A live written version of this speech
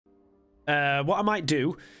What I might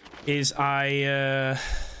do is okay,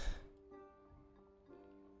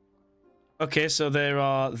 so there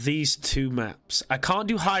are these two maps. I can't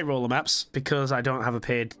do high roller maps because I don't have a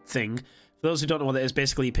paid thing. For those who don't know what that is,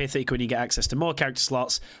 basically you pay 30 quid and you get access to more character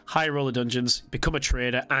slots, high roller dungeons, become a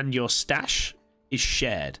trader, and your stash is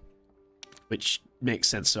shared. Which makes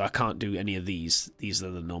sense, so I can't do any of these. These are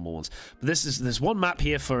the normal ones. But there's one map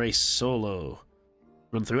here for a solo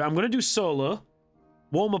run through. I'm going to do solo,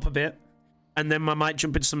 warm up a bit, and then I might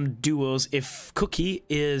jump into some duos if Cookie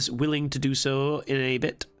is willing to do so in a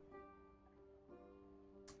bit.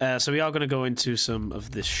 So we are going to go into some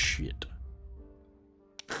of this shit.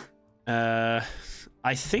 I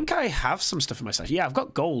think I have some stuff in my stash. Yeah, I've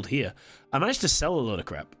got gold here. I managed to sell a load of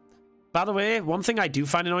crap. By the way, one thing I do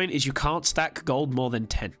find annoying is you can't stack gold more than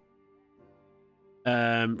 10.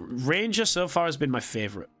 Ranger so far has been my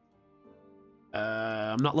favorite.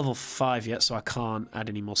 I'm not level 5 yet, so I can't add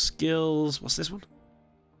any more skills. What's this one?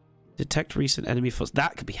 Detect recent enemy footsteps.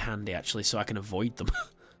 That could be handy, actually, so I can avoid them.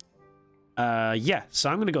 Yeah, so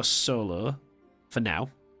I'm going to go solo for now.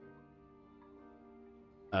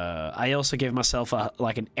 I also gave myself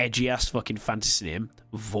like an edgy-ass fucking fantasy name,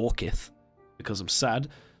 Vorkith, because I'm sad.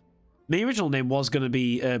 My original name was going to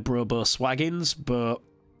be Brobo Swaggins, but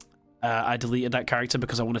I deleted that character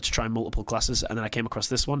because I wanted to try multiple classes, and then I came across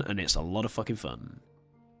this one, and it's a lot of fucking fun.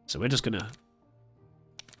 So we're just going to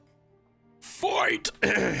fight!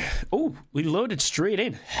 Oh, we loaded straight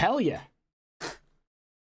in. Hell yeah.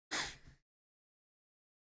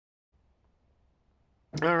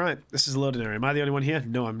 Alright, this is a loading area. Am I the only one here?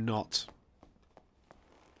 No, I'm not.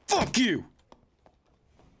 Fuck you!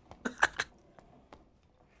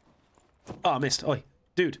 Oh, I missed. Oi,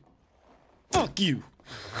 dude. Fuck you!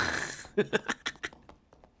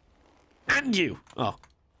 And you! Oh.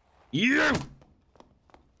 You!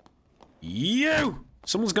 You!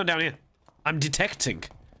 Someone's gone down here. I'm detecting.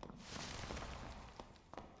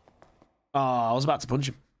 Oh, I was about to punch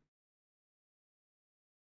him.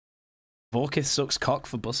 Vorkith sucks cock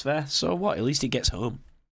for bus fare. So what? At least he gets home.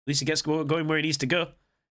 At least he gets going where he needs to go.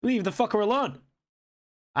 Leave the fucker alone.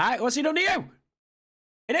 Alright, what's he done to you?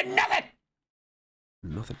 He did nothing!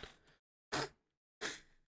 Nothing.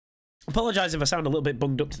 Apologise if I sound a little bit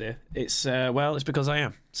bunged up today. It's, well, it's because I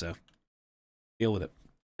am. So, deal with it.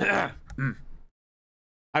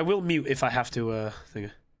 I will mute if I have to,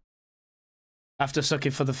 After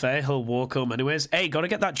sucking for the fair, he'll walk home anyways. Hey, gotta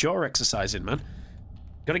get that jaw exercise in, man.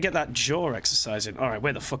 Gotta get that jaw exercise in. Alright,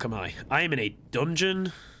 where the fuck am I? I am in a dungeon.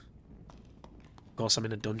 Of course I'm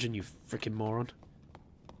in a dungeon, you freaking moron.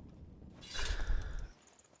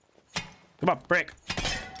 Come on, break.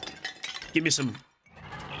 Give me some...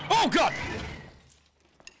 Oh, God!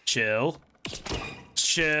 Chill.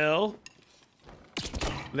 Chill.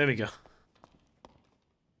 There we go.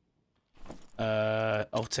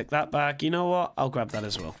 I'll take that back. You know what? I'll grab that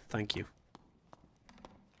as well. Thank you.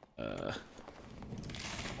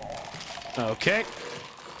 Okay.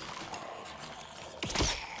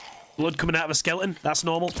 Blood coming out of a skeleton. That's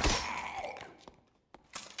normal.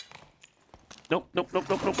 Nope, nope, nope,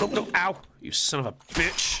 nope, nope, nope, nope. Ow. You son of a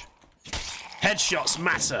bitch. Headshots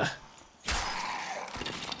matter.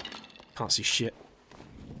 Can't see shit.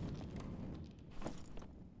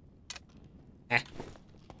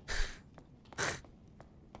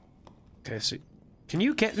 Okay, so... Can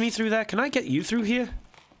you get me through there? Can I get you through here?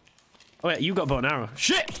 Oh, yeah, you got bow and arrow.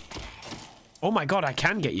 Shit! Oh my god, I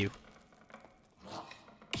can get you.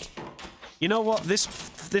 You know what? This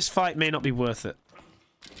fight may not be worth it.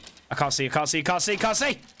 I can't see, I can't see, I can't see, I can't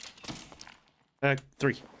see!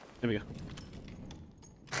 3. There we go.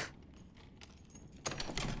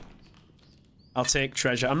 I'll take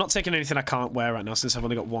treasure. I'm not taking anything I can't wear right now since I've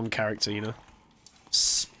only got one character, you know?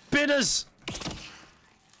 Spitters!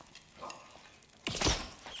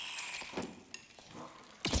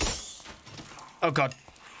 Oh god.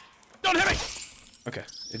 Don't hit me! Okay,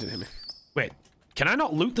 it didn't hit me. Wait, can I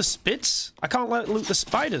not loot the spits? I can't loot the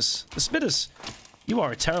spiders. The spitters. You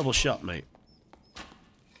are a terrible shot, mate.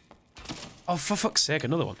 Oh, for fuck's sake,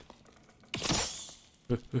 another one.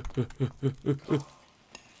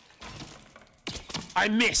 I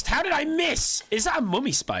missed. How did I miss? Is that a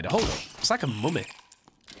mummy spider? Hold on. It's like a mummy.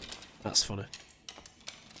 That's funny.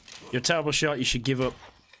 You're a terrible shot. You should give up.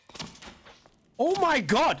 Oh my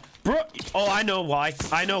god! Bro. Oh, I know why.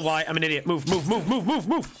 I know why. I'm an idiot. Move, move, move, move, move,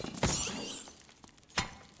 move.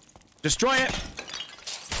 Destroy it.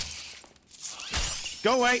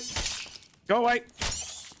 Go away. Go away.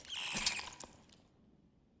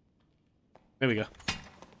 There we go.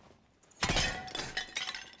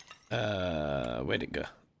 Where'd it go?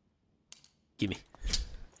 Gimme.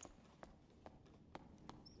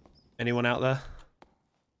 Anyone out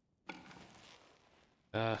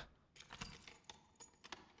there?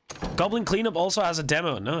 Goblin Cleanup also has a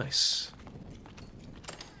demo. Nice.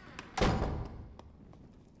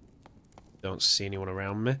 Don't see anyone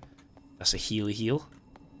around me. That's a healy heal.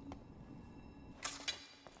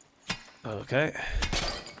 Okay.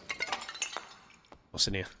 What's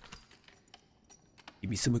in here? Give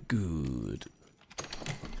me some good.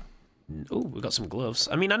 Oh, we got some gloves.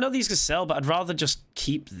 I mean, I know these can sell, but I'd rather just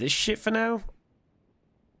keep this shit for now.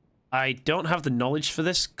 I don't have the knowledge for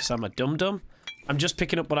this because I'm a dum-dum. I'm just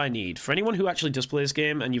picking up what I need. For anyone who actually does play this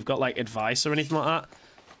game and you've got, like, advice or anything like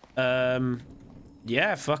that,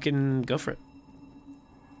 yeah, fucking go for it.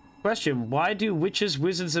 Question, why do witches,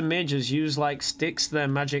 wizards, and mages use, like, sticks to their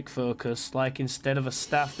magic focus? Like, instead of a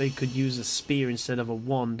staff, they could use a spear. Instead of a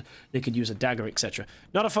wand, they could use a dagger, etc.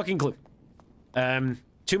 Not a fucking clue.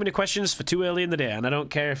 Too many questions for too early in the day, and I don't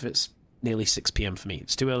care if it's nearly 6 PM for me.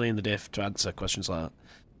 It's too early in the day to answer questions like that.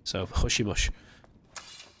 So, hushy mush.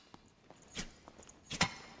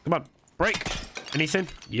 Come on, break. Anything?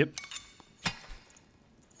 Yep.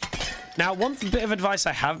 Now, one bit of advice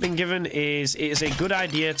I have been given is it is a good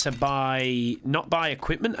idea to buy, not buy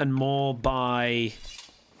equipment and more buy,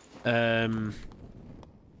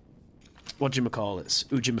 whatchamacallits,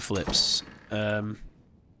 Ujima flips. Alright,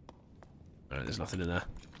 there's nothing in there.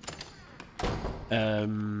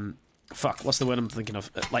 Fuck, what's the word I'm thinking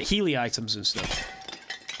of? Like Healy items and stuff.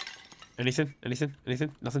 Anything? Anything?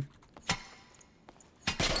 Anything? Nothing?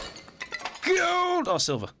 Gold! Oh,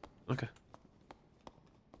 silver. Okay.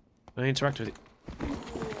 I interact with it.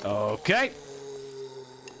 Okay.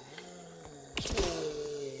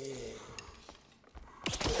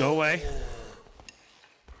 Go away.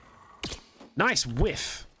 Nice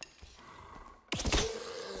whiff.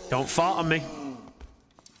 Don't fart on me.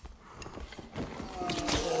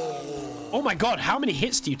 Oh my god, how many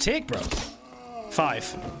hits do you take, bro?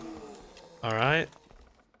 5. Alright.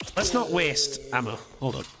 Let's not waste ammo.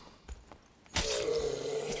 Hold on.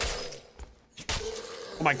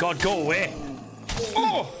 Oh my god, go away.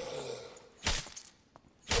 Oh!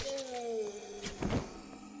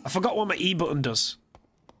 I forgot what my E button does.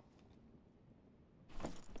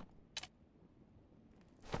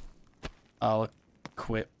 I'll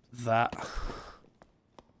equip that.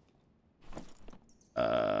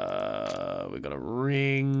 We got a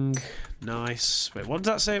ring. Nice. Wait, what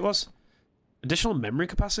did that say it was? Additional memory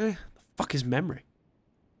capacity? The fuck is memory?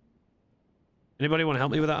 Anybody want to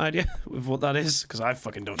help me with that idea? With what that is? Because I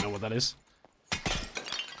fucking don't know what that is.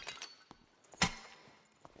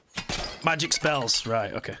 Magic spells.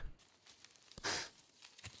 Right, okay.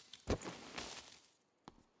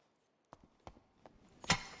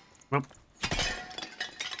 Well,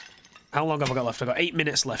 how long have I got left? I've got 8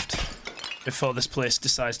 minutes left before this place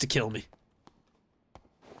decides to kill me.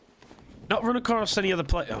 Not run across any other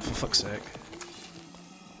place. Oh, for fuck's sake.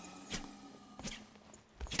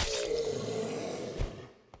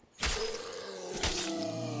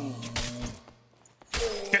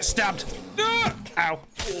 Get stabbed. Ah! Ow.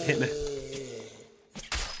 Hit me.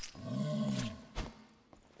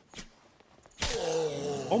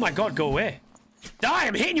 Oh my god, go away. Die,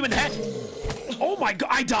 I'm hitting you in the head. Oh my god,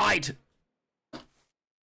 I died.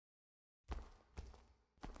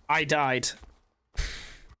 I died.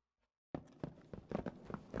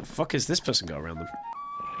 The fuck is this person got around them?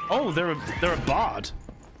 Oh, they're a bard.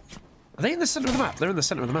 Are they in the center of the map? They're in the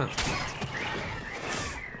center of the map.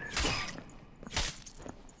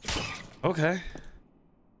 Okay.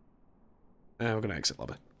 We're gonna exit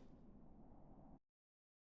lobby.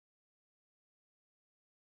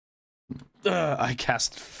 I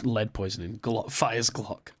cast lead poisoning. Fires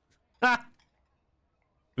Glock. Ah!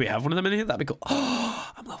 Do we have one of them in here? That'd be cool.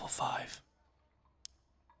 Oh, I'm level 5.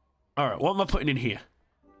 Alright, what am I putting in here?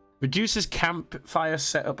 Reduces campfire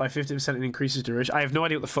setup by 50% and increases duration. I have no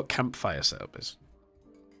idea what the fuck campfire setup is.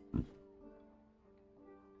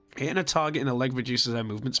 Hitting a target in a leg reduces their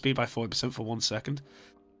movement speed by 40% for 1 second.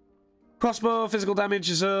 Crossbow, physical damage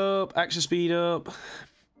is up. Action speed up.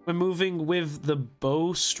 When moving with the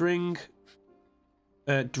bowstring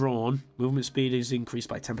drawn, movement speed is increased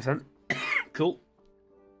by 10%. Cool.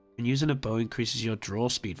 And using a bow increases your draw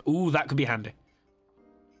speed. Ooh, that could be handy.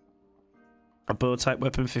 A bow type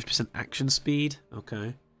weapon, 50% action speed.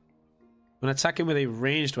 Okay. When attacking with a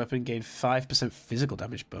ranged weapon, gain 5% physical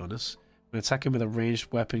damage bonus. When attacking with a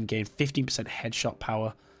ranged weapon, gain 15% headshot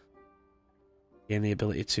power. Gain the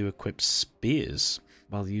ability to equip spears.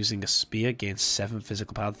 While using a spear, gain 7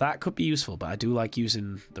 physical power. That could be useful, but I do like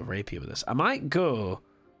using the rapier with this. I might go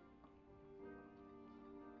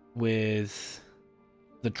with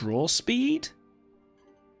the draw speed.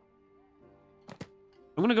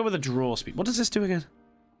 I'm gonna go with a draw speed. What does this do again?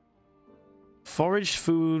 Forage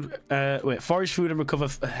food. Wait, forage food and recover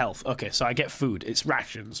health. Okay, so I get food. It's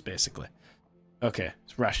rations, basically. Okay,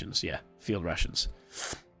 it's rations. Yeah, field rations.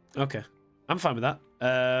 Okay, I'm fine with that.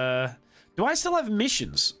 Do I still have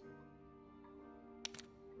missions?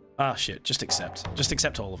 Ah, shit. Just accept. Just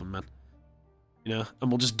accept all of them, man. You know,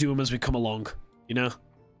 and we'll just do them as we come along. You know,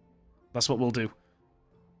 that's what we'll do.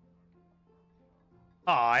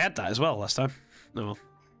 Oh, I had that as well last time. Oh well.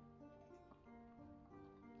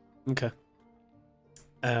 Okay.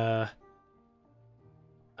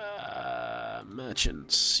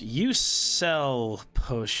 Merchants. You sell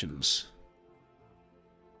potions.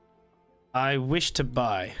 I wish to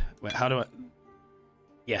buy. Wait, how do I...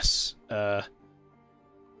 Yes.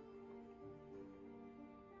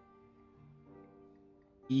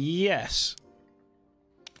 Yes.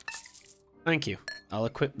 Thank you. I'll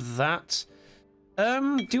equip that.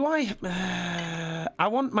 Do I... I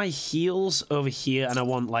want my heals over here, and I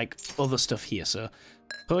want, like, other stuff here, so...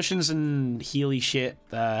 Potions and healy shit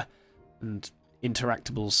there, and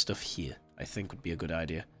interactable stuff here, I think would be a good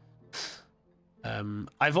idea.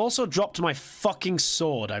 I've also dropped my fucking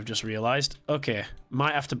sword, I've just realised. Okay,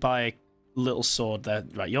 might have to buy a little sword there.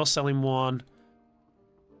 Right, you're selling one.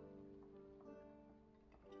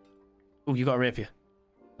 Oh, you got a rapier.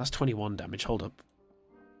 That's 21 damage, hold up.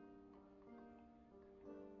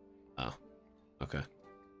 Oh, okay.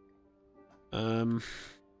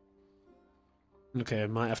 Okay, I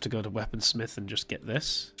might have to go to weaponsmith and just get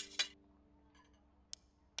this.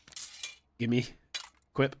 Gimme.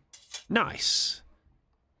 Equip. Nice.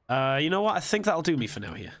 You know what? I think that'll do me for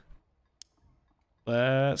now here.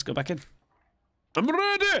 Let's go back in. I'm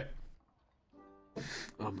ready!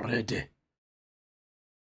 I'm ready.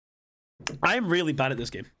 I am really bad at this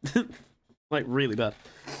game. Like, really bad.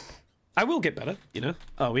 I will get better, you know?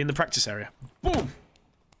 Oh, we're in the practice area. Boom!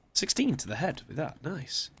 16 to the head with that.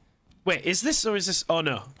 Nice. Wait, is this or is this... Oh,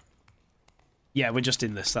 no. Yeah, we're just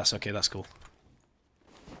in this. That's okay. That's cool.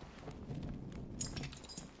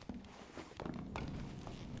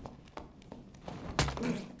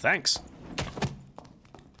 Thanks.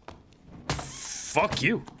 Fuck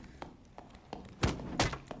you.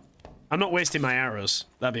 I'm not wasting my arrows.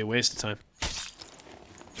 That'd be a waste of time.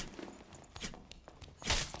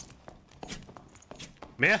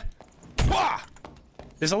 Come here. Wah!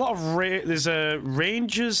 There's a lot of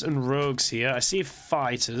rangers and rogues here. I see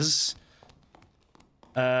fighters.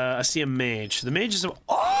 I see a mage. The mages are...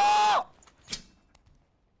 Oh!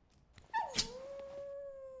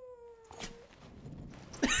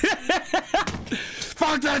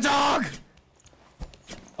 Fuck that dog!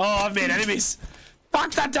 Oh, I've made enemies.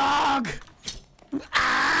 Fuck that dog!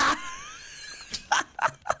 Ah!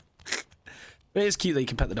 It is cute that you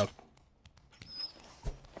can pet the dog.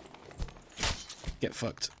 Get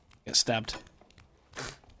fucked. Get stabbed.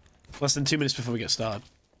 Less than 2 minutes before we get started.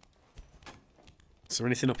 Is there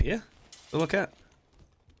anything up here to look at?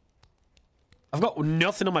 I've got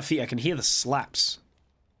nothing on my feet. I can hear the slaps.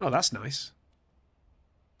 Oh, that's nice.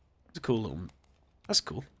 It's a cool little... That's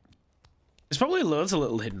cool. There's probably loads of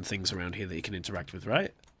little hidden things around here that you can interact with,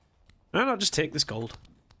 right? No, just take this gold.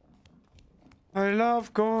 I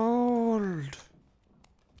love gold.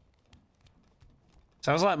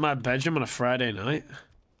 Sounds like my bedroom on a Friday night.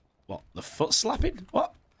 What? The foot slapping?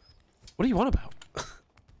 What? What do you want about?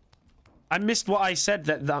 I missed what I said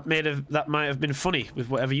that might have been funny with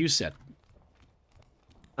whatever you said.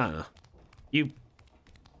 I don't know. You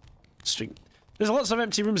string. There's lots of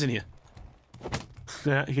empty rooms in here.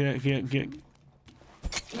 Yeah.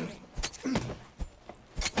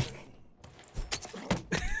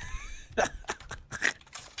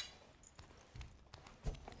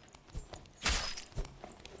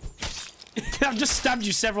 I've just stabbed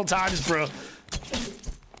you several times, bro.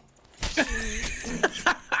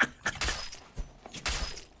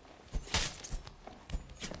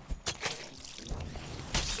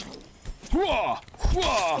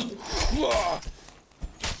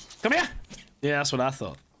 Come here. Yeah, that's what I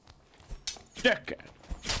thought. There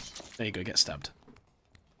you go, get stabbed.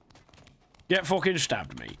 Get fucking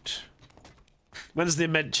stabbed, mate. When's the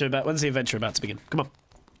adventure about to begin? Come on.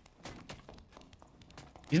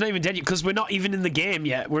 He's not even dead yet, because we're not even in the game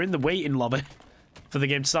yet. We're in the waiting lobby for the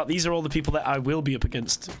game to start. These are all the people that I will be up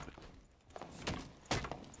against.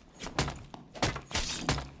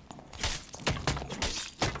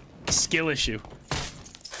 Skill issue.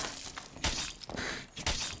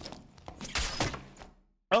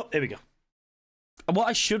 Oh, there we go. What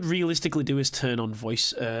I should realistically do is turn on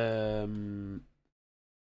voice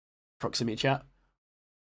proximity chat.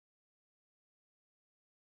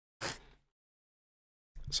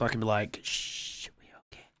 So I can be like, shh, we are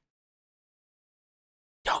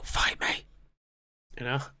don't fight me. You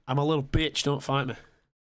know, I'm a little bitch, don't fight me.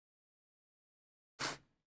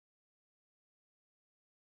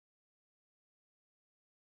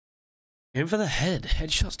 Aim for the head.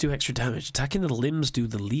 Headshots do extra damage. Attacking the limbs do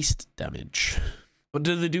the least damage. But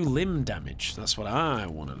do they do limb damage? That's what I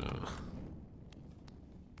want to know.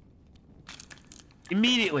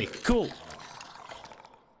 Immediately. Cool.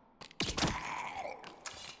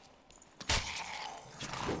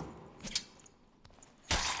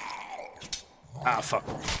 Ah, fuck.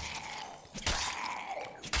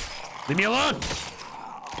 Leave me alone!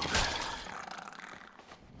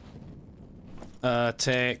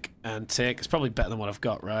 Take and take. It's probably better than what I've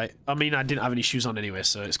got, right? I mean, I didn't have any shoes on anyway,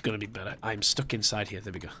 so it's gonna be better. I'm stuck inside here.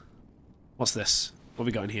 There we go. What's this? What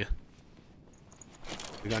we got in here?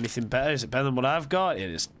 We got anything better? Is it better than what I've got? It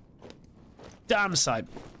is. Damn side.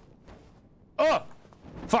 Oh!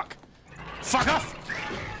 Fuck! Fuck off!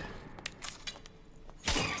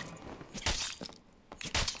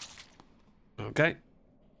 Okay.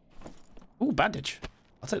 Ooh, bandage.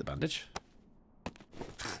 I'll take the bandage.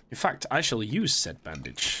 In fact, I shall use said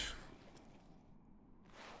bandage.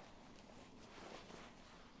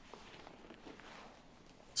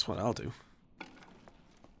 That's what I'll do.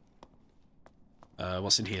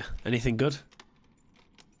 What's in here? Anything good?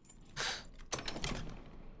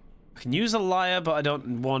 I can use a liar, but I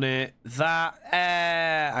don't want it. That,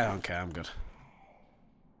 I don't care, I'm good.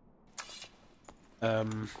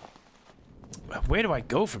 Where do I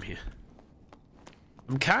go from here?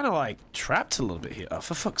 I'm kind of like trapped a little bit here. Oh,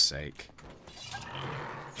 for fuck's sake.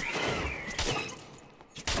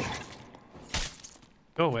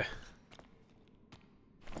 Go away.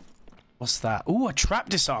 What's that? Ooh, a trap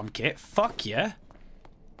disarm kit. Fuck yeah.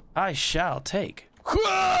 I shall take.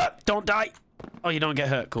 Don't die. Oh, you don't get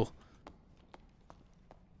hurt. Cool.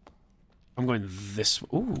 I'm going this.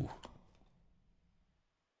 Ooh.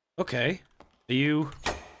 Okay. Are you...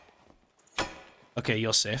 Okay,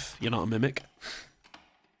 you're safe. You're not a mimic.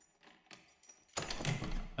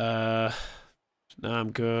 No,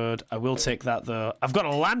 I'm good. I will take that, though. I've got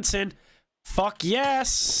a lantern! Fuck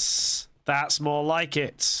yes! That's more like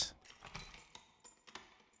it.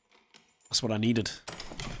 That's what I needed.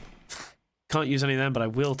 Can't use any of them, but I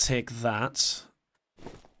will take that.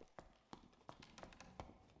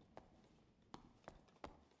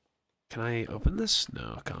 Can I open this?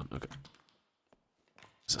 No, I can't. Okay.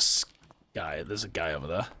 There's a guy over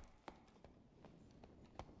there.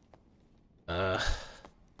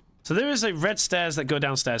 So there is a red stairs that go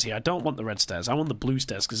downstairs here. I don't want the red stairs. I want the blue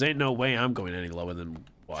stairs, because there ain't no way I'm going any lower than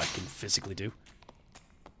what I can physically do.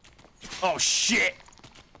 Oh, shit!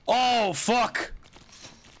 Oh, fuck!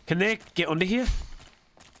 Can they get under here?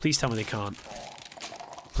 Please tell me they can't.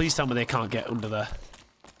 Please tell me they can't get under there.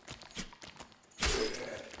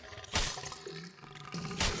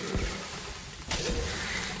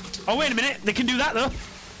 Oh, wait a minute. They can do that, though.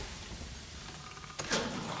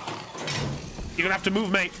 You're gonna have to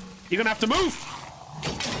move, mate. You're gonna have to move!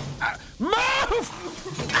 Move!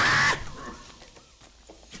 Ah!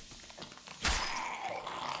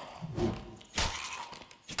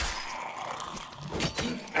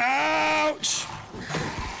 Ouch!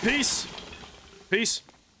 Peace. Peace.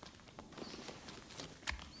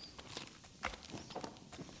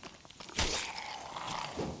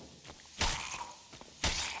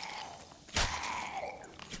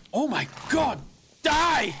 Oh my god!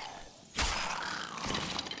 Die!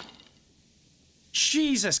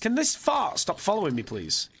 Jesus, can this fart stop following me,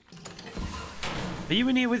 please? Are you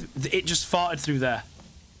in here with... It just farted through there.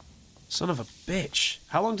 Son of a bitch.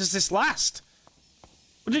 How long does this last?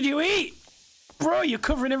 What did you eat? Bro, you're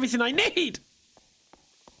covering everything I need.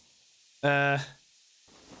 Okay,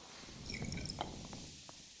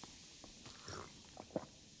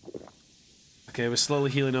 we're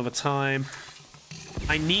slowly healing over time.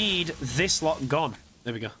 I need this lock gone.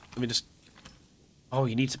 There we go. Let me just... Oh,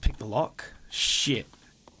 you need to pick the lock? Shit.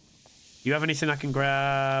 You have anything I can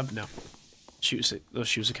grab? No. Shoes. Those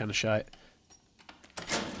shoes are kind of shite.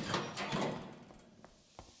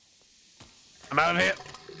 I'm out of here.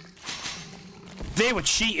 They were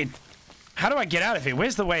cheating. How do I get out of here?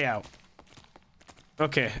 Where's the way out?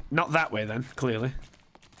 Okay, not that way then, clearly.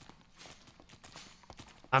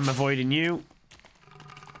 I'm avoiding you.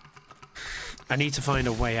 I need to find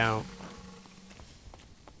a way out.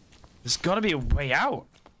 There's got to be a way out.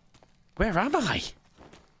 Where am I?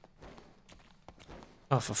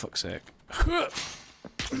 Oh, for fuck's sake. I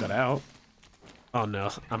got out. Oh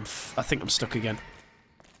no, I think I'm stuck again.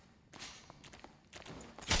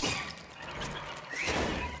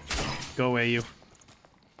 Go away, you.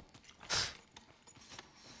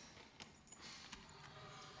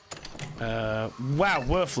 Wow,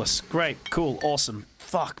 worthless. Great, cool, awesome.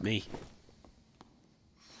 Fuck me.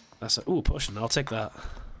 That's a ooh, potion. I'll take that.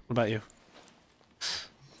 What about you?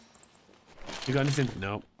 You got anything?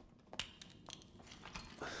 No.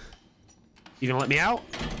 You gonna let me out?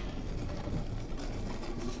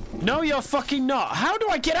 No, you're fucking not. How do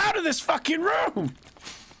I get out of this fucking room?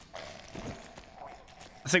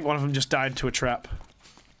 I think one of them just died to a trap.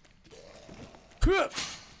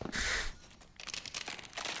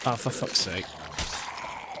 Oh, for fuck's sake.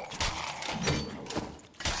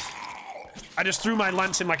 I just threw my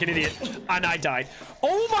lance in like an idiot, and I died.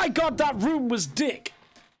 Oh my god, that room was dick.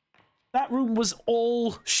 That room was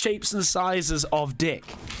all shapes and sizes of dick.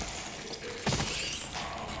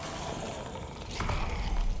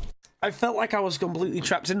 I felt like I was completely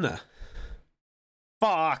trapped in there.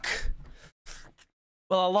 Fuck.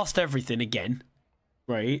 Well, I lost everything again.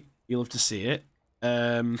 Right, you'll have to see it.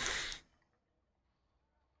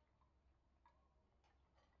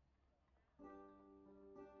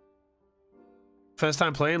 First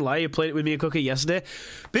time playing, lie, you played it with me and Cookie yesterday.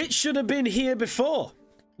 Bitch should have been here before.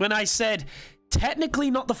 When I said,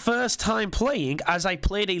 technically not the first time playing, as I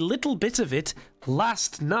played a little bit of it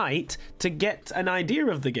last night to get an idea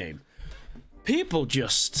of the game. People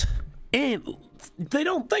just ain't... They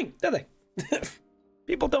don't think, do they?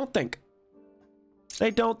 People don't think.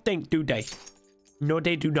 They don't think, do they? No,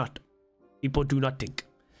 they do not. People do not think.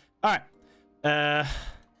 Alright. We're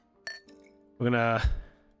gonna...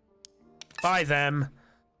 buy them.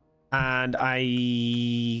 And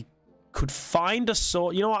I... could find a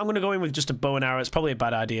sword. You know what? I'm going to go in with just a bow and arrow. It's probably a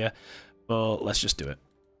bad idea, but let's just do it.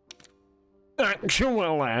 Actually,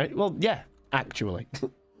 well, yeah, actually.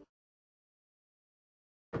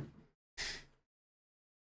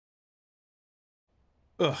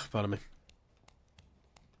 Ugh, pardon me.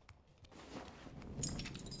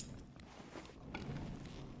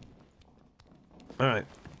 All right,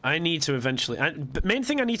 I need to eventually. The main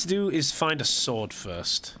thing I need to do is find a sword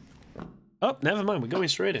first. Oh, never mind. We're going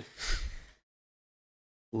straight in.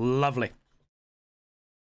 Lovely.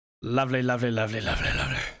 Lovely, lovely, lovely, lovely,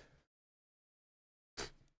 lovely.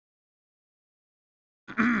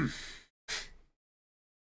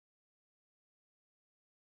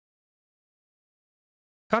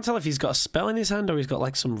 Can't tell if he's got a spell in his hand or he's got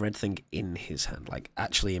like some red thing in his hand, like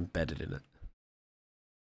actually embedded in it.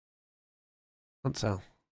 Can't tell.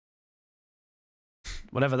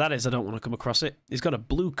 Whatever that is, I don't want to come across it. He's got a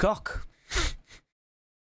blue cock.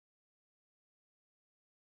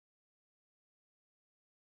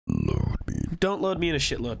 Load me. Don't load me in a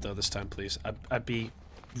shitload though this time, please. I'd be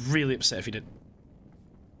really upset if you did.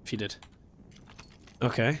 If you did.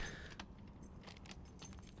 Okay.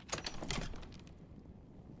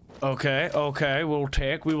 Okay, okay, we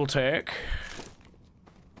will take.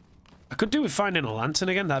 I could do with finding a lantern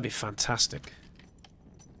again, that'd be fantastic.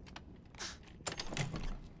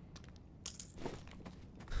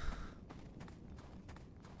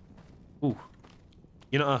 Ooh.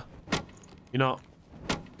 You're not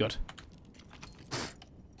good.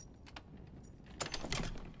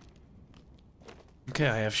 Okay,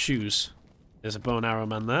 I have shoes. There's a bow and arrow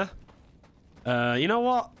man there. You know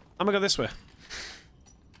what? I'm gonna go this way.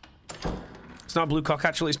 It's not blue cock,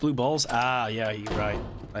 actually, it's blue balls. Ah, yeah, you're right.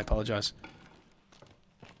 I apologize.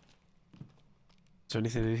 Is there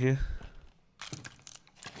anything in here?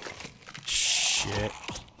 Shit.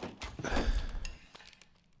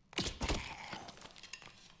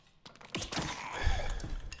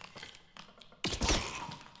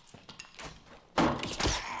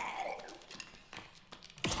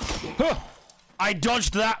 Huh! I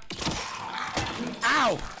dodged that!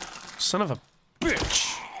 Ow! Son of a bitch!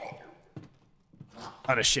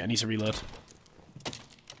 Oh shit, I need to reload.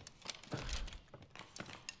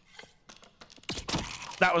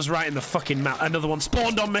 That was right in the fucking mouth. Another one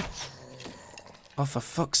spawned on me! Oh, for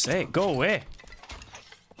fuck's sake, go away.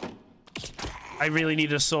 I really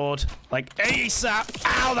need a sword. Like, ASAP!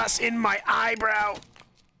 Ow, that's in my eyebrow!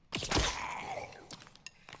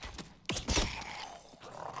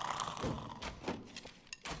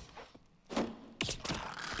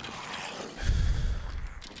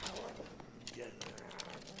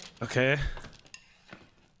 Okay.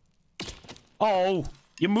 Oh,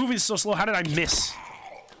 you're moving so slow. How did I miss?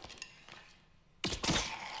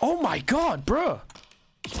 Oh my god, bro.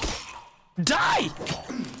 Die!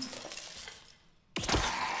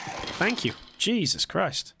 Thank you. Jesus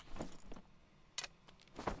Christ.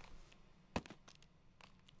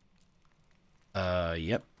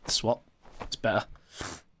 Yep. Swap. It's better.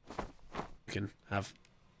 You can have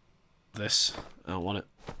this. I don't want it.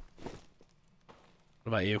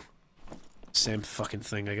 What about you? Same fucking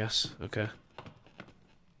thing, I guess. Okay.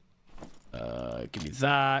 Give me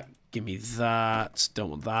that. Give me that. Don't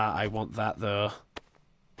want that. I want that, though.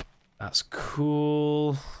 That's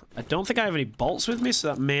cool. I don't think I have any bolts with me, so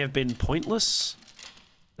that may have been pointless.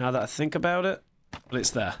 Now that I think about it. But it's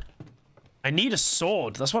there. I need a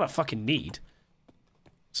sword. That's what I fucking need.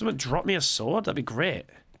 Someone drop me a sword? That'd be great.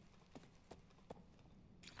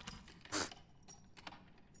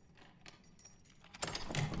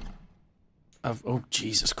 Oh,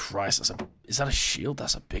 Jesus Christ. Is that a shield?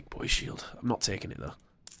 That's a big boy shield. I'm not taking it, though.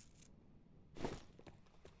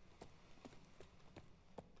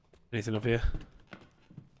 Anything up here?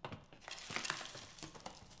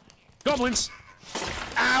 Goblins!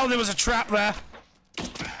 Ow, there was a trap there!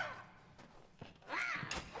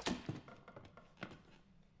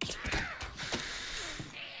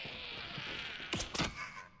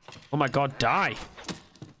 Oh my god, die!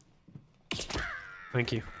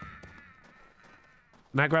 Thank you.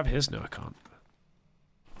 Can I grab his? No, I can't.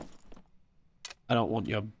 I don't want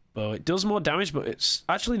your bow. It does more damage, but it's...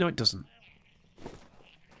 Actually, no, it doesn't.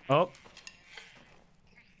 Oh.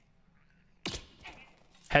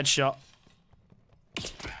 Headshot.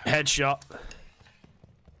 Headshot.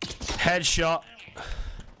 Headshot.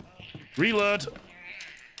 Reload.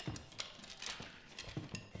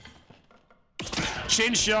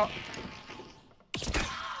 Chin shot.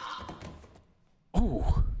 Ooh.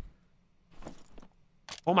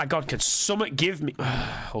 Oh my god, could someone give me...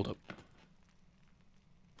 Hold up.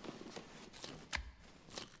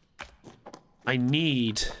 I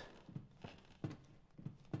need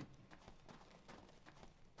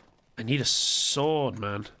a sword,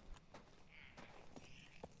 man.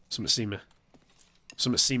 Someone see me.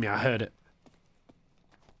 Someone see me, I heard it.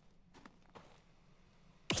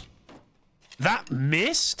 That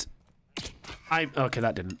missed? Okay,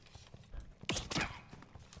 that didn't.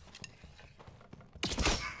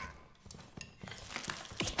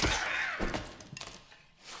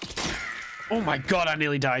 Oh my god, I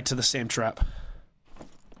nearly died to the same trap.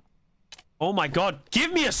 Oh my god,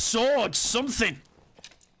 give me a sword, something!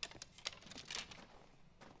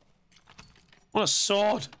 I want a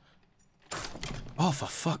sword! Oh, for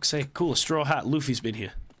fuck's sake. Cool, a straw hat. Luffy's been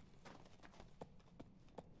here.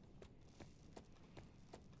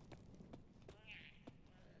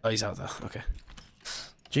 Oh, he's out there. Okay.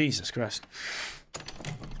 Jesus Christ.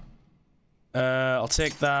 I'll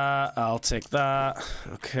take that. I'll take that.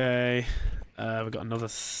 Okay. We've got another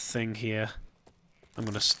thing here. I'm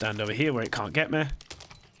gonna stand over here where it can't get me.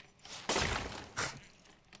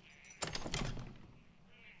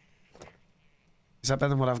 Is that better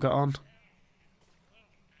than what I've got on?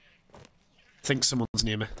 I think someone's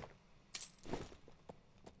near me.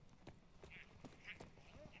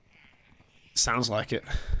 Sounds like it.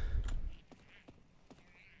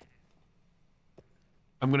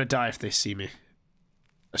 I'm gonna die if they see me.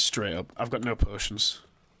 Straight up. I've got no potions.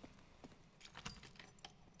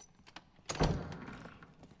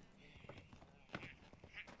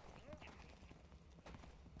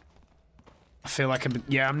 I feel like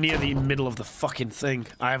I'm near the middle of the fucking thing.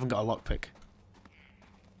 I haven't got a lockpick.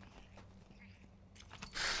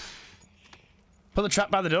 Put the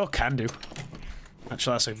trap by the door? Can do.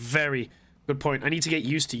 Actually, that's a very good point. I need to get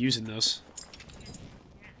used to using those.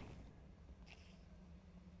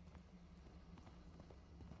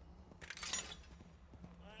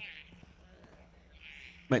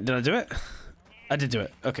 Wait, did I do it? I did do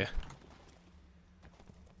it. Okay.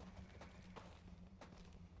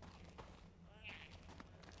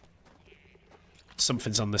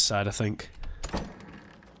 Something's on this side, I think.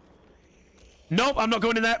 Nope, I'm not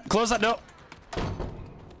going in there. Close that door.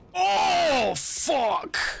 Oh,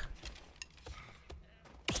 fuck!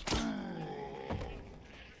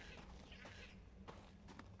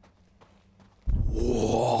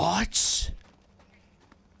 What?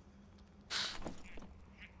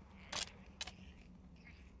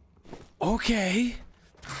 Okay.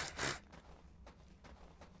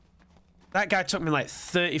 That guy took me like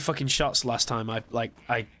 30 fucking shots last time.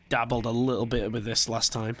 I dabbled a little bit with this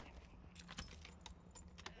last time.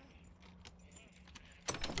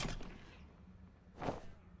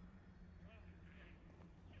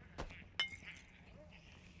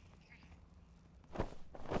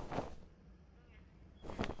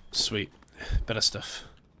 Sweet. Better stuff.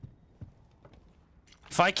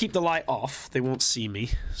 If I keep the light off, they won't see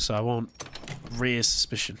me, so I won't raise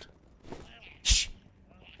suspicion. Shh.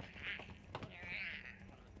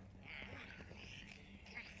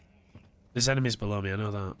 There's enemies below me, I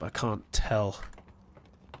know that, but I can't tell.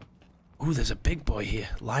 Ooh, there's a big boy here.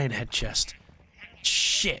 Lion head chest.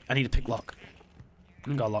 Shit, I need a pick lock. I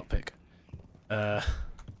haven't got a lockpick.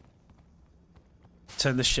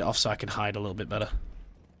 Turn this shit off so I can hide a little bit better.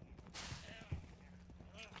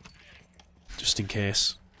 Just in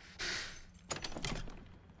case.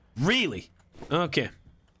 Really? Okay.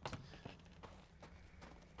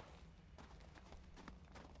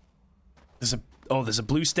 There's a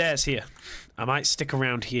blue stairs here. I might stick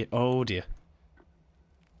around here. Oh dear.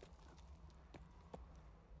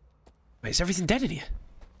 Wait, is everything dead in here?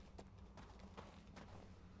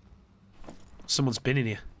 Someone's been in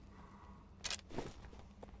here.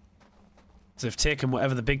 So they've taken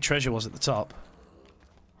whatever the big treasure was at the top.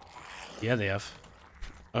 Yeah, they have.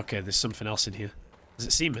 Okay, there's something else in here. Does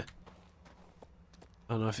it see me?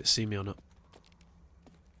 I don't know if it's seen me or not.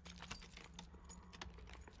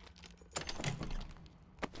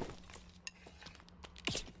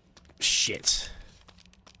 Shit.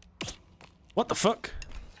 What the fuck?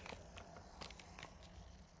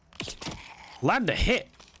 Land a hit.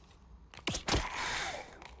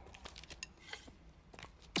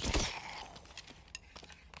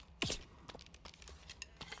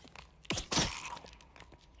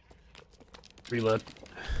 Reload.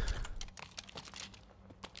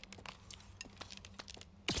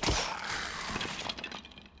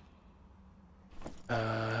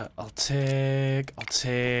 I'll take...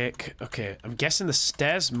 Okay, I'm guessing the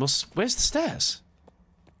stairs must... Where's the stairs?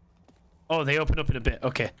 Oh, they open up in a bit.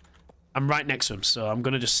 Okay. I'm right next to them, so I'm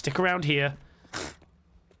gonna just stick around here.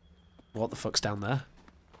 What the fuck's down there?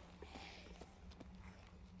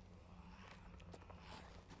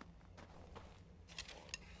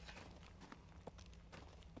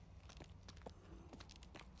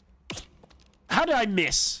 How did I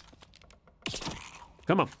miss?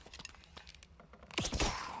 Come on.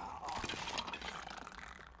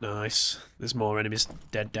 Nice. There's more enemies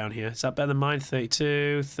dead down here. Is that better than mine?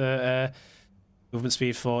 32, 30, movement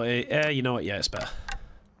speed 40. You know what? Yeah, it's better.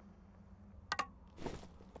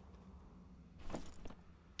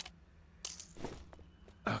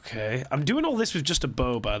 Okay. I'm doing all this with just a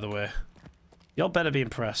bow, by the way. Y'all better be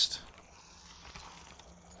impressed.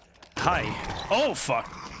 Hi. Oh,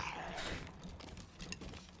 fuck.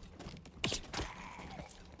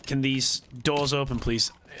 Can these doors open,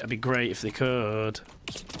 please? It'd be great if they could.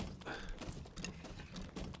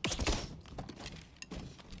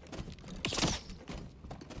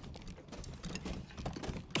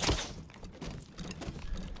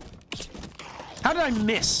 How did I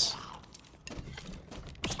miss?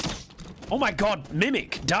 Oh my god,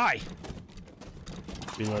 Mimic, die!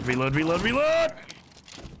 Reload, reload, reload, reload!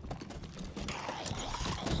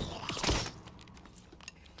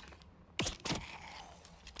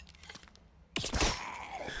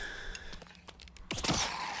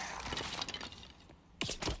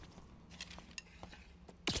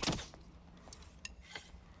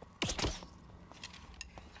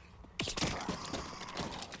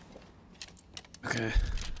 Okay.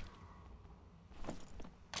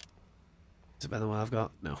 Is it better than what I've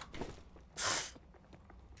got? No.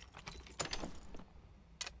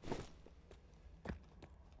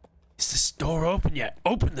 Is this door open yet?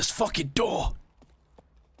 Open this fucking door!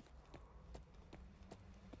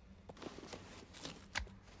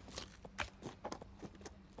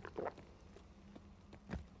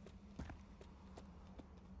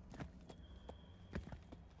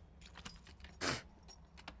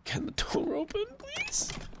 Can the door open,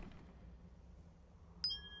 please?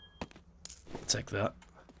 Take that.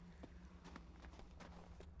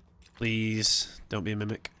 Please, don't be a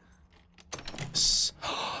mimic. Yes.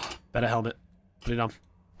 Better helmet. Put it on.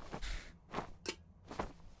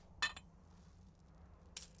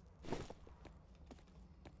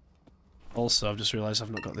 Also, I've just realised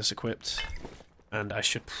I've not got this equipped. And I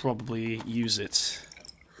should probably use it.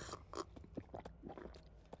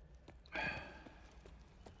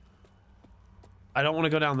 I don't want to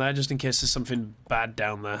go down there just in case there's something bad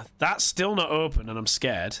down there. That's still not open and I'm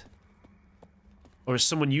scared. Or has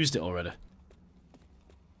someone used it already?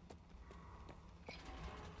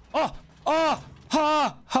 Oh! Oh!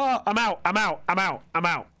 Ha! Ha! I'm out! I'm out! I'm out! I'm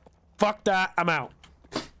out! Fuck that! I'm out!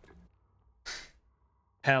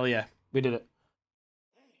 Hell yeah. We did it.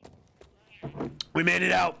 We made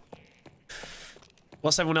it out!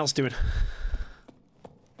 What's everyone else doing?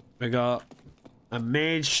 We got a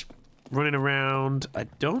mage running around. I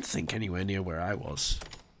don't think anywhere near where I was.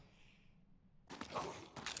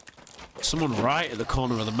 Someone right at the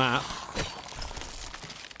corner of the map.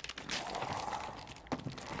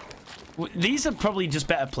 These are probably just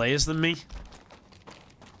better players than me.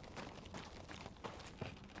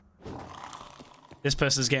 This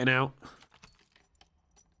person's getting out.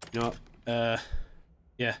 You know what?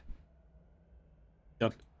 Yeah.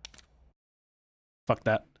 Done. Fuck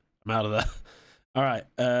that. I'm out of there. Alright,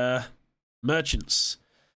 merchants.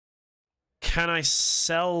 Can I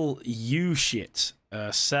sell you shit?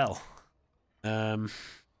 Sell.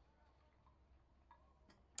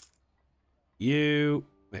 You...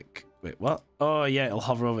 Wait, what? Oh, yeah, it'll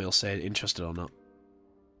hover over, it'll say interested or not.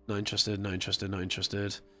 Not interested, not interested, not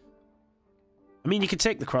interested. I mean, you can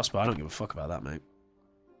take the crossbow. I don't give a fuck about that, mate.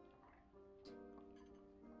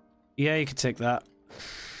 Yeah, you can take that.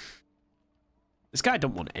 This guy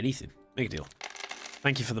don't want anything. Make a deal.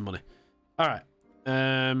 Thank you for the money. Alright.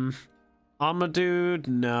 Armor dude.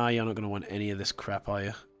 Nah, you're not going to want any of this crap, are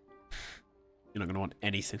you? You're not going to want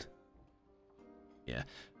anything. Yeah.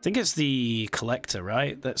 I think it's the collector,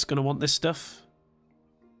 right? That's going to want this stuff.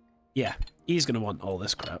 Yeah. He's going to want all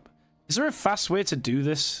this crap. Is there a fast way to do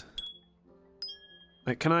this?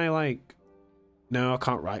 Like, can I, like... No, I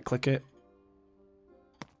can't right-click it.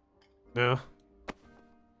 No.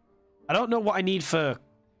 I don't know what I need for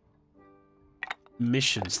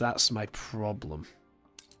missions. That's my problem.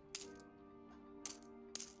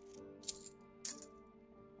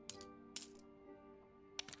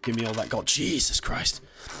 Give me all that gold. Jesus Christ.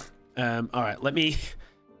 Alright, let me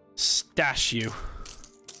stash you.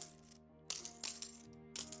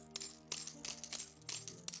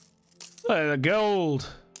 Hey, the gold.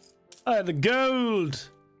 Hey, the gold.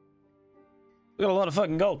 We got a lot of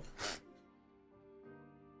fucking gold.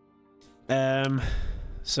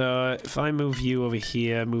 So if I move you over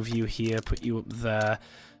here, move you here, put you up there.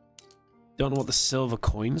 Don't know what the silver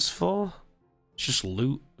coin's for. It's just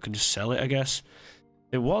loot. I can just sell it, I guess.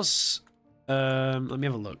 It was... let me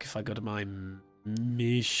have a look if I go to my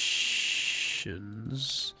missions.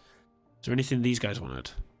 Is there anything these guys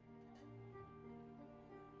wanted?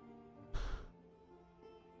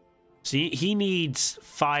 See, he needs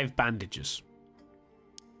 5 bandages.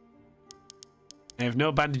 I have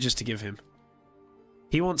no bandages to give him.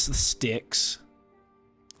 He wants the sticks.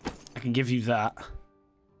 I can give you that.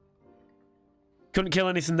 Couldn't kill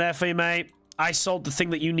anything there for you, mate. I sold the thing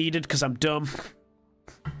that you needed because I'm dumb.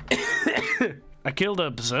 I killed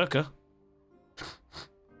a berserker.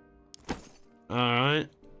 Alright.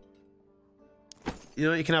 You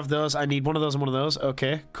know, you can have those. I need one of those and one of those.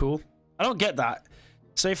 Okay, cool. I don't get that.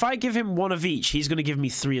 So if I give him 1 of each, he's going to give me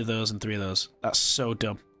 3 of those and 3 of those. That's so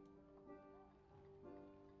dumb.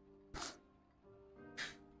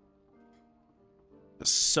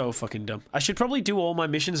 That's so fucking dumb. I should probably do all my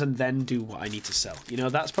missions and then do what I need to sell. You know,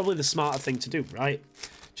 that's probably the smarter thing to do, right?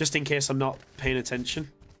 Just in case I'm not paying attention.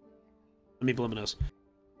 Let me blow my nose.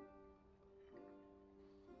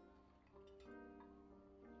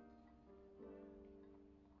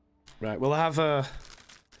 Right, we'll have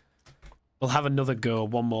another go,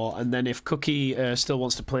 one more, and then if Cookie still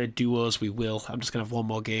wants to play duos, we will. I'm just gonna have one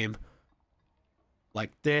more game like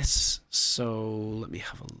this. So let me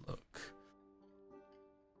have a look.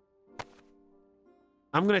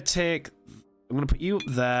 I'm gonna put you up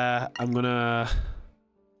there. I'm gonna...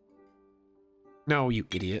 No, you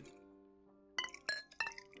idiot.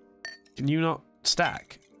 Can you not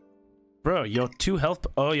stack? Bro, you're 2 health...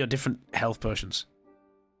 Oh, you're different health potions.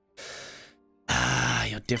 Ah,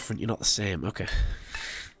 you're different. You're not the same. Okay.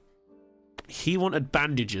 He wanted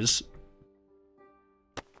bandages.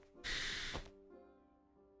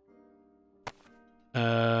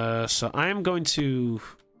 So I am going to...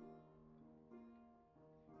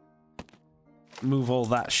 move all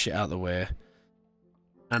that shit out of the way.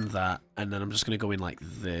 And that. And then I'm just going to go in like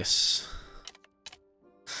this.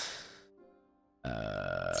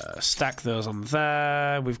 Stack those on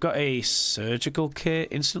there. We've got a surgical kit.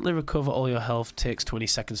 Instantly recover all your health. Takes 20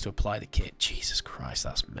 seconds to apply the kit. Jesus Christ,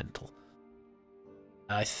 that's mental.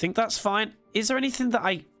 I think that's fine. Is there anything that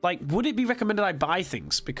I... like, would it be recommended I buy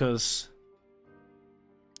things? Because...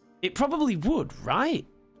 it probably would, right?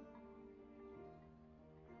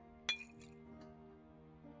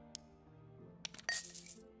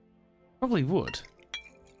 Probably would.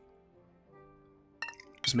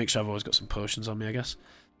 Just make sure I've always got some potions on me, I guess.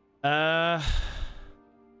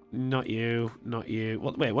 Not you. Not you.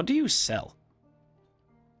 What? Wait, what do you sell?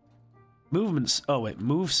 Movements. Oh, wait.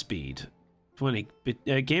 Move speed. 20.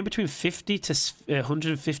 Gain between 50 to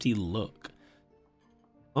 150 luck.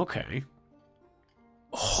 Okay.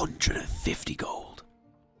 150 gold.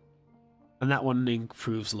 And that one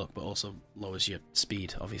improves luck, but also lowers your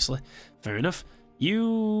speed, obviously. Fair enough.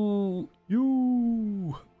 You...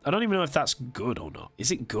 I don't even know if that's good or not.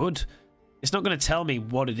 Is it good? It's not going to tell me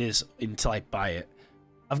what it is until I buy it.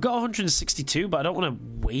 I've got 162, but I don't want to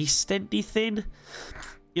waste anything.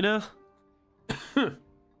 You know?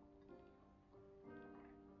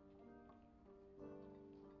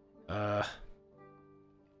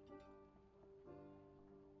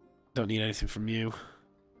 Don't need anything from you.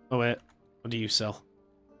 Oh, wait. What do you sell?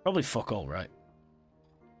 Probably fuck all, right?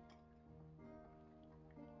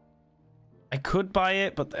 could buy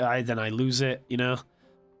it, but then I lose it, you know?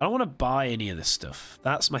 I don't want to buy any of this stuff.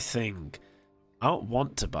 That's my thing. I don't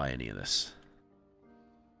want to buy any of this.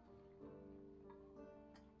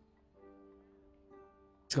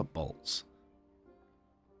 It's got bolts.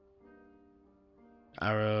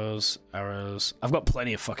 Arrows, arrows. I've got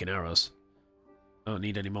plenty of fucking arrows. I don't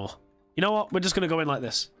need any more. You know what? We're just gonna go in like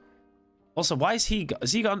this. Also, why is he got?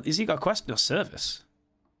 Is he got a quest? No service.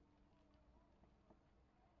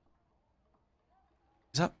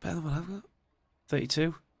 Is that better than what I've got?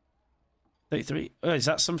 32, 33. Oh, is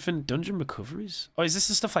that something? Dungeon recoveries? Oh, is this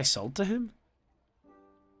the stuff I sold to him?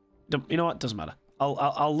 You know what? Doesn't matter.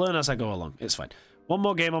 I'll learn as I go along. It's fine. One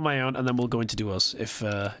more game on my own, and then we'll go into duos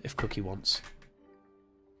if Cookie wants.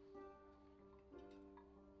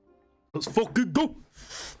 Let's fucking go!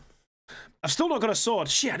 I've still not got a sword.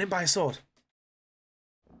 Shit, I didn't buy a sword.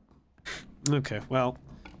 Okay, well,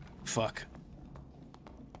 fuck.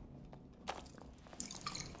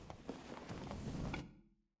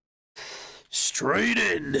 Straight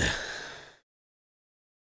in.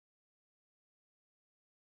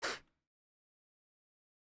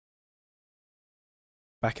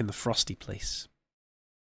 Back in the frosty place.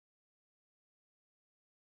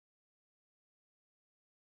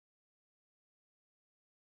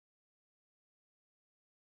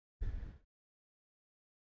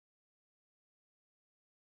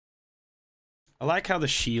 I like how the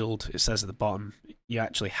shield, it says at the bottom, you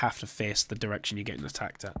actually have to face the direction you're getting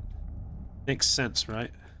attacked at. Makes sense, right?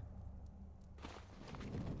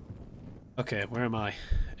 Okay, where am I?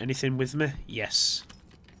 Anything with me? Yes.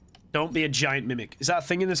 Don't be a giant mimic. Is that a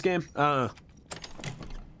thing in this game?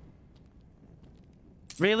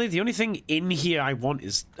 Really? The only thing in here I want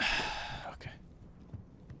is... Okay.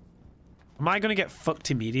 Am I gonna get fucked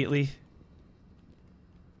immediately?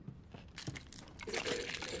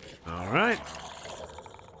 Alright.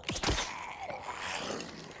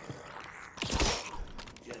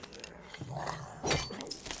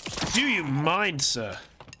 Do you mind, sir?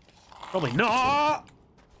 Probably not!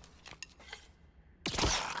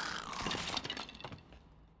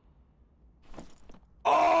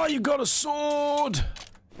 Oh, you got a sword!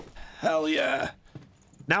 Hell yeah!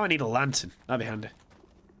 Now I need a lantern. That'd be handy.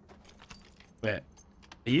 Wait.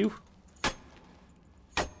 Are you?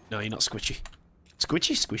 No, you're not squishy.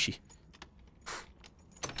 Squishy? Squishy.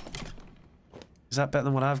 Is that better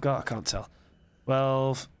than what I've got? I can't tell.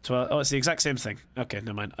 12, 12. Oh, it's the exact same thing. Okay,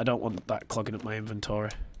 never mind. I don't want that clogging up my inventory.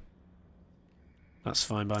 That's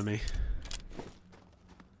fine by me.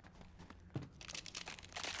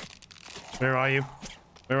 Where are you?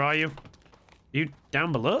 Where are you? You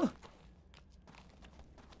down below?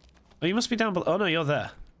 Oh, you must be down below. Oh, no, you're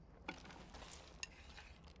there.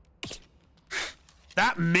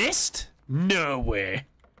 That missed? No way.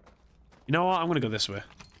 You know what? I'm gonna go this way.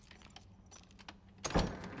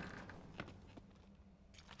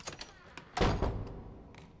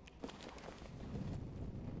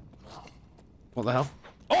 What the hell?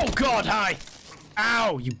 Oh god, hi!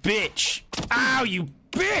 Ow, you bitch! Ow, you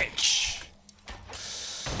bitch!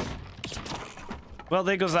 Well,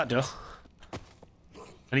 there goes that door.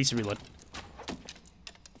 I need to reload.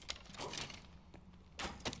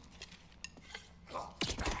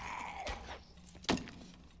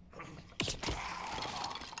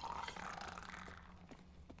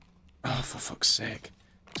 Oh, for fuck's sake.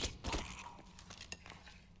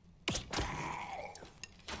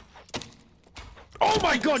 Oh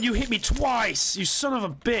my god, you hit me twice! You son of a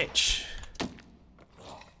bitch!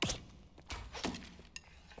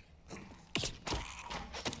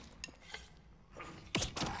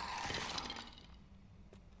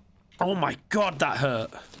 Oh my god, that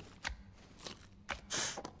hurt.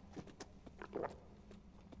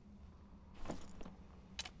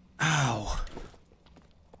 Ow.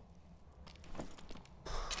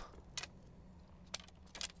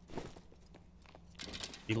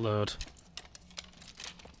 Reload.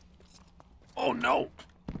 Oh no!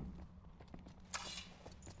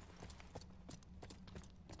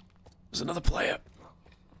 There's another player.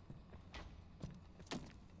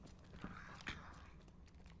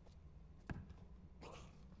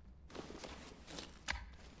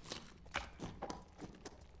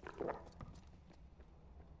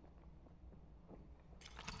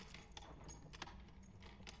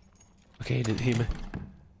 Okay, he didn't hear me.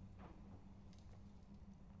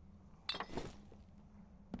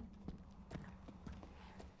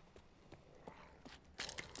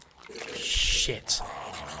 Shit.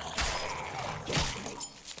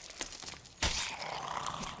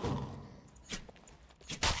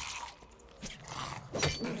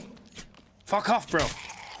 Fuck off, bro.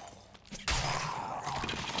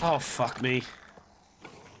 Oh, fuck me.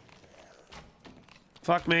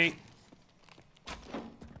 Fuck me.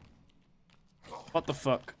 What the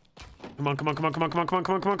fuck? Come on, come on, come on, come on, come on, come on,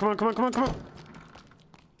 come on, come on, come on, come on, come on, come on.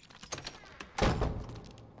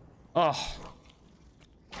 Oh.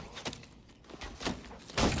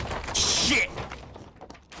 Shit!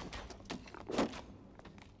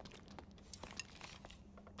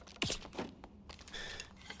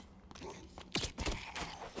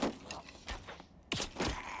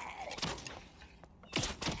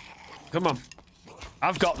 Come on.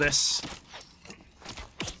 I've got this.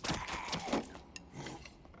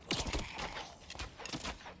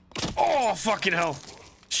 Oh, fucking hell.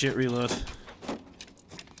 Shit, reload.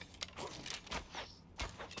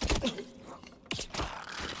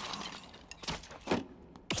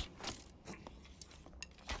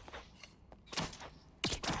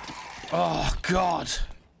 Oh, God.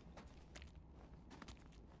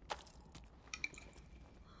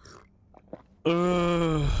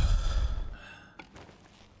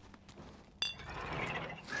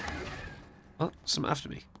 Oh, someone after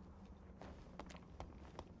me.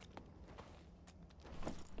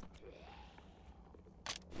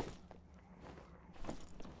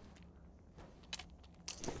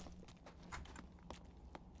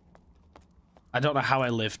 I don't know how I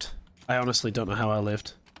lived. I honestly don't know how I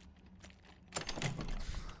lived.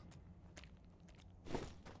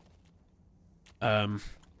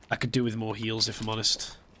 I could do with more heals if I'm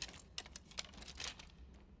honest.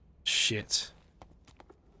 Shit.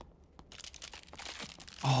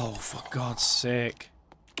 Oh, for God's sake.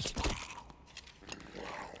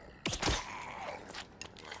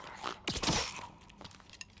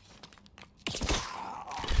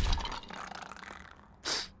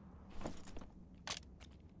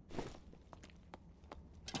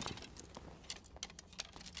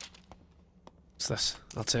 What's this?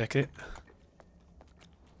 I'll take it.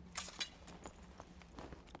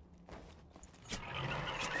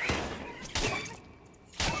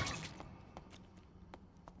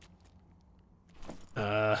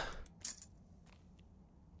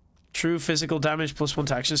 True physical damage plus 1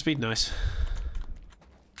 to action speed. Nice.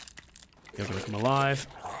 You're gonna come alive.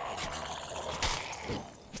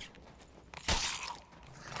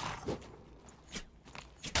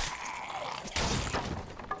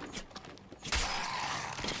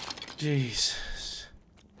 Jeez.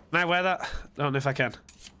 Can I wear that? I don't know if I can.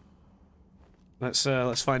 Let's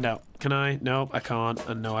find out. Can I? Nope, I can't.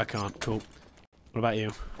 And no, I can't. Cool. What about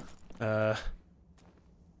you?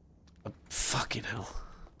 Fucking hell.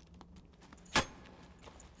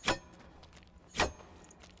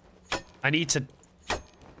 I need to...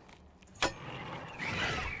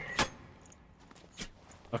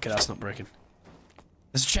 Okay, that's not breaking.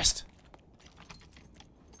 There's a chest!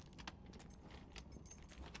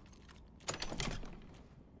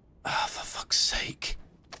 Ah, for fuck's sake.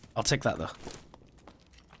 I'll take that, though.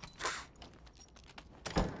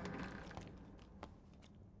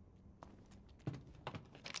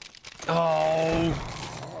 Oh!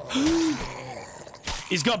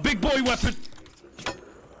 He's got a big boy weapon!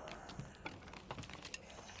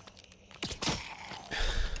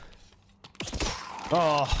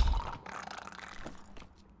 Oh.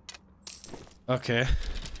 Okay.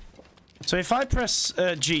 So if I press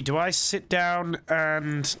G, do I sit down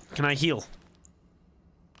and... Can I heal?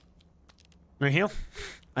 Can I heal?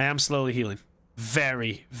 I am slowly healing.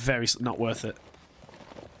 Very, very... Not worth it.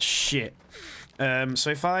 Shit.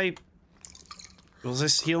 So if I... Will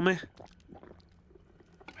this heal me?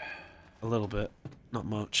 A little bit. Not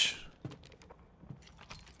much.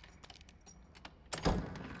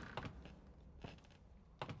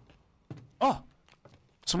 Oh!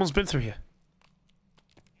 Someone's been through here.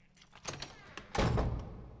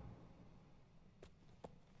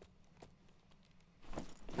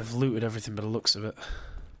 They've looted everything by the looks of it.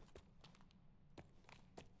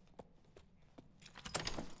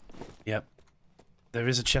 Yep. There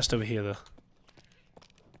is a chest over here, though.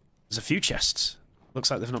 There's a few chests. Looks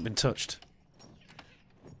like they've not been touched.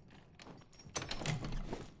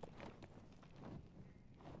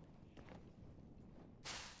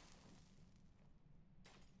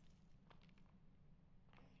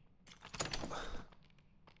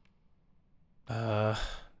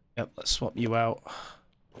 Yep, let's swap you out.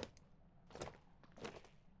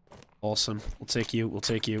 Awesome. We'll take you, we'll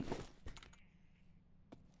take you.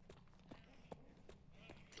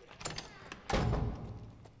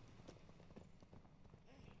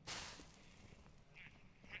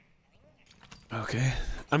 Okay.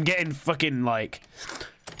 I'm getting fucking, like,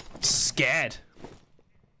 scared.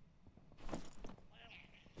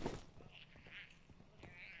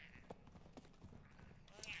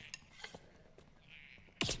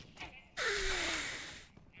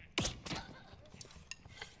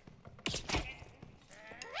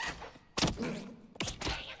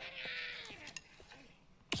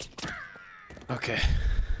 Okay.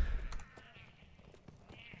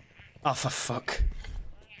 Oh, for fuck.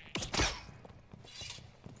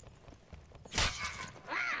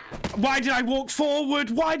 Why did I walk forward?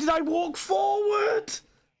 Why did I walk forward?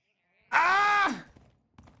 Ah!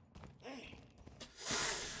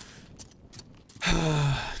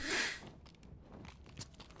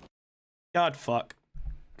 God, fuck.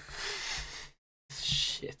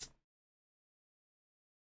 Shit.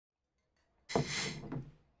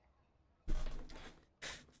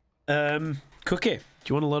 Cookie, do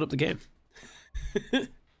you want to load up the game?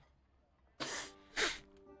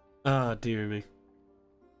 Oh, dear me.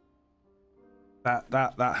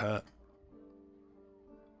 That hurt.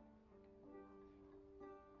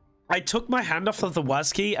 I took my hand off of the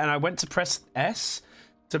WAS key and I went to press S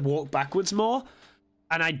to walk backwards more,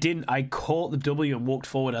 and I didn't. I caught the W and walked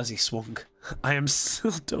forward as he swung. I am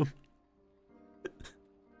so dumb.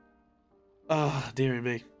 Oh, dearie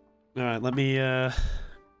me. All right, let me have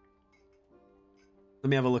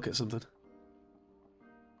a look at something.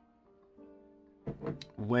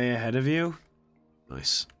 Way ahead of you.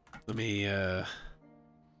 Nice. Let me get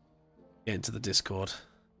into the Discord.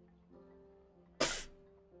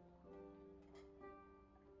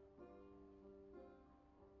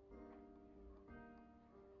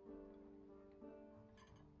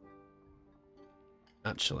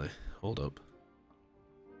 Actually, hold up.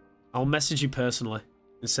 I'll message you personally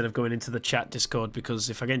instead of going into the chat Discord, because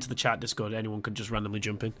if I get into the chat Discord, anyone could just randomly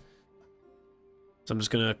jump in. So I'm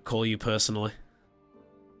just gonna call you personally.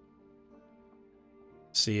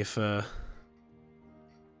 See if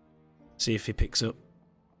he picks up.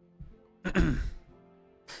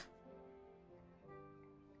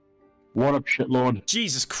 What up, shitlord?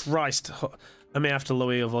 Jesus Christ! I may have to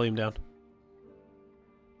lower your volume down.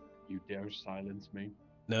 You dare silence me?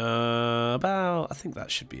 No, I think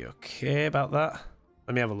that should be okay about that.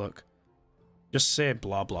 Let me have a look. Just say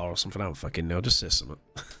blah blah or something. I don't fucking know. Just say something.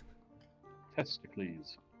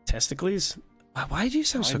 Testicles. Testicles? Why do you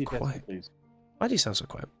sound so quiet? Why do you sound so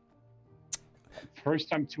quiet?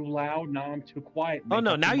 First I'm too loud, now I'm too quiet. Oh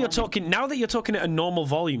no, now you're talking. Now that you're talking at a normal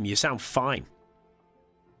volume, you sound fine.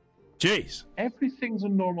 Jeez. Everything's a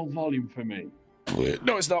normal volume for me.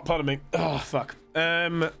 No, it's not. Pardon me. Oh fuck.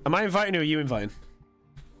 Am I inviting or are you inviting?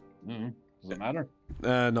 Does it matter?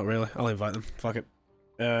 Not really. I'll invite them. Fuck it.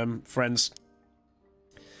 Friends.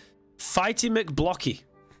 Fighty McBlocky.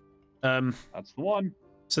 That's the one.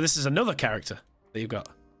 So this is another character that you've got.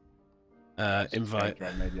 Invite.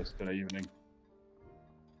 I made yesterday evening.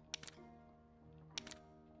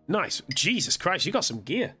 Nice. Jesus Christ, you got some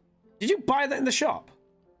gear. Did you buy that in the shop?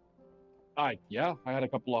 Yeah, I had a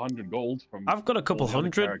couple of hundred gold from. I've got a couple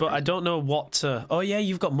hundred, but I don't know what to. Oh yeah,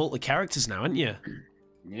 you've got multi characters now, haven't you?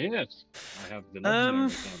 Yes, I have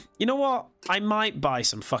the. You know what? I might buy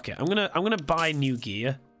some. Fuck it. I'm gonna buy new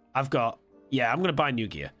gear. I'm gonna buy new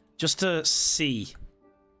gear just to see.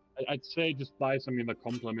 I'd say just buy something that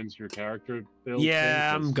complements your character build.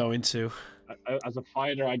 Yeah, I'm going to. As a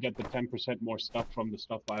fighter, I get the 10% more stuff from the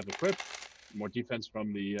stuff I've equipped, more defense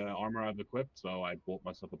from the armor I've equipped, so I bought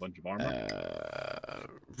myself a bunch of armor.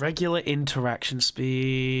 Regular interaction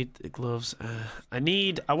speed, gloves. I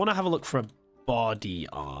want to have a look for a body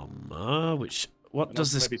armor, what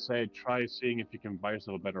does this... Maybe say, try seeing if you can buy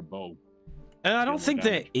yourself a better bow. I don't think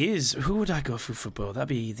there is. Who would I go for bow? That'd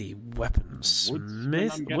be the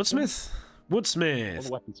weaponsmith.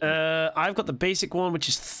 Woodsmith. I've got the basic one, which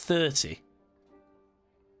is 30.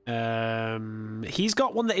 He's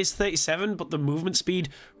got one that is 37, but the movement speed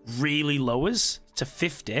really lowers to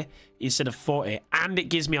 50 instead of 40, and it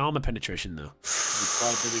gives me armor penetration though. You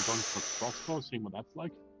tried maybe going for crossbow, seeing what that's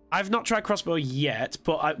like? I've not tried crossbow yet,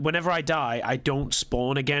 but whenever I die, I don't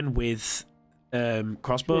spawn again with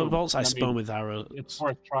crossbow bolts. I spawn with arrows. It's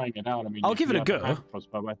worth trying it out. I mean, I'll give it a go.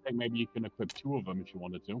 Crossbow, I think maybe you can equip 2 of them if you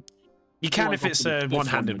wanted to. You can if it's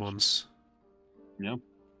one-handed ones. Yeah.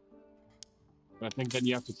 But I think then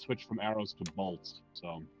you have to switch from arrows to bolts.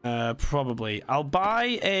 So. Probably. I'll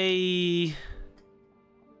buy a.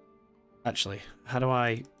 Actually, how do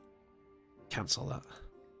I cancel that?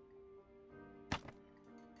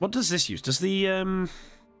 What does this use? Does the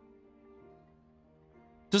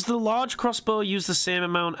large crossbow use the same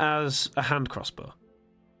amount as a hand crossbow?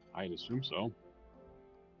 I'd assume so.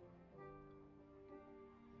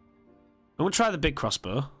 I'm gonna try the big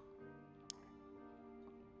crossbow.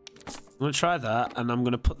 I'm gonna try that, and I'm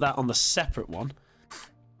gonna put that on the separate one.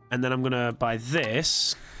 And then I'm gonna buy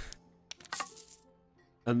this.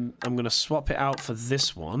 And I'm gonna swap it out for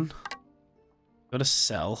this one. Go to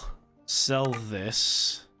sell. Sell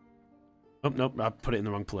this. Oh, nope, I put it in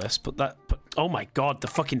the wrong place. Oh my god, the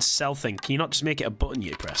fucking sell thing. Can you not just make it a button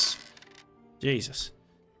you press? Jesus.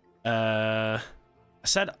 I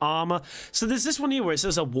said armor. So there's this one here where it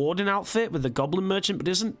says a warden outfit with the goblin merchant, but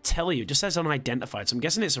it doesn't tell you. It just says unidentified. So I'm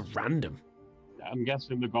guessing it's random. I'm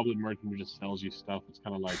guessing the goblin merchant just sells you stuff. It's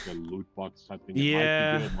kind of like a loot box type thing.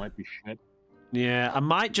 Yeah. It might be good, might be shit. Yeah, I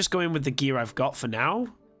might just go in with the gear I've got for now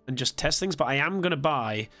and just test things, but I am going to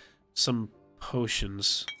buy some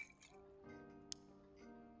potions.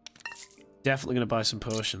 Definitely going to buy some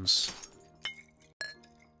potions.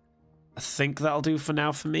 I think that'll do for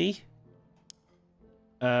now for me.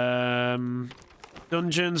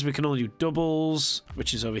 Dungeons, we can only do doubles,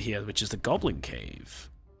 which is over here, which is the Goblin Cave.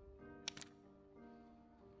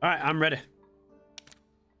 Alright, I'm ready.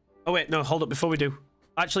 Oh wait, no, hold up before we do.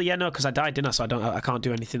 Actually, yeah, no, because I died, didn't I? So I can't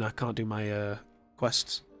do anything. I can't do my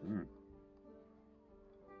quests.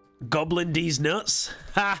 Goblin D's nuts.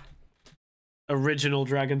 Ha! Original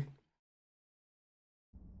dragon.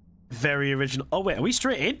 Very original. Oh wait, are we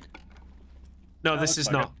straight in? No, this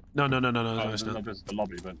is not. No, it's not. This is the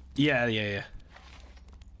lobby, but... Yeah.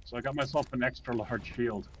 So I got myself an extra large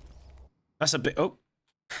shield. That's a bit... Oh.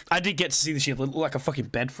 I did get to see the shield. It looked like a fucking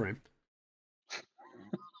bed frame.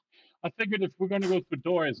 I figured if we're going to go through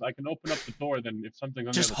doors, I can open up the door, then if something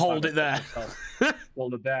on just the hold it there.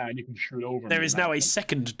 Hold it there, and you can shoot over. There is now a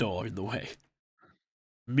second door in the way.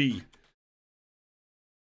 Me.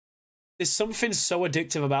 There's something so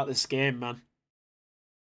addictive about this game, man.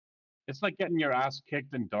 It's like getting your ass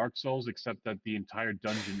kicked in Dark Souls, except that the entire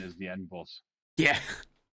dungeon is the end boss. Yeah.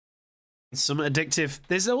 It's something addictive.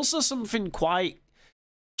 There's also something quite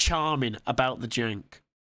charming about the jank.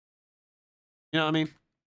 You know what I mean?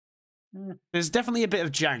 There's definitely a bit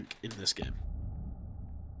of jank in this game.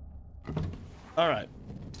 Alright.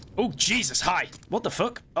 Oh, Jesus, hi! What the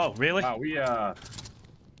fuck? Oh, really? Wow, we,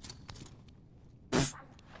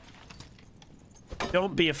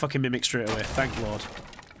 Don't be a fucking mimic straight away, thank Lord.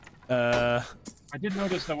 I did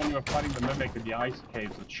notice that when you were fighting the mimic in the ice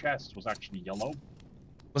caves, the chest was actually yellow.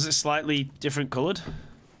 Was it slightly different coloured?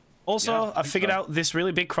 Also, Yeah, I figured out this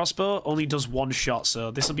really big crossbow only does one shot,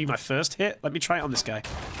 so this will be my first hit. Let me try it on this guy.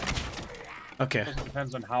 Okay. It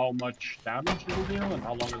depends on how much damage it will deal and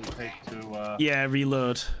how long it will take to, Yeah,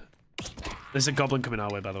 reload. There's a goblin coming our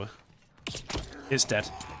way, by the way. It's dead.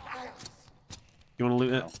 You want to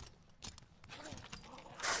loot it? No.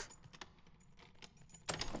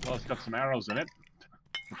 Well, it's got some arrows in it,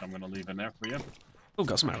 which I'm going to leave in there for you. Oh,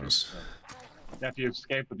 got some arrows. Yeah, if you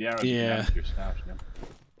escape with the arrows, Yeah. your stash, yeah.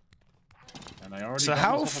 And I already So got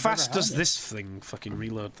how myself a fast better does helmet. this thing fucking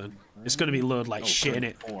reload then? It's going to be load like shit in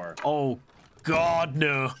it. 34. Oh, God,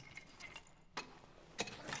 no.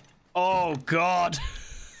 Oh, God.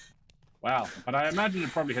 Wow, but I imagine it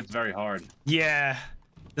probably hits very hard. Yeah.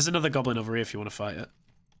 There's another goblin over here if you want to fight it.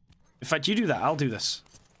 In fact, you do that, I'll do this.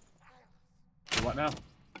 So what now?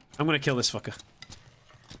 I'm going to kill this fucker.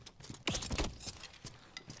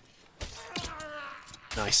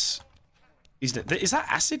 Nice. He's dead. Is that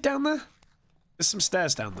acid down there? There's some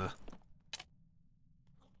stairs down there.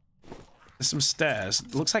 There's some stairs.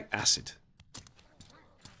 It looks like acid.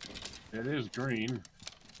 It is green.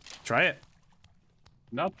 Try it.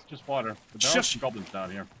 Nope, just water. But there are Shush. some goblins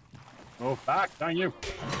down here. Go back, down you.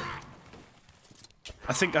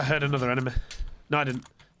 I think I heard another enemy. No, I didn't.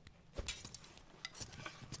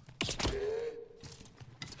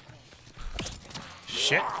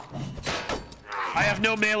 Shit. I have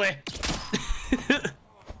no melee.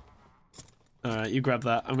 Alright, you grab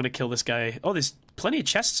that. I'm gonna kill this guy. Oh, there's plenty of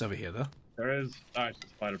chests over here, though. There is... Ah, it's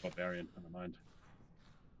just spider barbarian. Never mind.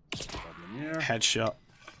 Goblin here. Headshot.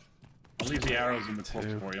 I'll leave the arrows in the corpse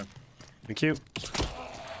Two. for you. Thank you.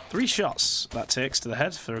 3 shots that takes to the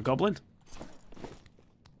head for a goblin.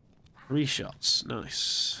 3 shots.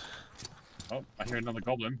 Nice. Oh, I hear another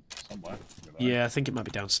goblin somewhere. Yeah, I think it might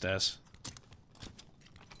be downstairs.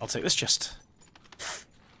 I'll take this chest.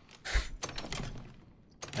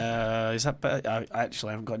 Is that better? I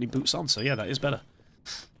actually haven't got any boots on, so yeah, that is better.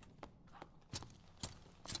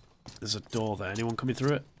 There's a door there. Anyone coming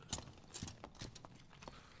through it?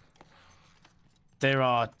 There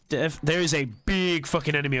is a big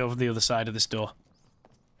fucking enemy over the other side of this door.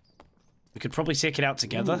 We could probably take it out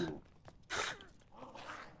together. Ooh.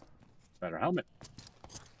 Better helmet.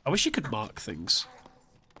 I wish you could mark things.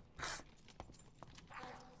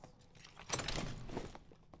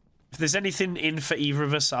 If there's anything in for either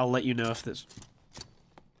of us, I'll let you know if there's...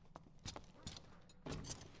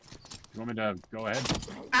 You want me to go ahead?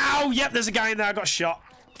 Ow! Yep, there's a guy in there. I got shot.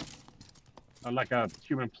 Like a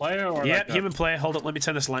human player or Yep, like human player. Hold up, let me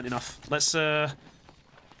turn this lightning off. Let's,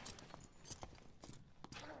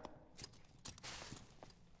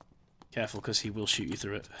 Careful, because he will shoot you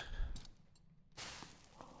through it.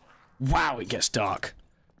 Wow, it gets dark.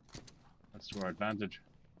 That's to our advantage.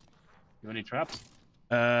 You have any traps?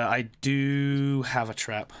 I do have a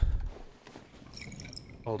trap.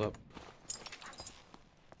 Hold up.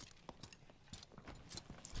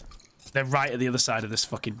 They're right at the other side of this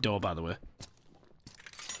fucking door, by the way.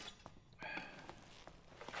 I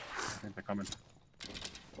think they're coming.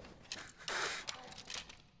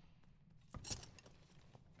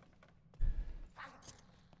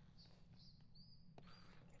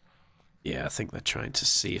 Yeah, I think they're trying to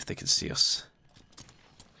see if they can see us.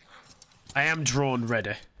 I am drawn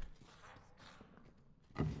ready.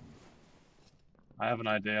 I have an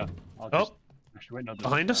idea. I'll Oh! just... Actually, wait, no,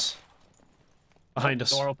 Behind us? Behind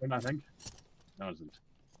us. Door open, I think. No, it isn't.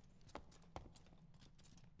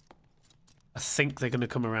 I think they're going to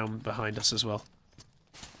come around behind us as well.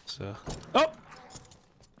 So... Oh!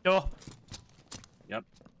 Door! Yep.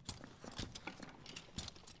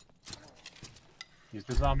 He's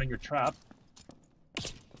disarming your trap.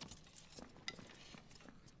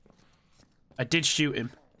 I did shoot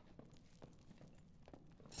him.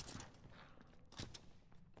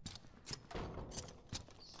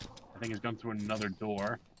 I think he's gone through another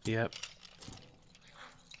door. Yep.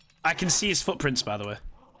 I can see his footprints, by the way.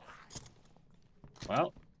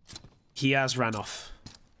 Well, He has ran off.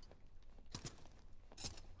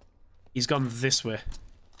 He's gone this way.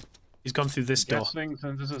 He's gone through this door. guessing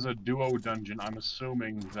since this is a duo dungeon, I'm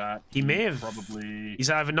assuming that He may have... probably...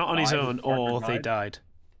 He's either not on his own or they died.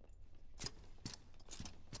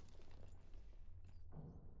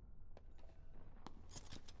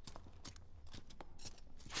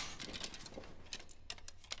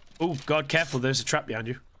 Oh, God, careful. There's a trap behind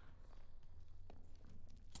you.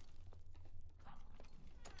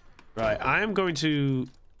 Right, I am going to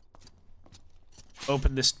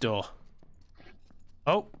open this door.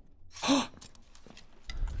 Oh.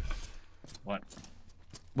 What?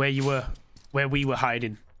 Where you were. Where we were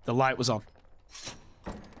hiding. The light was on.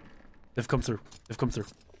 They've come through. They've come through.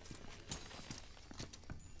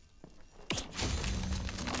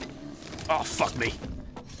 Oh, fuck me.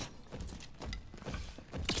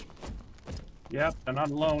 Yep, they're not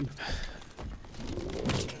alone.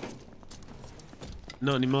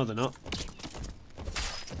 Not anymore, they're not.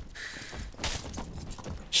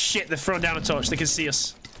 Shit, they've thrown down a torch. They can see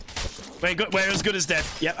us. We're as good as dead.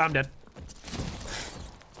 Yep, I'm dead.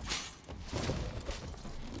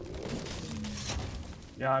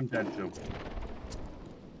 Yeah, I'm dead too.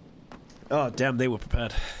 Oh, damn, they were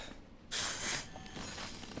prepared.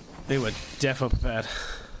 They were defo prepared.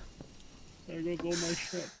 There goes all my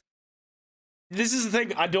shit. This is the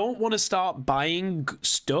thing, I don't want to start buying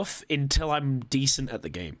stuff until I'm decent at the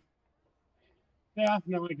game. Yeah,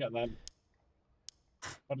 no, I get that.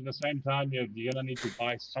 But at the same time, you're gonna need to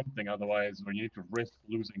buy something otherwise, or you need to risk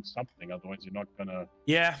losing something, otherwise you're not gonna...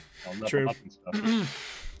 Yeah, level true. up and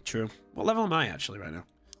stuff. True. What level am I actually right now?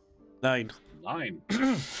 9. 9.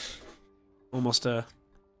 Almost,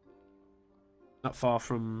 not far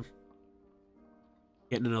from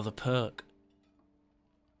getting another perk.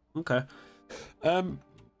 Okay. Oh,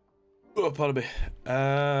 pardon me.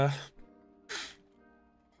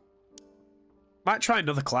 Might try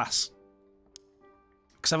another class.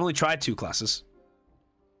 Because I've only tried 2 classes.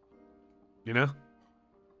 You know?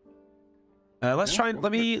 Let's try.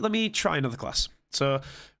 Let me try another class. So,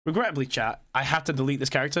 regrettably, chat, I have to delete this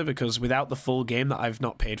character because without the full game that I've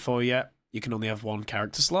not paid for yet, you can only have 1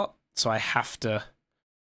 character slot. So I have to.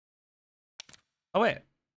 Oh wait,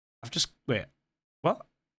 wait. What?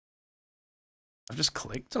 I've just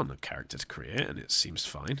clicked on a character to create, and it seems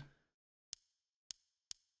fine.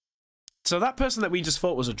 So that person that we just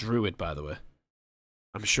fought was a druid, by the way.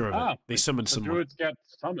 I'm sure of it. They summoned someone. Druids get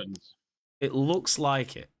summons. It looks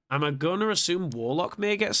like it. Am I gonna assume Warlock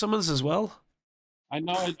may get summons as well? I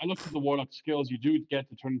know. I looked at the Warlock skills. You do get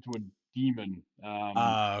to turn into a demon.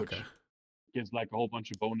 Okay. Which gives like a whole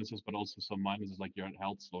bunch of bonuses, but also some minuses, like your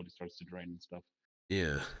health slowly starts to drain and stuff.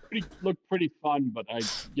 Yeah. Looked pretty fun, but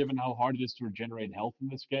given how hard it is to regenerate health in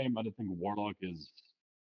this game, I don't think Warlock is.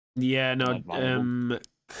 Yeah. No.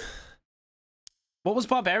 What was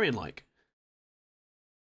Barbarian like?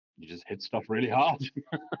 You just hit stuff really hard. Is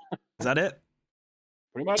that it?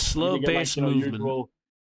 Pretty much. Slow base movement. Usual,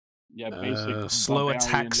 yeah, basic. Slow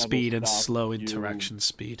attack speed and stuff. slow interaction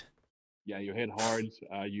speed. Yeah, you hit hard.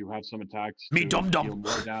 You have some attacks. Me dum dum. Deal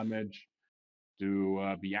more damage.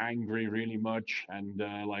 To be angry really much, and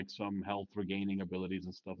like some health regaining abilities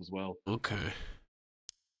and stuff as well. Okay.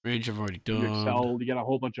 Rage I've already done. You excel. You get a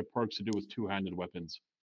whole bunch of perks to do with 2-handed weapons.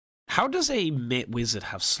 How does a wizard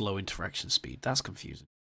have slow interaction speed? That's confusing.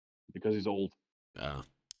 Because he's old. Oh.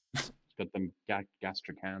 He's got them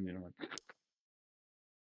gastric hand, you know.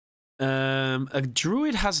 A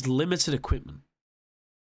druid has limited equipment.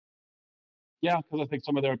 Yeah, because I think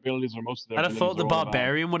some of their abilities or most of their I'd have abilities thought the are all about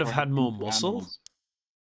barbarian would have had turning more into muscle. animals.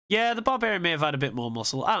 Yeah, the barbarian may have had a bit more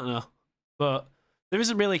muscle. I don't know. But there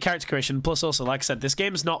isn't really character creation. Plus, also, like I said, this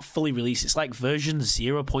game's not fully released. It's like version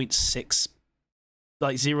 0.6.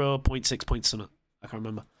 Like 0.6 point something. I can't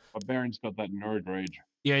remember. Barbarian's got that nerd rage.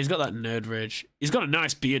 Yeah, he's got that nerd rage. He's got a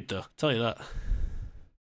nice beard, though. I'll tell you that.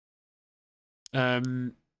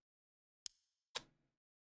 God,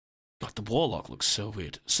 the warlock looks so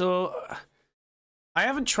weird. So, I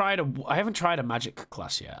haven't tried a magic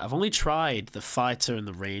class yet. I've only tried the fighter and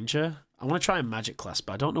the ranger. I want to try a magic class,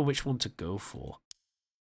 but I don't know which one to go for.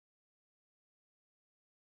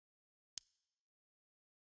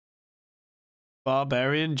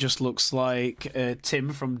 Barbarian just looks like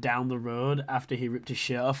Tim from down the road after he ripped his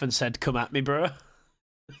shirt off and said, "Come at me, bro."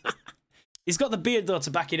 He's got the beard, though, to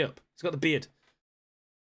back it up. He's got the beard.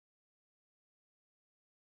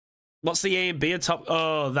 What's the A and B at top?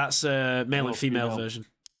 Oh, that's a male and female version.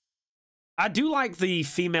 I do like the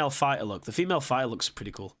female fighter look. The female fighter looks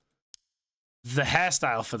pretty cool. The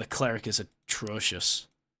hairstyle for the cleric is atrocious.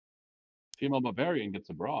 Female barbarian gets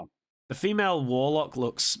a bra. The female warlock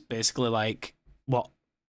looks basically like what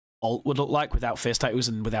Alt would look like without face tattoos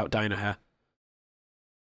and without dyeing her hair.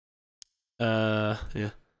 Yeah.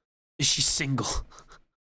 Is she single?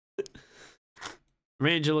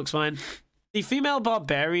 Ranger looks fine. The female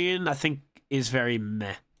barbarian, I think, is very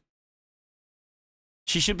meh.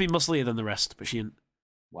 She should be musclier than the rest, but she ain't.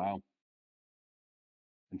 Wow.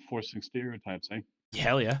 Enforcing stereotypes, eh?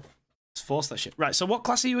 Hell yeah. Let's force that shit. Right, so what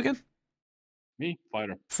class are you again? Me?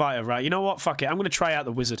 Fighter. Fighter, right. You know what? Fuck it. I'm going to try out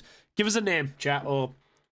the wizard. Give us a name, chat, or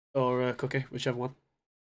Cookie, whichever one.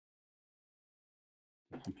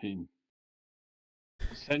 I mean,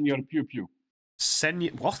 Senor Pew Pew.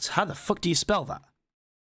 What? How the fuck do you spell that?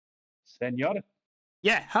 Senor?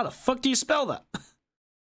 Yeah, how the fuck do you spell that?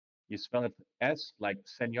 You spell it S like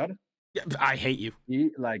senor. Yeah, I hate you. E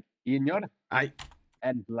like Iñor.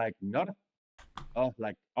 And like nor. O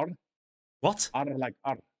like or. What? R like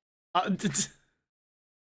R.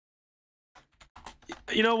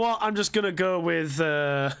 You know what? I'm just gonna go with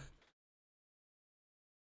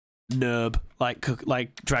Nerb,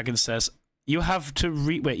 like Dragon says. You have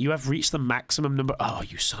to wait. You have reached the maximum number. Oh,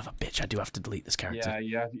 you son of a bitch! I do have to delete this character.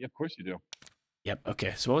 Yeah. Of course you do. Yep.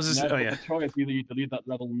 Okay. So what was this? Oh yeah. Choice either you delete that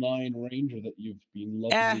level 9 ranger that you've been.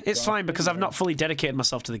 It's fine because I've not fully dedicated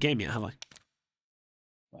myself to the game yet, have I?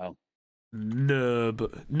 Well.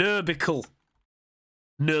 Nerbical.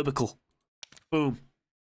 Boom.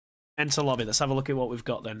 Enter lobby. Let's have a look at what we've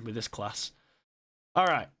got then with this class. All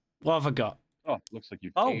right. What have I got? Oh, looks like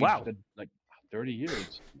you've aged wow. Like 30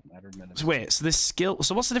 years in a matter of minutes. So wait, so this skill...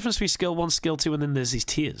 So what's the difference between skill 1, skill 2, and then there's these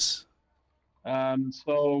tiers?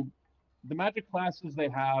 So the magic classes, they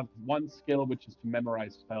have one skill, which is to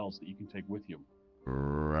memorize spells that you can take with you.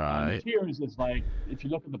 Right. Tiers is like, if you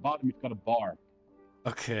look at the bottom, you've got a bar.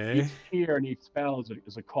 Okay. Each tier and each spell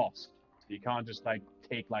is a cost. So you can't just like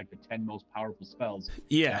take like the 10 most powerful spells.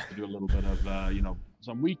 Yeah. You have to do a little bit of,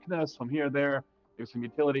 some weakness from here, there. There's some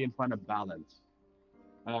utility and find a balance.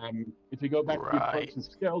 If you go back to your perks and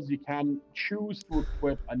skills, you can choose to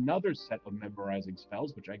equip another set of memorizing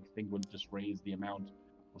spells, which I think would just raise the amount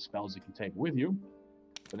of spells you can take with you.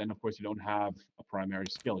 But then, of course, you don't have a primary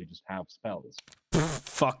skill. You just have spells.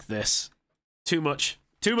 Fuck this. Too much.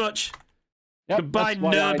 Yep, goodbye,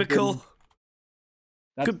 Nerbical.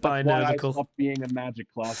 Goodbye, Nerbical. I stopped being a magic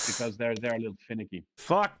class because they're a little finicky.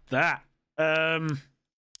 Fuck that.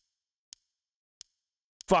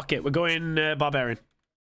 Fuck it. We're going Barbarian.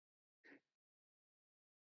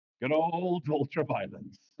 Good old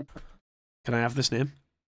ultraviolence. Can I have this name?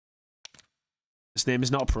 This name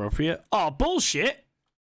is not appropriate. Oh, bullshit!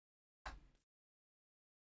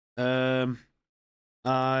 I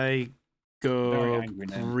go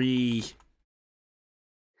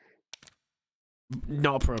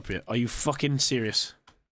Not appropriate. Are you fucking serious?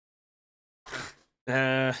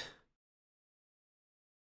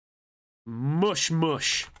 Mush.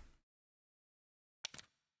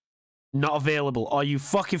 Not available. Are you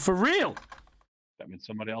fucking for real? That means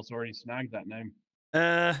somebody else already snagged that name.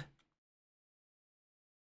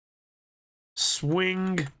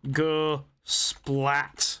 Swing, go,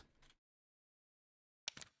 splat.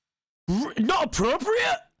 Not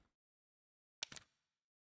appropriate?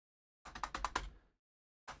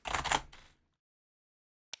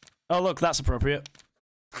 Oh, look, that's appropriate.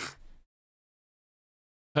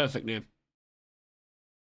 Perfect name.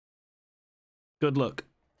 Good luck.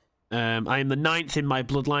 I am the 9th in my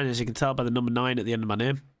bloodline, as you can tell by the number 9 at the end of my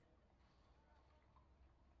name.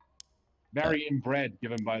 Very inbred,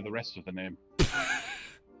 given by the rest of the name.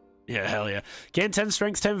 Yeah, hell yeah. Gain 10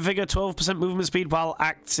 strength, 10 vigor, 12% movement speed while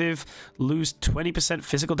active. Lose 20%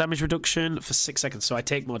 physical damage reduction for 6 seconds. So I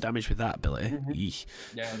take more damage with that ability.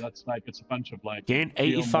 Yeah, that's like, it's a bunch of like... Gain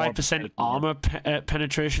 85% armor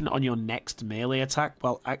penetration on your next melee attack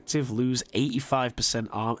while active. Lose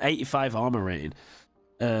 85% 85 armor rating.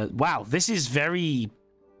 Wow, this is very...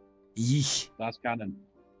 Yeesh. That's canon.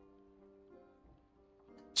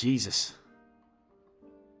 Jesus.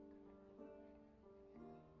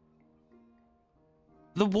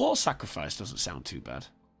 The war sacrifice doesn't sound too bad.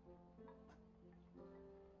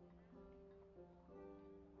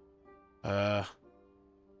 I'm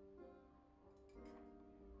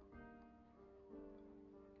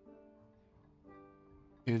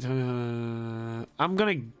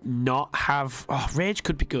gonna not have... Oh, rage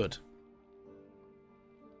could be good.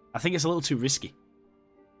 I think it's a little too risky.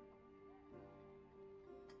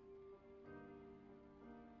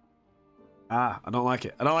 I don't like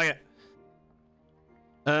it. I don't like it.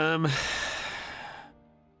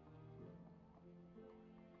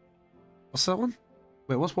 What's that one?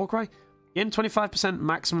 Wait, what's Warcry? Gain 25%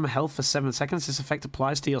 maximum health for 7 seconds. This effect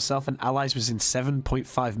applies to yourself and allies within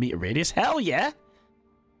 7.5 meter radius. Hell yeah!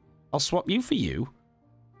 I'll swap you for you.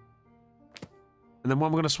 And then what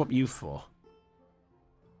am I going to swap you for?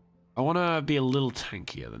 I want to be a little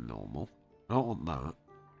tankier than normal. I don't want that.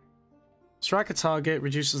 Strike a target,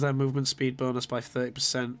 reduces their movement speed bonus by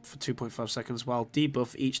 30% for 2.5 seconds, while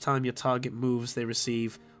debuff each time your target moves, they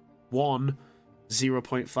receive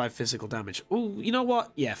 0.5 physical damage. Ooh, you know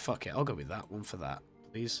what? Yeah, fuck it. I'll go with that one for that,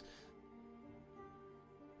 please.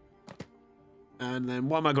 And then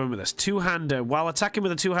what am I going with this? Two-hander. While attacking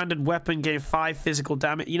with a two-handed weapon, gain 5 physical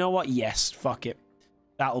damage. You know what? Yes, fuck it.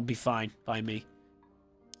 That'll be fine by me.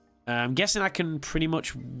 I'm guessing I can pretty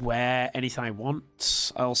much wear anything I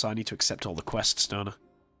want. Also, I need to accept all the quests, don't I?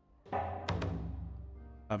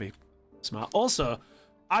 That'd be smart. Also,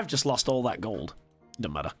 I've just lost all that gold.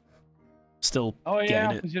 Doesn't matter. Still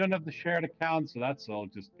getting it. Because you don't have the shared account, so that's all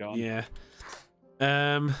just gone. Yeah.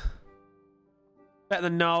 Better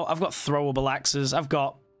than no. I've got throwable axes. I've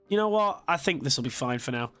got... You know what? I think this will be fine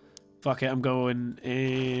for now. Fuck it. I'm going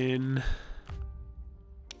in...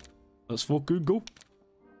 Let's fucking go.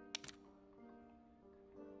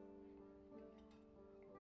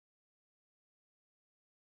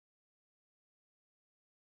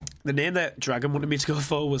 The name that Dragon wanted me to go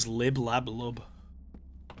for was Lib Lab Lub.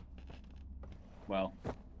 Well,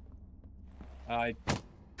 okay,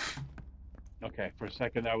 for a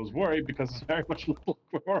second I was worried because it's very much like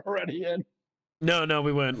we're already in. No,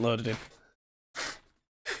 we weren't loaded in.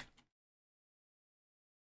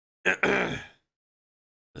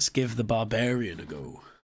 Let's give the barbarian a go.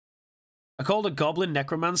 I called a goblin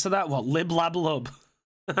necromancer that? What? Lib Lab Lub.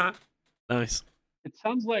 Nice. It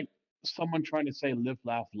sounds like someone trying to say live,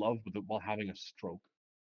 laugh, love while having a stroke.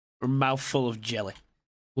 A mouthful of jelly.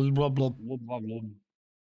 Blub, blub, blub. Blub, blub, blub.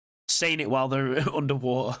 Saying it while they're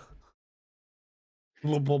underwater.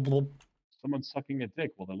 Blub, blub, blub. Someone's sucking a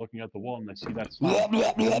dick while they're looking at the wall and they see that smile.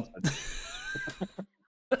 Blub, blub, blub.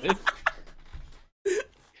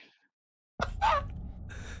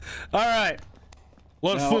 Alright.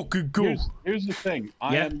 Let's fucking go. Here's the thing.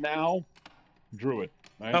 I am now druid,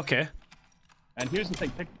 right? Okay. And here's the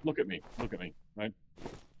thing. Look at me. Look at me, right?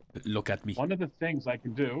 Look at me. One of the things I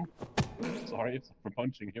can do... Sorry for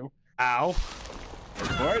punching you. Ow.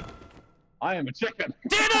 For it, I am a chicken.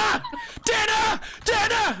 Dinner! Dinner!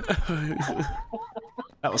 Dinner!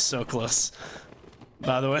 That was so close.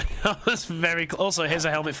 By the way, that was very close. Also, here's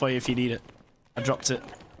a helmet for you if you need it. I dropped it.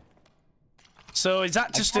 So is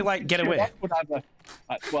that just to like get away?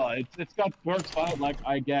 Well, it's got perks on it. Like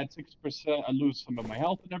I get 6%. I lose some of my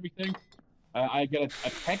health and everything. I get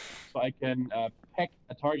a peck, so I can peck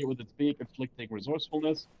a target with its beak, inflicting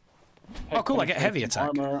resourcefulness. Oh, cool! I get heavy attack.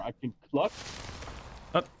 Armor. I can cluck.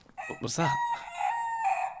 What was that?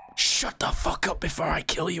 Shut the fuck up before I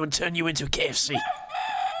kill you and turn you into KFC.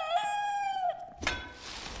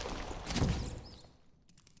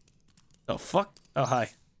 Oh fuck! Oh hi.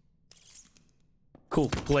 Cool.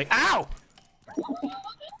 Play. Ow!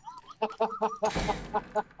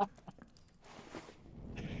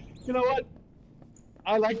 You know what?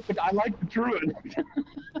 I like the druid.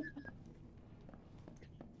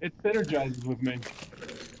 It synergizes with me.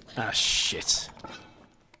 Ah shit.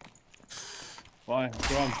 Why?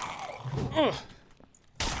 What's wrong?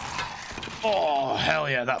 Oh hell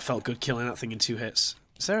yeah! That felt good killing that thing in 2 hits.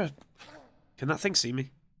 Is there a... Can that thing see me?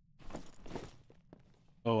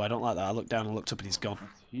 Oh, I don't like that. I looked down and looked up and he's gone.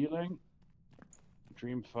 That's healing.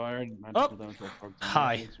 Dream fired. Oh!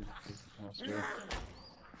 Hi.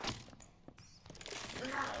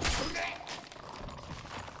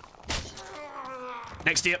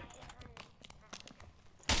 Next to you.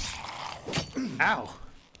 Ow.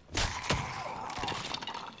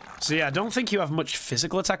 So yeah, I don't think you have much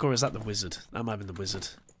physical attack, or is that the wizard? That might have been the wizard.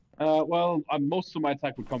 Well, most of my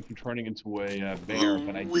attack would come from turning into a bear,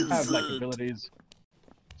 but I do have like abilities,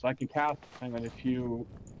 so I can cast. Hang on, if you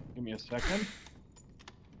give me a second.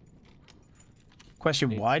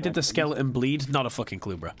 Question: why did the skeleton bleed? Not a fucking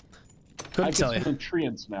clue, bro. Couldn't tell you. I can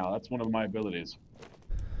treants now. That's one of my abilities.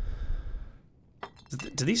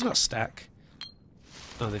 Do these not stack?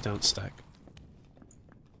 No, they don't stack.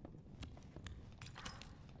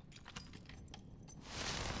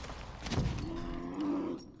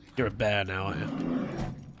 You're a bear now, aren't you?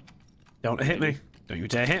 Don't hit me. Don't you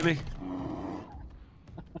dare hit me.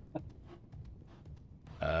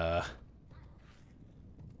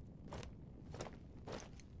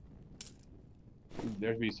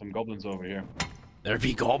 There'd be some goblins over here. There'd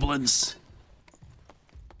be goblins.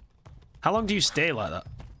 How long do you stay like that?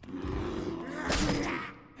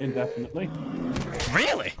 Indefinitely.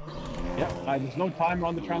 Really? Yeah, there's no timer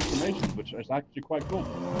on the transformations, which is actually quite cool.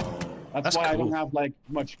 That's why cool. I don't have like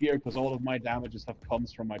much gear, because all of my damage and stuff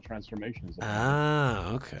comes from my transformations.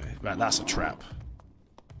 Ah, okay. Right, that's a trap.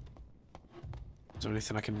 Is there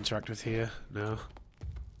anything I can interact with here? No.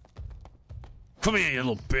 Come here, you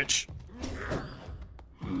little bitch.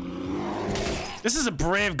 This is a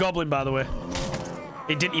brave goblin, by the way.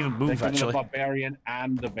 It didn't even move, actually. A barbarian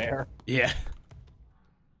and the bear. Yeah.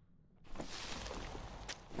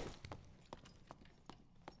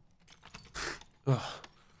 Ugh.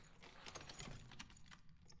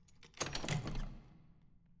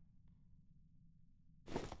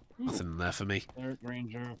 Nothing there for me. Cleric,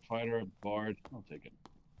 ranger, fighter, bard. I'll take it.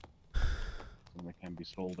 Something that can be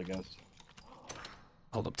sold, I guess.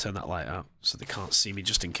 Hold up, turn that light out so they can't see me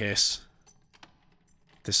just in case.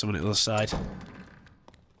 There's someone at the other side.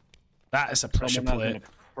 That is a pressure plate. A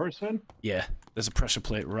person? Yeah, there's a pressure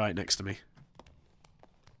plate right next to me.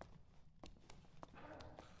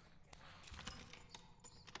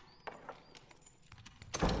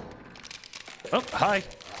 Oh, hi.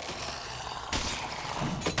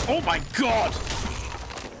 Oh my god!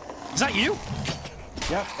 Is that you?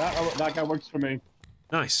 Yeah, that guy works for me.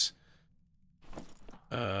 Nice.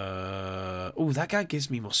 Oh, that guy gives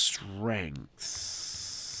me more strength.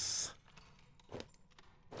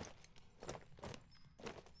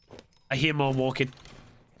 I hear more walking.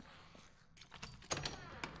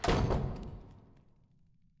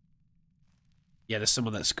 Yeah, there's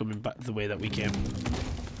someone that's coming back the way that we came.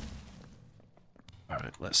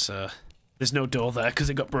 Alright, let's, there's no door there because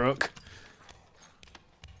it got broke.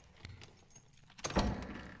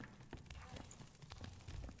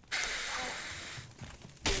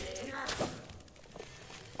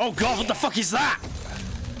 Oh god, what the fuck is that?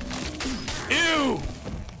 Ew!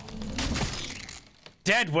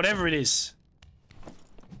 Dead, whatever it is.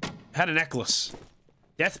 Had a necklace.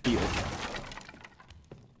 Death beetle.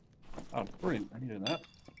 Oh, brilliant. I needed that.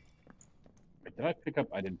 Wait, did I pick up?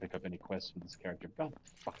 I didn't pick up any quests with this character. God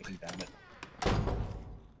fucking damn it.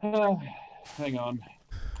 Hang on.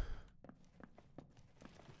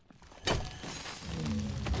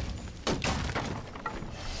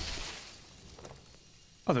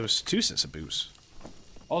 Oh, there was 2 sets of boots.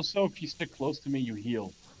 Also, if you stick close to me, you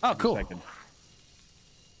heal. Oh, cool.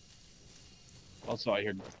 Also, I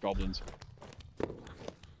hear goblins.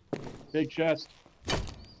 Big chest.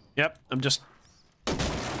 Yep, I'm just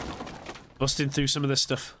busting through some of this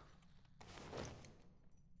stuff.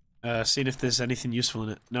 Seeing if there's anything useful in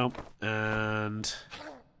it. Nope. And...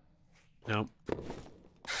 nope.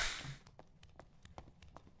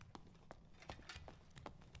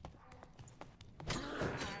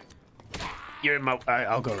 You're in my...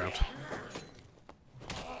 I'll go around.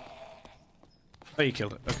 Oh, you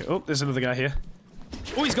killed it. Okay. Oh, there's another guy here.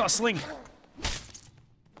 Oh, he's got a sling.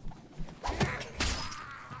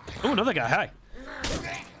 Oh, another guy. Hi.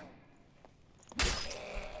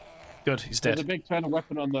 Good, he's dead. There's a big kind of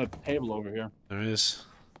weapon on the table over here. There is.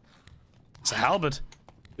 It's a halberd.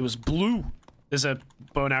 It was blue. There's a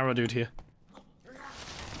bow and arrow dude here.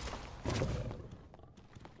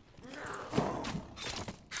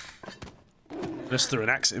 Just threw an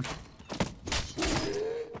axe at him.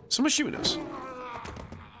 Someone's shooting us.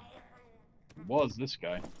 It was this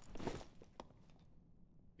guy.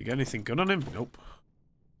 You got anything good on him? Nope.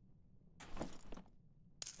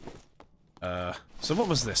 So what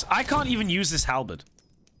was this? I can't even use this halberd.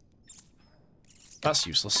 That's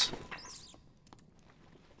useless.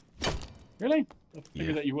 Really? I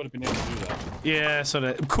figured that you would have been able to do that. Yeah, sort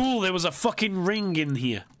of. Cool, there was a fucking ring in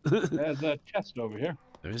here. There's a chest over here.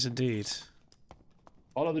 There is indeed.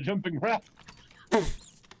 Follow the jumping rat.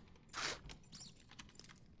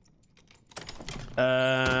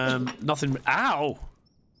 Nothing. Ow!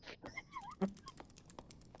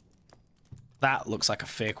 That looks like a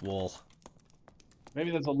fake wall.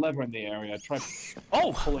 Maybe there's a lever in the area. Try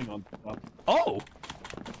pulling on stuff. Oh!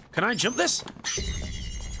 Can I jump this?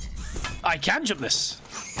 I can jump this.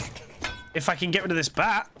 If I can get rid of this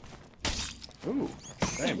bat. Ooh,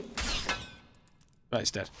 same. Right,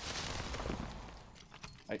 it's dead.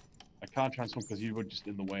 I can't transform because you were just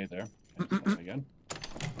in the way there. Again.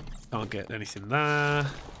 Can't get anything there.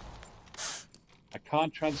 I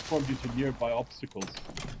can't transform due to nearby obstacles.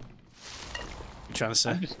 You trying to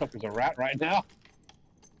say? I'm just stuck as a rat right now.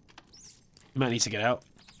 You might need to get out.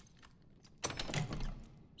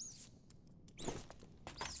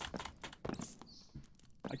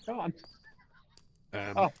 I can't.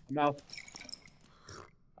 Oh, no.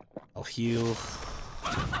 I'll heal.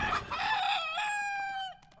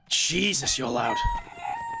 Jesus, you're loud.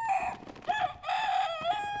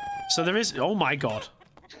 So there is... Oh my god.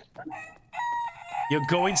 You're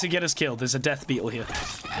going to get us killed. There's a death beetle here.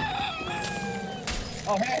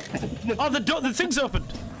 Oh, hey! Oh, the thing's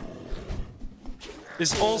opened!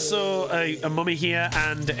 There's also a mummy here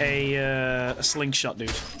and a slingshot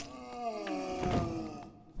dude.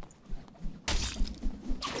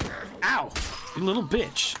 Ow! You little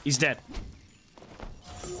bitch. He's dead.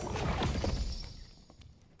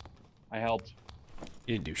 I helped.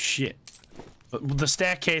 You didn't do shit. But the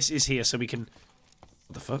staircase is here, so we can...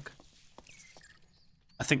 What the fuck?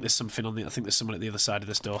 I think there's something on the... I think there's someone at the other side of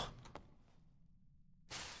this door.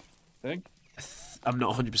 Think? I'm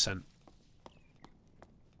not 100%.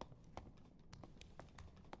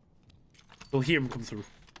 We'll hear him come through.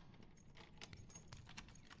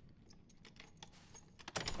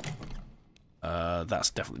 That's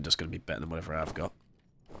definitely just going to be better than whatever I've got.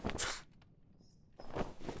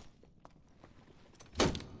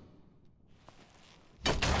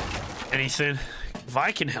 Anything?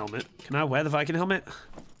 Viking helmet? Can I wear the Viking helmet?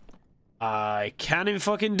 I can in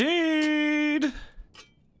fucking indeed!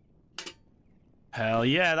 Hell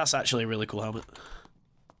yeah, that's actually a really cool helmet.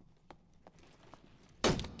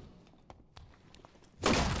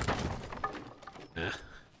 Yeah.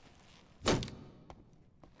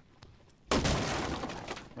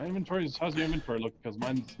 My inventory is... How's your inventory look? Because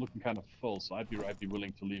mine's looking kind of full, so I'd be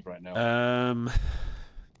willing to leave right now.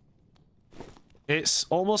 It's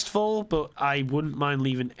almost full, but I wouldn't mind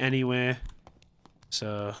leaving anyway.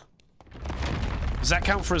 So... Does that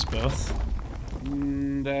count for us both?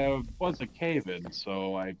 There was a cave-in,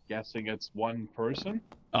 so I'm guessing it's one person.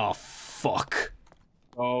 Oh, fuck.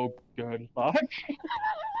 Oh, good luck.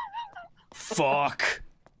 Fuck.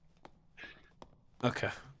 Okay.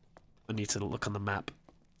 I need to look on the map.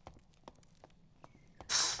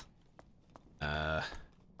 I'm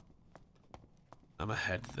gonna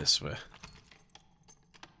head this way.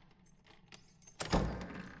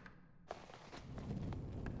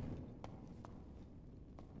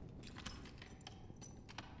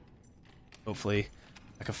 Hopefully,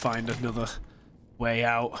 I can find another way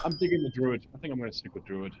out. I'm digging the druid. I think I'm going to stick with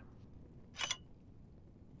druid.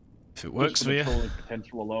 If it works for you.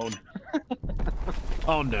 Potential alone.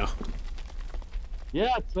 Oh no.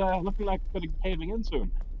 Yeah, it's looking like it's going to be caving in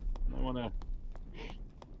soon. I want to.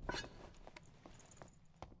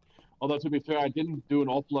 Although to be fair, I didn't do an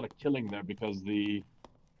awful lot of killing there because the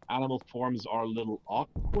animal forms are a little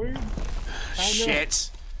awkward. Kinda. Shit.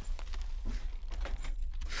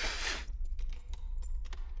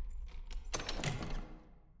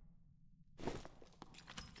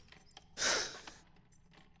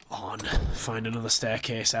 Find another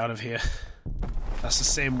staircase out of here. That's the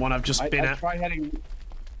same one I've just been at. Try heading...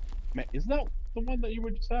 Is that the one that you were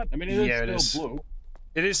just at? I mean, it is still blue.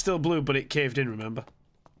 It is still blue, but it caved in, remember?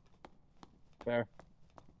 Fair.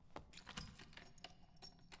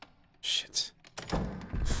 Shit.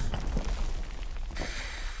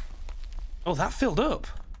 Oh, that filled up.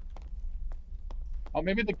 Oh,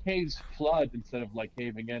 maybe the caves flood instead of, like,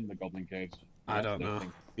 caving in the goblin caves. I don't know.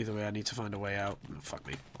 Either way, I need to find a way out. Oh, fuck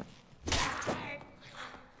me.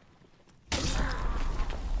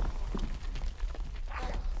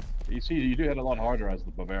 You see, you do hit a lot harder as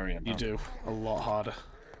the barbarian. You do. A lot harder.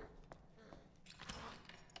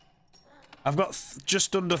 I've got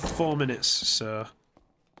just under 4 minutes, so...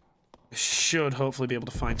 I should hopefully be able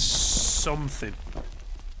to find something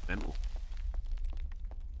mental.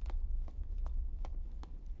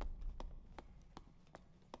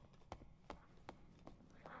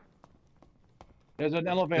 There's an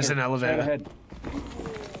elevator. There's an elevator. Ahead.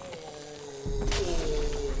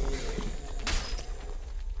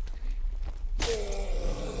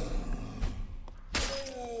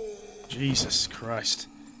 Jesus Christ.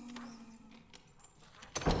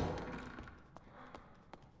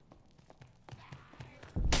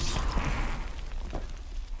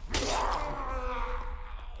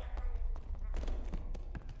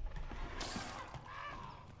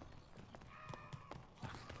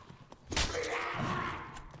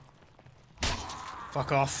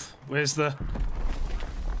 Fuck off. Where's the...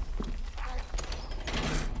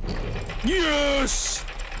 Yes!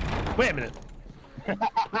 Wait a minute.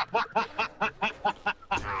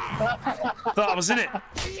 Thought I was in it.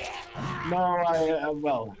 No,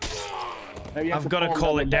 well... I've got to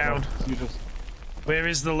call it down. Where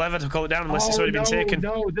is the lever to call it down unless it's already been taken?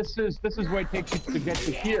 No, this is where it takes you to get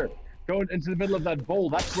to here. Go into the middle of that bowl,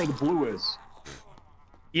 that's where the blue is.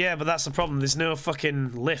 Yeah, but that's the problem. There's no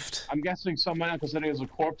fucking lift. I'm guessing someone else, because there's a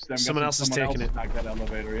corpse there. Someone else is taking it. That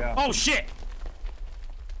elevator, yeah. Oh, shit!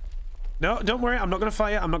 No, don't worry. I'm not going to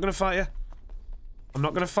fight you. I'm not going to fight you. I'm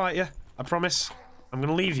not going to fight you. I promise. I'm going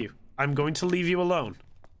to leave you. I'm going to leave you alone.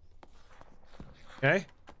 Okay?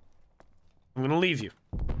 I'm going to leave you.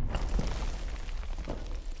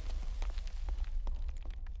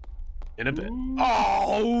 In a bit.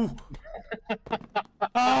 Oh!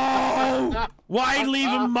 Oh! Why leave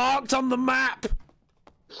them marked on the map?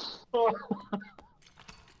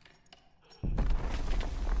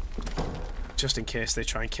 Just in case they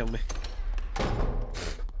try and kill me.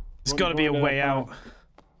 There's got to be a way out.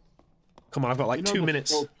 Come on, I've got like 2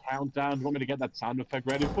 minutes. Countdown. You want me to get that sound effect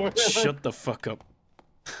ready for you? Shut the fuck up.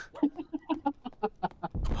 Come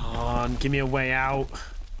on, give me a way out.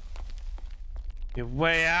 Give me a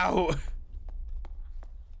way out.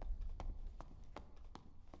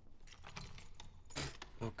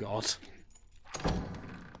 Oh god.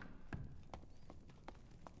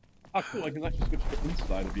 Oh cool, I can actually switch to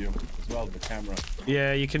inside of you as well as the camera.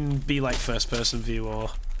 Yeah, you can be like first person view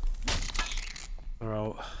or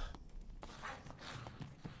out.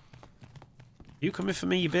 You coming for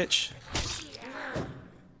me, you bitch?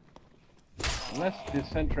 Unless the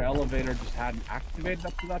center elevator just hadn't activated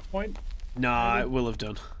up to that point. Nah, it will have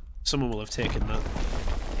done. Someone will have taken that.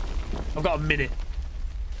 I've got a minute.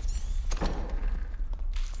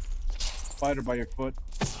 Spider by your foot.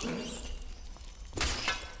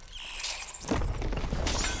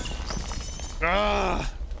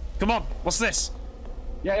 Ah! Come on, what's this?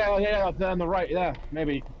 Yeah, on the right, yeah,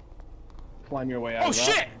 maybe. Climb your way out of that.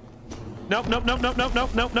 Oh shit! Nope,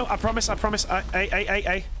 I promise,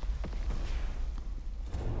 Hey.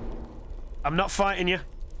 I'm not fighting you.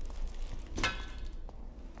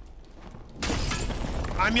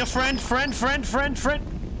 I'm your friend.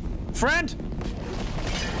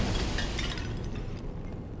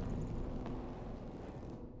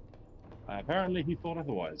 Apparently he thought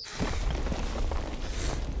otherwise.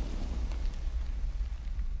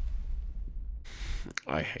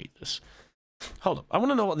 I hate this. Hold up. I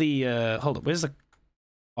want to know what the hold up. Where's the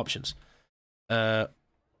options? Where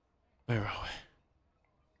are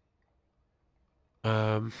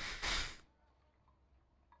we?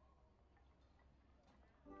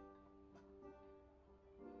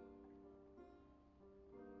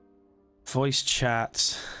 Voice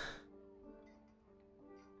chat.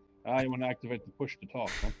 You want to activate the push to talk,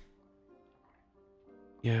 huh?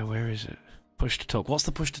 Yeah, where is it? Push to talk. What's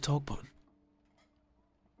the push to talk button?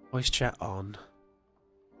 Voice chat on.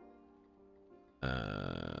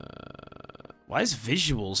 Why is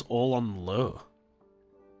visuals all on low?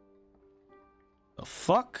 The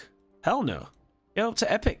fuck? Hell no. Get up to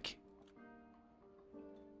epic.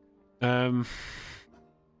 Apply.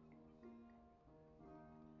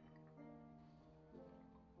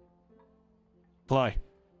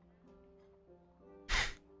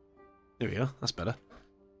 There we go. That's better.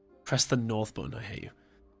 Press the north button. I hate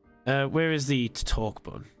you. Where is the talk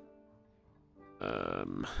button?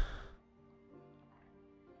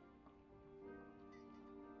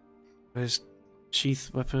 Where's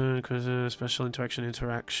sheath weapon? Special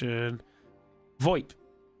interaction. VoIP.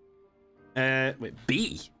 Wait,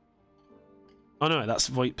 B. Oh no,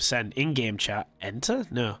 that's VoIP send. In-game chat. Enter?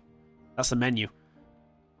 No, that's the menu.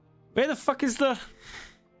 Where the fuck is the?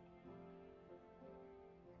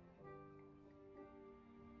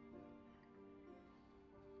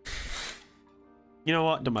 You know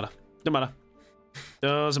what? Don't matter.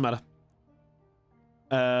 Doesn't matter.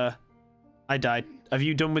 I died. Have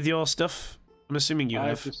you done with your stuff? I'm assuming you have.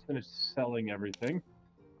 I've just finished selling everything.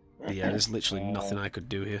 Yeah, there's literally nothing I could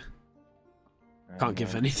do here. Can't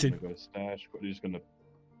give anything. Go to stash. I'm just gonna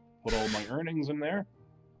put all my earnings in there.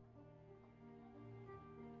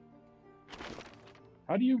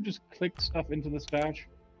 How do you just click stuff into the stash?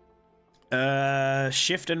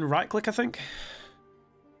 Shift and right click, I think.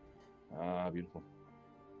 Ah, beautiful.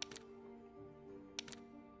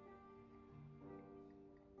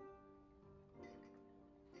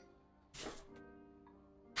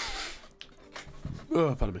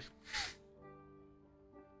 Oh, pardon me.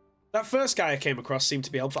 That first guy I came across seemed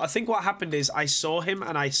to be helpful. I think what happened is I saw him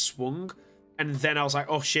and I swung, and then I was like,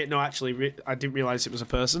 oh shit, no, actually, I didn't realize it was a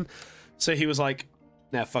person. So he was like,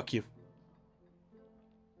 nah, fuck you.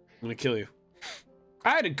 I'm gonna kill you.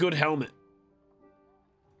 I had a good helmet.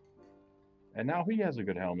 And now he has a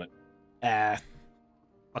good helmet.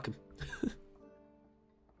 Fuck him.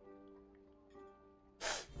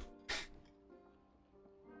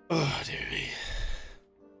 Oh, dear me.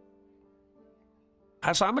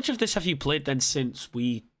 So how much of this have you played then since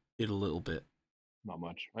we did a little bit? Not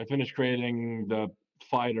much. I finished creating the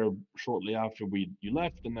fighter shortly after you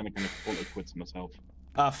left, and then I kind of fully quits myself.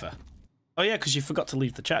 Ah, fair. Oh yeah, because you forgot to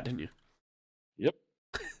leave the chat, didn't you? Yep.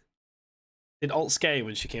 Did Alt scare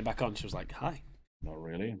when she came back on? She was like, hi. Not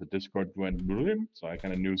really. The Discord went boom, so I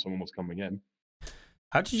kind of knew someone was coming in.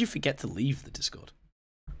 How did you forget to leave the Discord?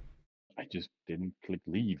 I just didn't click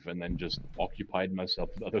leave, and then just occupied myself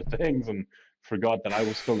with other things and forgot that I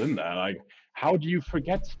was still in there. Like, how do you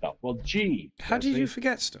forget stuff? Well, gee. How did you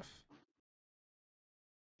forget stuff?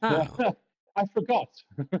 Oh. I forgot.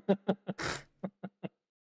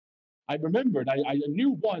 I remembered. I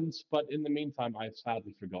knew once, but in the meantime, I've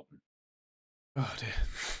sadly forgotten. Oh, dear.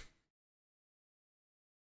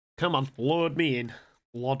 Come on, load me in.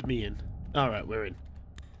 Load me in. Alright, we're in.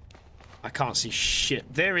 I can't see shit.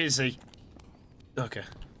 There is a... Okay.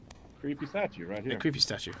 Creepy statue right here. A creepy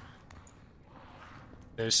statue.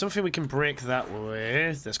 There's something we can break that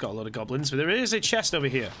way. That's got a lot of goblins, but there is a chest over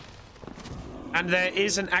here. And there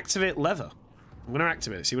is an activate lever. I'm gonna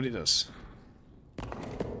activate it, see what it does.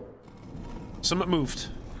 Something moved.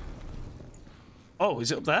 Oh,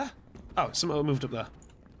 is it up there? Oh, something moved up there.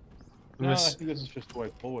 No, I think this is just the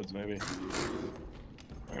way forwards, maybe.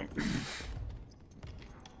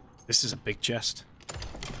 This is a big chest.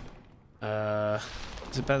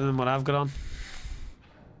 Is it better than what I've got on?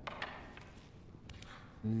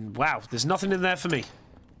 Wow, there's nothing in there for me.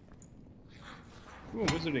 Ooh,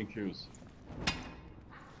 wizarding shoes.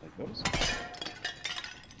 Like those?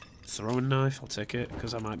 Throwing knife, I'll take it,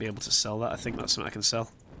 because I might be able to sell that. I think that's something I can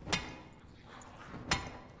sell.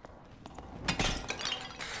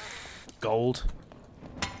 Gold.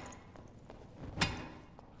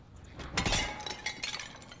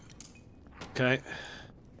 Okay.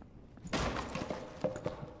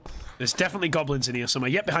 There's definitely goblins in here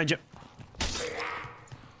somewhere. Yep, behind you.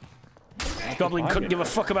 Goblin couldn't give a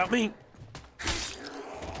fuck about me.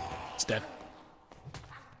 It's dead.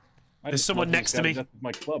 There's someone next to me.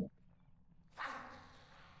 My club.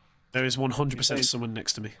 There is 100% someone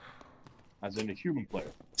next to me. As in a human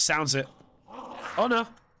player. Sounds it. Oh no.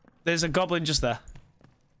 There's a goblin just there.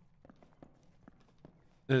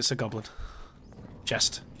 It's a goblin.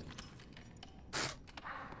 Chest.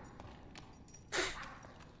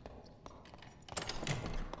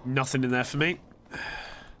 Nothing in there for me.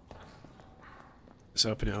 Let's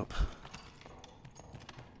open it up.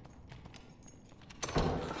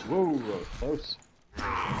 Whoa, close.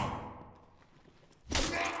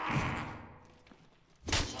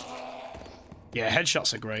 Yeah,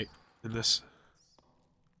 headshots are great in this.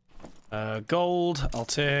 Gold, I'll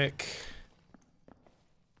take.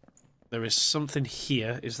 There is something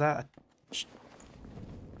here. Is that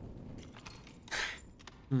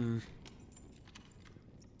a...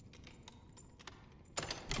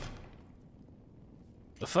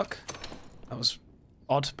 The fuck? That was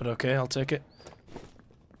odd, but okay, I'll take it.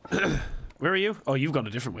 Where are you? Oh, you've gone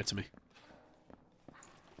a different way to me.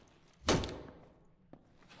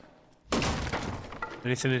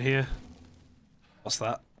 Anything in here? What's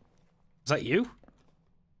that? Is that you?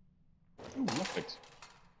 Ooh, nothing.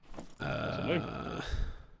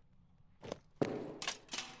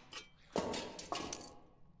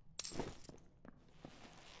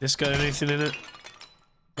 This got anything in it?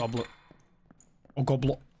 Goblet. Oh,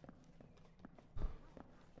 goblet.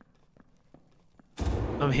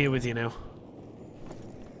 I'm here with you now.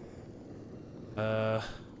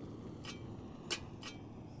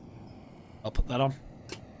 I'll put that on.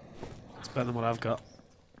 It's better than what I've got.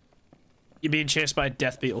 You're being chased by a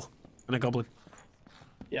death beetle and a goblin.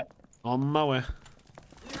 Yep. On my way.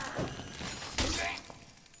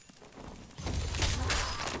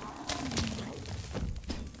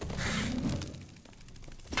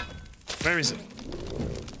 Where is it?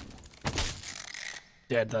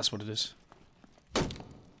 Dead, that's what it is.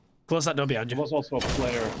 Close that door behind you. There was also a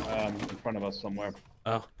player in front of us somewhere.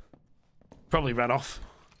 Oh. Probably ran off.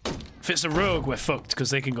 If it's a rogue, we're fucked, because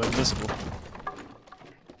they can go invisible.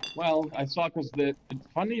 Well, I saw because it's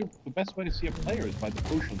funny, the best way to see a player is by the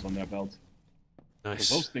potions on their belt. Nice.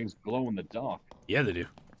 Those things glow in the dark. Yeah, they do.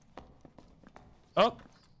 Oh!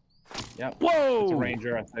 Yep. Whoa! It's a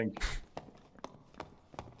ranger, I think.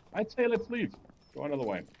 I'd say let's leave. Go another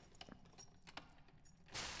way.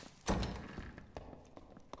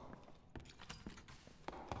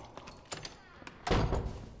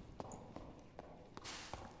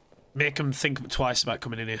 Make them think twice about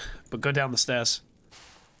coming in here, but go down the stairs.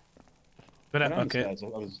 Go down. Okay.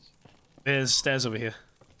 There's stairs over here.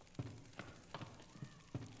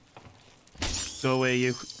 Go away,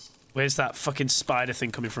 you. Where's that fucking spider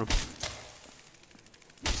thing coming from?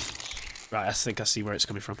 Right, I think I see where it's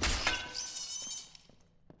coming from.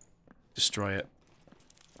 Destroy it.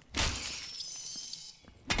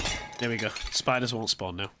 There we go. Spiders won't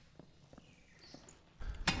spawn now.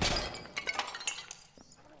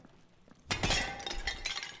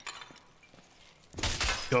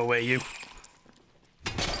 Go away, you.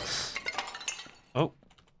 Oh.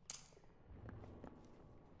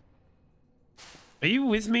 Are you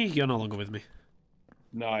with me? You're no longer with me.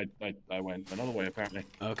 No, I went another way, apparently.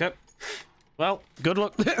 Okay. Well, good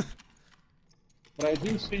luck. But I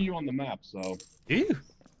do see you on the map, so... Ew.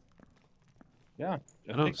 Yeah.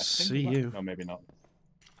 I don't see you. No, maybe not.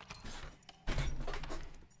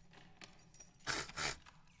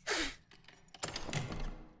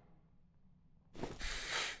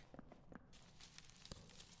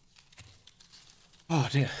 Oh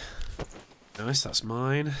dear. Nice, that's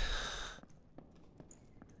mine.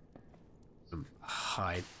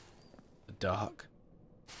 Hide the dark.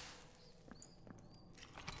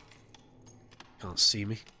 Can't see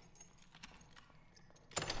me.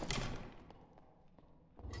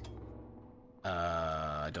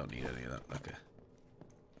 I don't need any of that. Okay.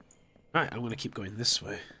 Right, I'm gonna keep going this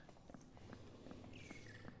way.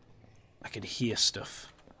 I can hear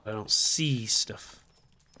stuff. I don't see stuff.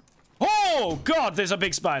 Oh God! There's a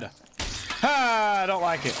big spider. Ah, I don't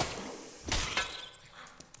like it.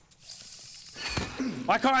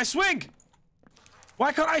 Why can't I swing?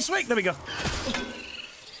 Why can't I swing? There we go.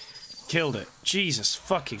 Killed it. Jesus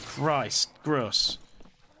fucking Christ. Gross.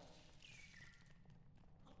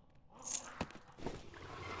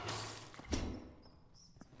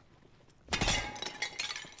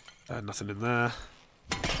 Nothing in there.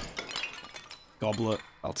 Goblet,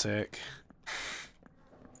 I'll take.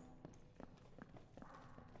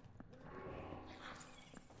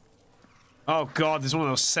 Oh God, there's one of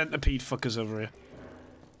those centipede fuckers over here.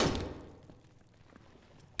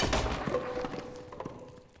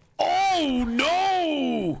 Oh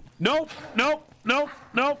no! Nope, nope, nope,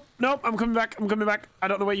 nope, nope. I'm coming back. I'm coming back. I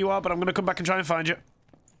don't know where you are, but I'm gonna come back and try and find you.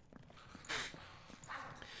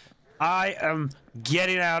 I am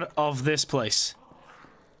getting out of this place.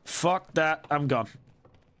 Fuck that. I'm gone.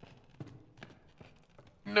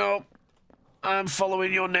 Nope. I'm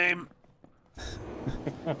following your name.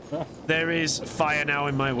 There is fire now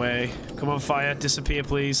in my way. Come on, fire. Disappear,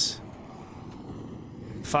 please.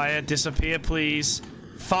 Fire, disappear, please.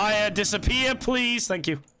 Fire, disappear, please. Thank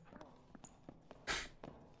you.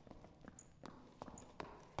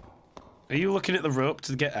 Are you looking at the rope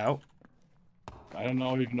to get out? I don't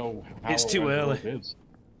know if you know how it's too early. It's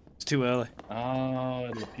too early. Oh,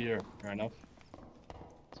 it'll appear. Fair enough.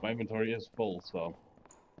 So my inventory is full, so.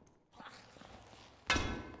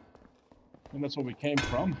 And that's where we came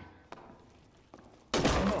from. Oh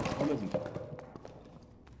no, what isn't it?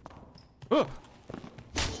 Oh!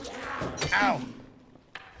 Ow!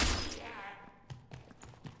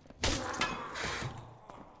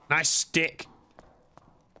 Nice stick.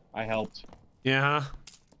 I helped. Yeah, huh?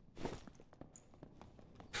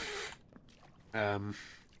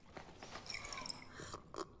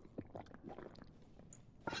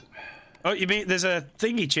 Oh, you mean there's a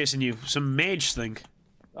thingy chasing you? Some mage thing.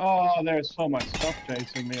 Oh, there's so much stuff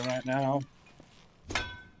chasing me right now.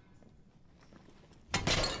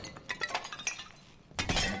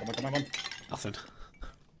 Come on. Nothing.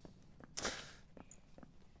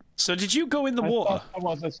 So did you go in the water? Thought there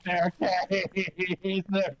was a staircase.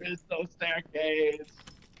 There is no staircase.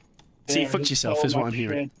 So you fucked yourself, so is what I'm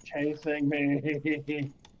hearing. Chasing me.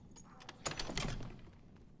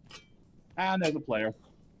 And there's a player.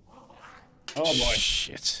 Oh boy.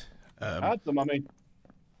 Shit. That's the mummy.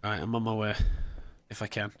 Alright, I'm on my way. If I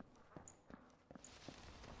can.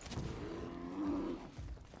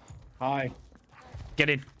 Hi. Get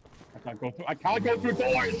in. I can't go through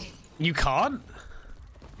doors! You can't?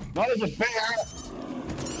 Not as a bear!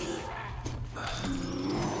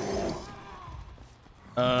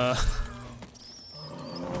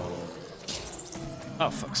 Oh,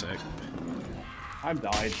 fuck's sake. I'm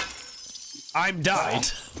died. I'm died?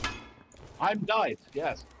 I'm died,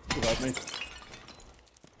 yes. You got me.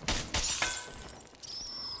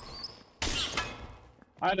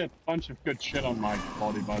 I had a bunch of good shit on my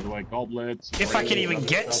body, by the way. Goblets. If I can even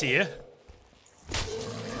get to you.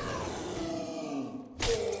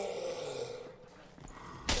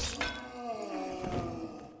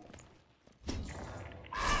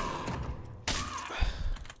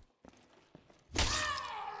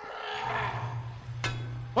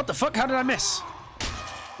 What the fuck? How did I miss?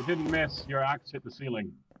 You didn't miss. Your axe hit the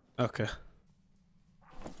ceiling. Okay.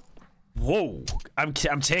 Whoa. I'm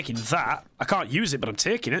taking that. I can't use it, but I'm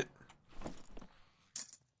taking it.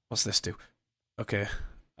 What's this do? Okay.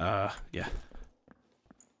 Yeah. I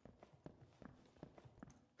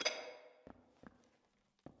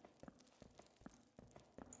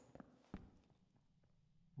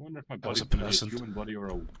wonder if my body's a human body or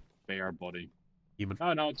a bear body. Human.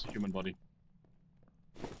 Oh, no, it's a human body.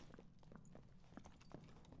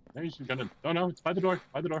 Maybe she's gonna. Oh no, it's by the door.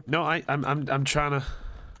 By the door. No, I'm trying to.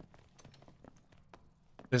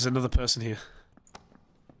 There's another person here.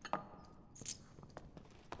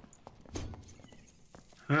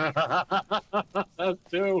 That's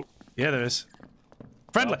two. Yeah, there is.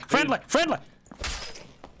 Friendly! Friendly! Friendly!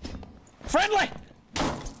 Friendly!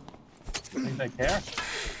 Think they care?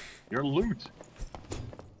 Your loot.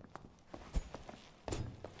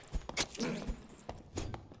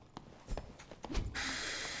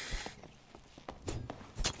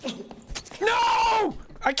 No!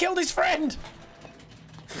 I killed his friend!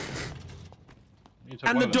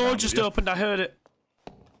 And the door just opened, I heard it.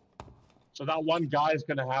 So that one guy is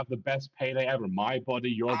gonna have the best payday ever. My body,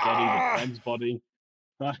 your body, the friend's body.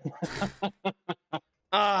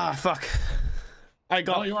 Fuck. I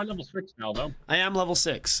got. Oh, you are level 6 now, though. I am level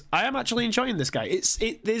 6. I am actually enjoying this guy.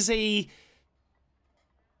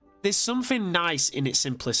 There's something nice in its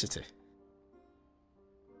simplicity.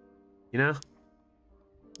 You know?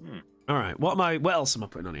 Alright, what else am I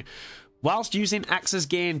putting on here? Whilst using axes,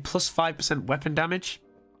 gain plus 5% weapon damage.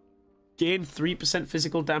 Gain 3%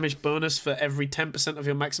 physical damage bonus for every 10% of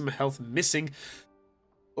your maximum health missing.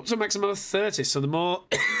 Up to a maximum of 30. So the more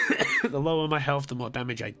the lower my health, the more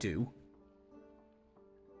damage I do.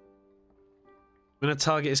 When a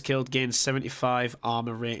target is killed, gain 75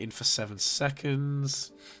 armor rating for 7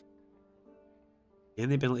 seconds. Gain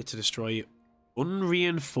the ability to destroy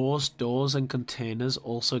unreinforced doors and containers.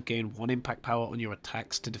 Also gain 1 impact power on your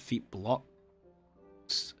attacks to defeat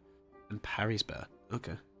blocks and parries better.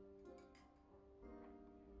 Okay.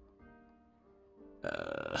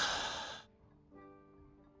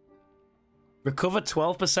 Recover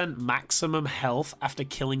 12% maximum health after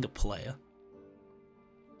killing a player.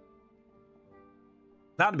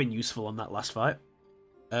 That'd have been useful on that last fight.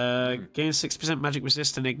 Gain 6% magic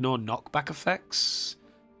resist and ignore knockback effects.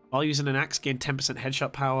 While using an axe, gain 10%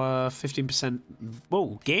 headshot power, 15%...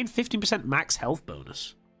 Whoa, gain 15% max health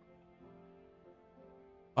bonus.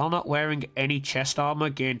 While not wearing any chest armor,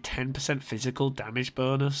 gain 10% physical damage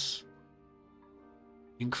bonus.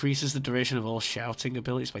 Increases the duration of all shouting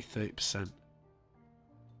abilities by 30%.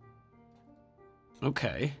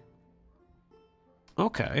 Okay.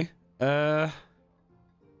 Okay.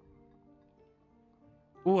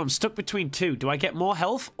 Ooh, I'm stuck between two. Do I get more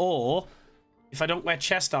health, or if I don't wear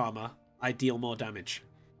chest armor, I deal more damage?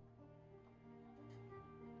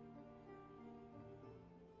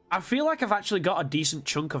 I feel like I've actually got a decent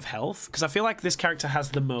chunk of health, because I feel like this character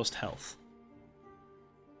has the most health.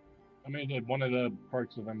 I mean, one of the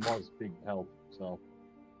perks of him was big health, so...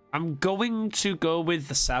 I'm going to go with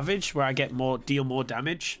the Savage, where I get deal more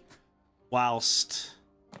damage, whilst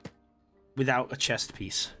without a chest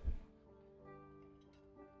piece.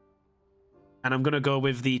 And I'm going to go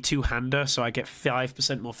with the two-hander, so I get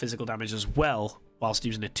 5% more physical damage as well, whilst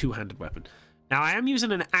using a two-handed weapon. Now, I am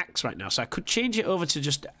using an axe right now, so I could change it over to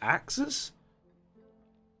just axes.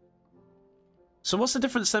 So what's the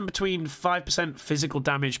difference then between 5% physical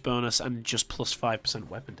damage bonus and just plus 5%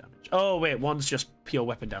 weapon damage? Oh, wait, one's just pure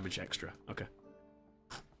weapon damage extra. Okay.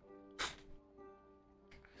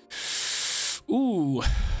 Ooh.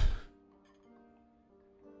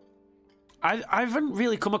 I haven't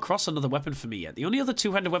really come across another weapon for me yet. The only other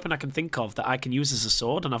two-handed weapon I can think of that I can use is a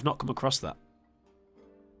sword, and I've not come across that.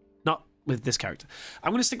 Not with this character.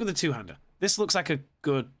 I'm going to stick with the two-hander. This looks like a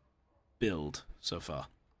good build so far.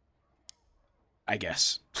 I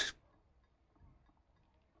guess.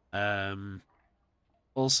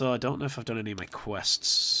 Also, I don't know if I've done any of my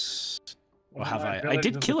quests. Or have I? I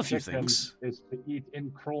did kill a few things. Is to eat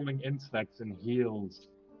crawling insects and heals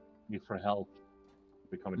me for health.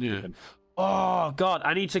 Become a chicken. Oh, God.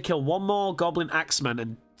 I need to kill one more goblin axeman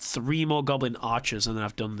and 3 more goblin archers, and then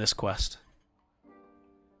I've done this quest. I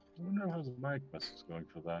wonder how my quest is going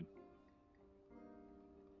for that.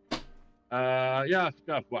 Yeah,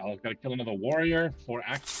 well, I've got to kill another warrior, 4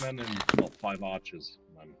 axemen, and well, 5 archers.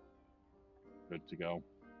 I'm good to go.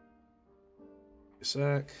 A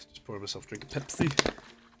sec. Just pouring myself a drink of Pepsi.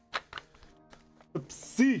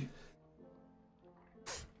 Pepsi!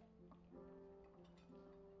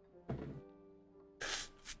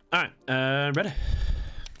 Alright, ready?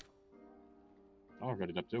 Oh,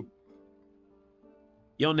 ready up too.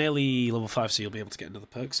 You're nearly level 5, so you'll be able to get another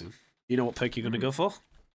perk soon. You know what perk you're going to go for?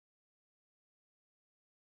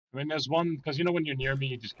 I mean, there's one, because you know when you're near me,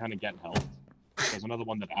 you just kind of get health. There's another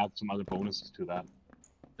one that adds some other bonuses to that.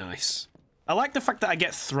 Nice. I like the fact that I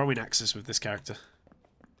get throwing axes with this character.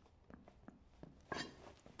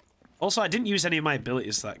 Also, I didn't use any of my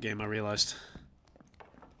abilities that game, I realised.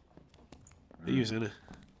 I didn't use any.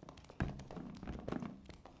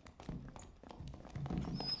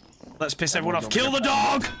 Let's piss everyone off. Kill the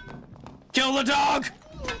dog! Kill the dog!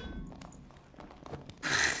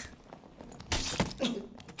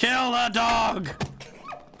 Kill the dog!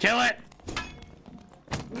 Kill it!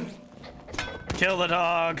 Kill the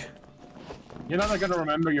dog! You're not gonna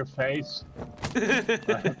remember your face.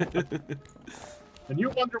 And you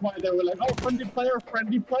wonder why they were like, oh, friendly player,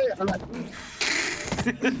 friendly player. I'm like...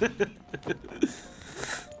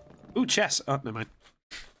 Ooh, chess. Oh, never mind.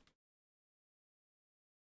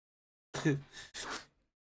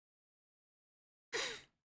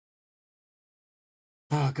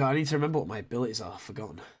 Oh god, I need to remember what my abilities are. I've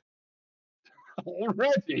forgotten.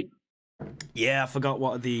 Already? Yeah, I forgot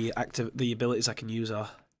what the abilities I can use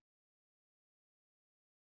are.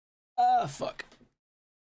 Ah, fuck.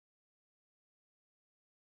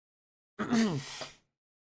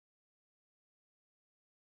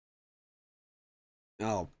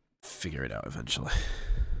 I'll figure it out eventually.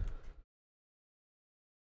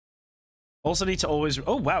 Also need to always...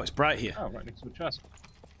 Oh, wow, it's bright here. Oh, right next to the chest.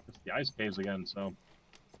 It's the ice caves again, so...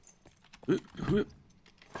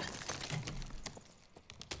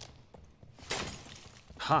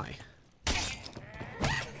 Hi.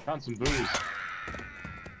 Found some booze.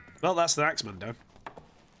 Well, that's the Axeman down.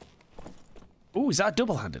 Oh, is that a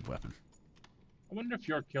double-handed weapon? I wonder if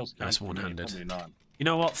your kills count. That's one-handed. Probably not. You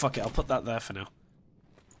know what? Fuck it. I'll put that there for now.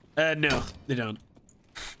 No, they don't.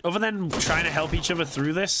 Other than trying to help each other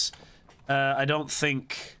through this, I don't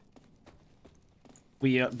think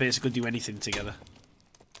we basically do anything together.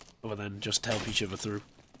 Other than just help each other through.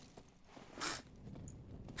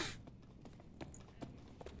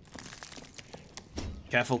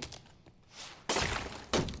 Careful.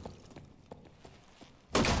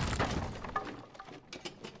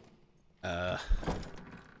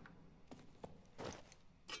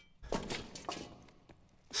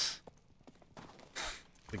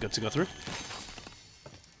 We good to go through?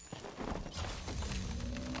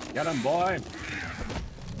 Get him, boy!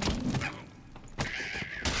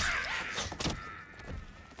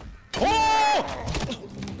 Oh!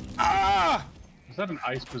 Ah! Is that an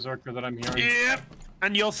ice berserker that I'm hearing? Yep!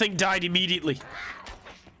 And your thing died immediately.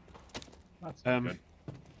 That's good.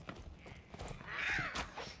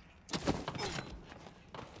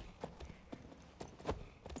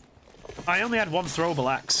 I only had one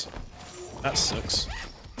throwable axe. That sucks.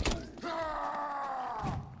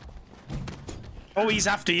 Oh, he's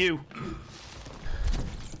after you.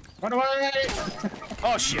 Run away!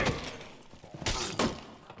 Oh, shit.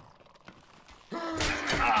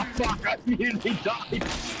 Ah, fuck! I nearly died!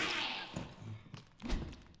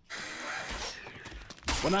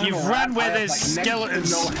 You've ran where there's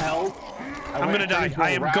skeletons. No health. I'm gonna die.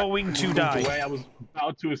 I am going to die. I was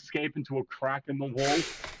about to escape into a crack in the wall,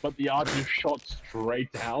 but the archer shot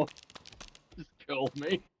straight down. Just killed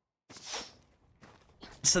me.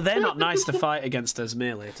 So they're not nice to fight against as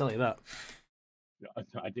melee, I tell you that.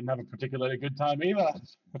 I didn't have a particularly good time either.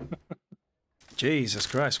 Jesus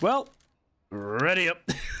Christ. Well, ready up.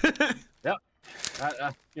 Yep.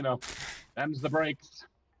 You know, them's the breaks.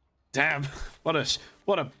 Damn. What a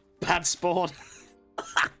bad spawn.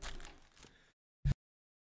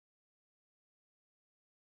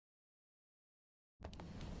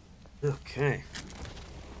 Okay.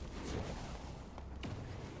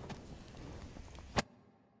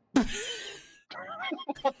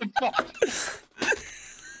 What the fuck?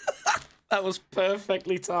 That was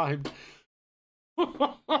perfectly timed.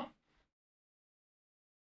 Oh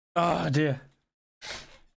dear.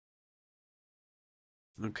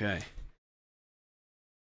 Okay.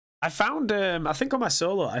 I found, I think on my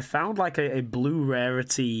solo, I found like a blue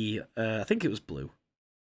rarity, I think it was blue.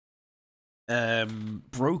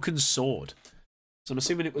 Broken sword. So I'm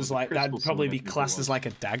assuming it was like, that'd probably be classed as like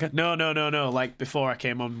a dagger. No. Like before I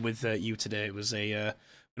came on with you today, it was a,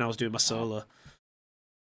 when I was doing my solo.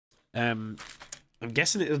 I'm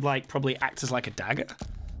guessing it would like probably act as like a dagger.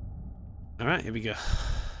 All right, here we go.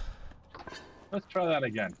 Let's try that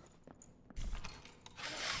again.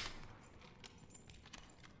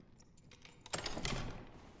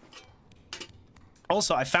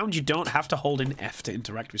 Also, I found you don't have to hold in F to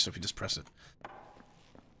interact with stuff, you just press it.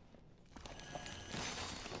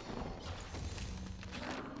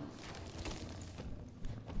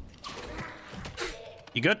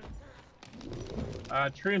 You good?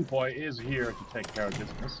 Treant Boy is here to take care of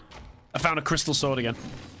business. I found a crystal sword again.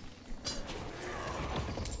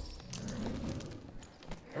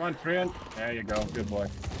 Come on, Treant. There you go. Good boy.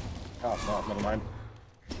 Oh, no, never mind.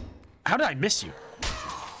 How did I miss you?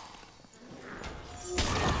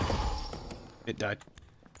 It died.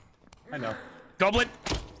 I know. Goblin!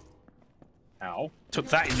 Ow. Took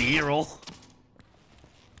that in the ear roll.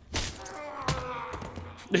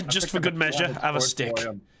 Just for good measure, have a stick.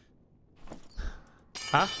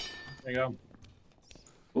 Huh? There you go.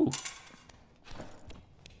 Ooh.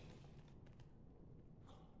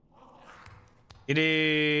 It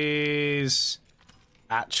is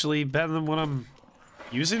actually better than what I'm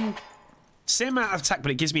using. Same amount of attack,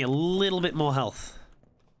 but it gives me a little bit more health.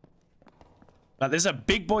 There's a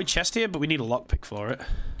big boy chest here, but we need a lockpick for it.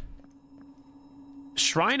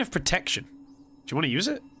 Shrine of Protection. Do you want to use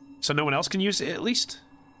it? So no one else can use it, at least?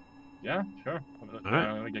 Yeah, sure.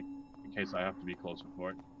 Alright. Let me get, in case I have to be closer for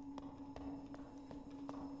it.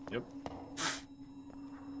 Yep.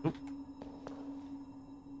 Oop.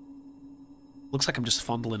 Looks like I'm just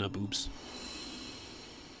fondling her boobs.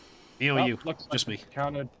 Me or you? Just me.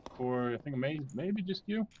 Counted for, I think, maybe just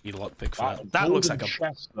you? Need a lockpick for that. That looks like a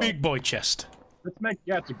chest, big boy chest. Let's make,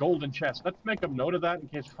 yeah, it's a golden chest. Let's make a note of that in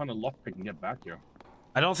case we find a lockpick and get back here.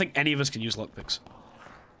 I don't think any of us can use lockpicks.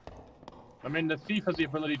 I mean, the thief has the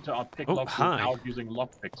ability to pick locks without using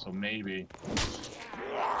lockpicks, so maybe.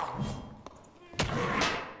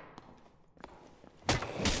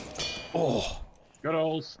 Oh. Good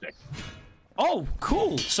old stick. Oh,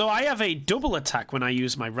 cool. So I have a double attack when I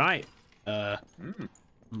use my right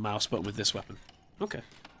mouse button with this weapon. Okay.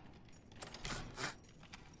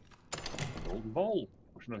 Golden bowl.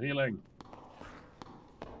 Potion of healing.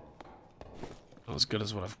 Not as good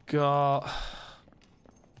as what I've got.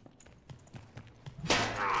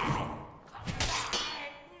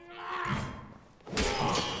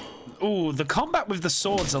 Ooh, the combat with the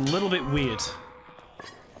sword's a little bit weird.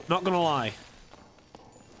 Not gonna lie.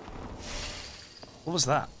 What was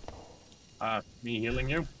that? Me healing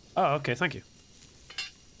you. Oh, okay, thank you.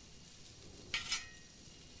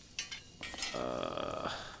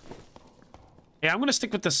 Yeah, I'm gonna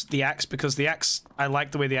stick with the axe because the axe, I like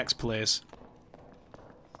the way the axe plays.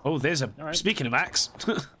 Oh, there's a... Right. Speaking of axe.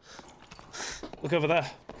 Look over there.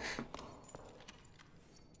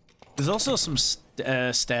 There's also some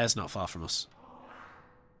stairs not far from us.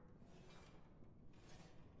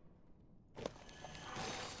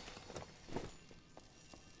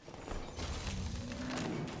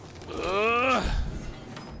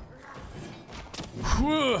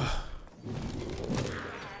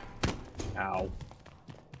 Ow.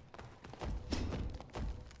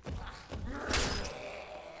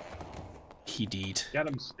 He did. Get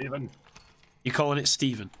him, Steven. You calling it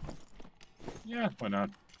Steven? Yeah, why not?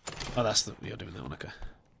 Oh, that's the... You're doing that one, okay.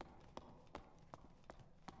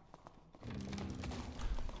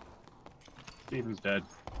 Steven's dead.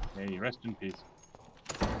 Hey, rest in peace.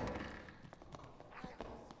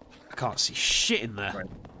 I can't see shit in there. Right.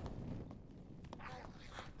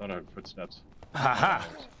 Thought I heard footsteps. Haha.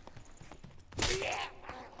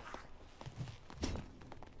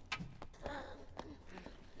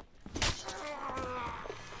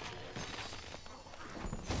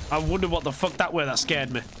 I wonder what the fuck that were. That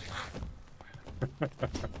scared me.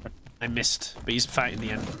 I missed, but he's fighting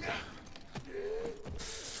the end.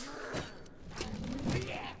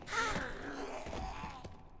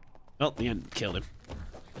 Well, the end killed him.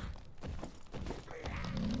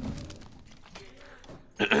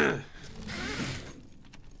 I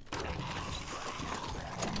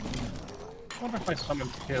wonder if I summon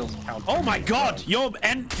kills count. Oh my god! Your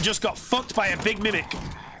end just got fucked by a big mimic.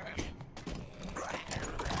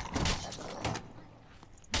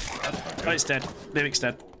 Oh, it's dead. Mimic's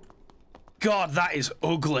dead. God, that is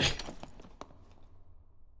ugly.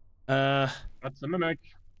 That's the mimic.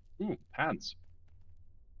 Ooh, pants.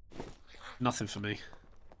 Nothing for me.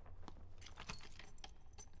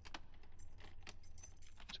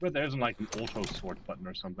 I swear there isn't like an auto sort button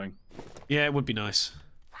or something. Yeah, it would be nice.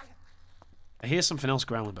 I hear something else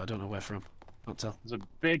growling, but I don't know where from. Can't tell. There's a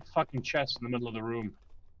big fucking chest in the middle of the room.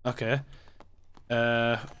 Okay.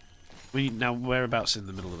 Now whereabouts in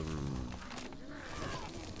the middle of the room?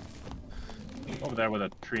 Over there with a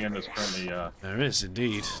tree in is currently, There is,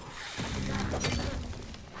 indeed.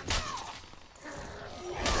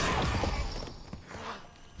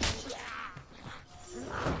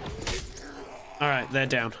 Alright, they're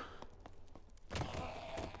down.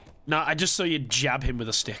 No, I just saw you jab him with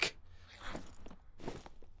a stick.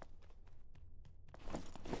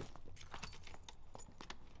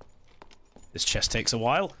 This chest takes a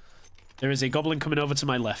while. There is a goblin coming over to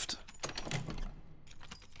my left.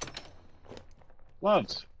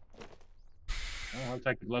 Gloves. I'll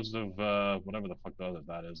take the gloves of whatever the fuck the other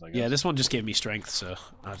that is, I guess. Yeah, this one just gave me strength, so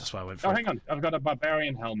that's why I went for it. Oh, hang on. I've got a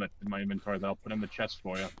barbarian helmet in my inventory that I'll put in the chest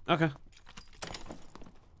for you. Okay.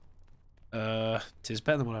 Tis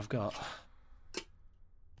better than what I've got.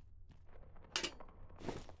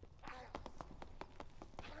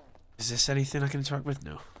 Is this anything I can interact with?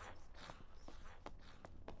 No.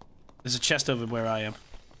 There's a chest over where I am.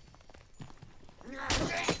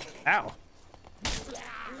 Ow.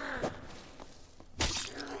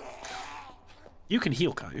 You can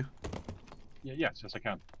heal, can't you? Yeah, yes, I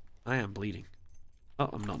can. I am bleeding. Oh,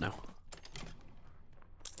 I'm not now.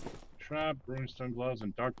 Trap, runestone gloves,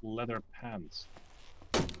 and dark leather pants.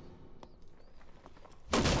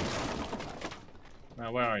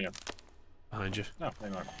 Now, where are you? Behind you. No, there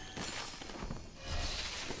you are.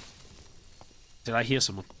 Did I hear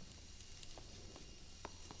someone?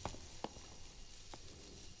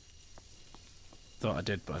 Thought I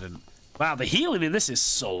did, but I didn't. Wow, the healing in this is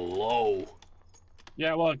so low.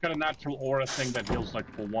 Yeah, well, I've got a natural aura thing that heals like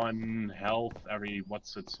for 1 health every,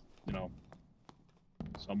 you know,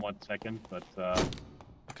 somewhat second, but,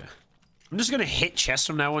 Okay. I'm just gonna hit chests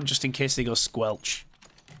from now on, just in case they go squelch.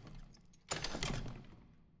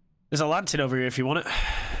 There's a lantern over here if you want it.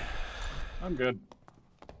 I'm good.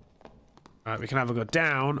 Alright, we can either go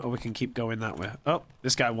down, or we can keep going that way. Oh,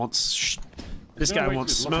 this guy wants... This guy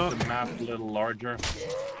wants smoke. Look at the map a little larger.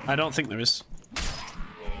 I don't think there is.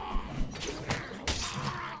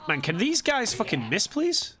 Man, can these guys fucking miss,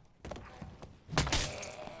 please?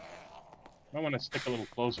 I want to stick a little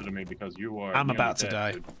closer to me because you are... I'm about to dead,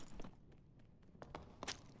 die. dude. Do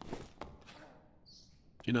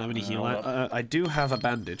you not have any heal? I do have a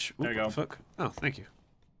bandage. Ooh, There you go. What the fuck? Oh, thank you.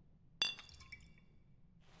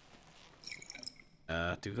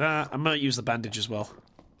 Do that. I might use the bandage as well.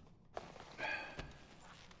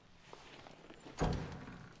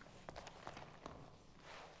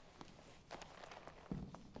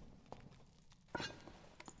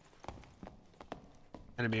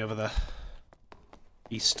 Enemy over there.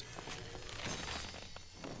 East.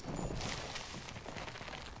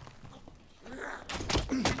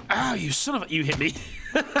 Ow, you son of a... You hit me.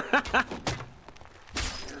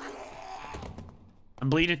 I'm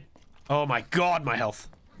bleeding. Oh my god, my health.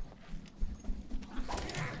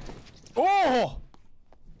 Oh!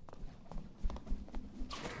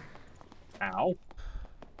 Ow.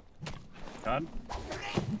 God.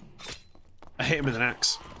 I hit him with an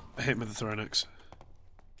axe. I hit him with a thrown axe.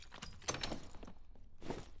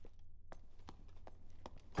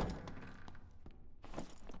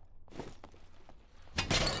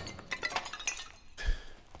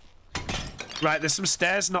 Right, there's some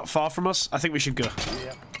stairs not far from us. I think we should go.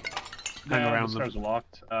 Yeah. Hang around the them. stairs are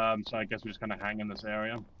locked, so I guess we're just gonna hang in this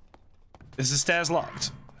area. Is the stairs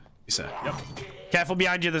locked? You said. Yep. Careful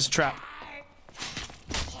behind you, there's a trap.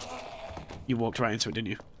 You walked right into it, didn't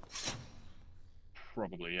you?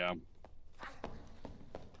 Probably, yeah.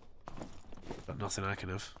 Got nothing I can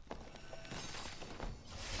have.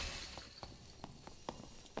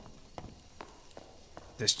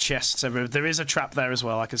 There's chests everywhere. There is a trap there as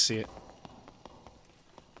well, I can see it.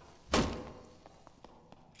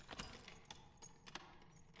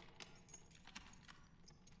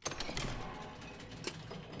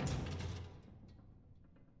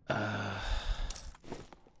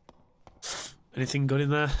 Anything good in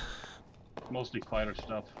there? Mostly fighter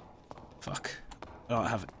stuff. Fuck. I don't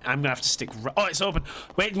have it. I'm gonna have to stick. Oh, it's open.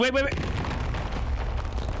 Wait, wait, wait, wait.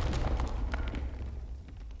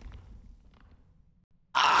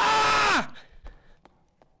 Ah!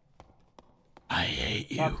 I hate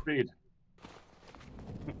you. Top speed.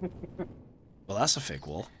 Well, that's a fake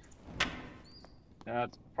wall. Yeah,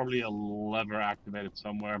 it's probably a lever activated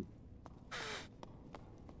somewhere.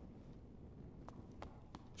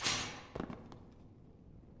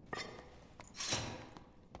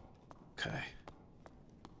 Okay.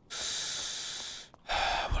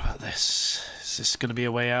 What about this? Is this gonna be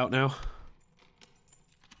a way out now?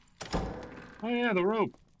 Oh yeah, the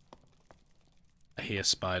rope. I hear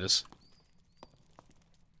spiders.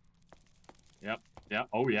 Yep. Yeah.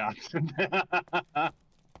 Oh yeah.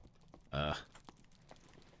 Oh,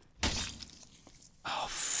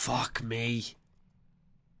 fuck me.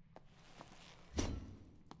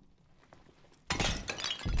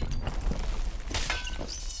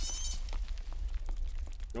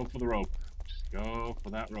 Go for the rope. Just go for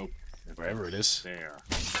that rope. Wherever it is. There.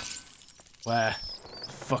 Where?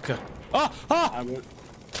 Fucker. Ah! Ah! I would.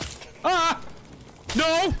 Ah!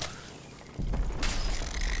 No!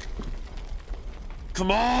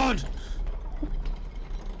 Come on!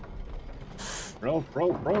 Rope,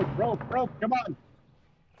 rope, rope, rope, rope. Come on.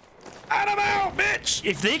 Out of out, bitch!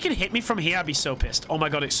 If they can hit me from here, I'd be so pissed. Oh my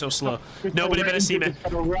god, it's so slow. Nobody better see me.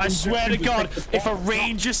 I swear to god, if a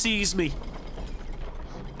ranger sees me.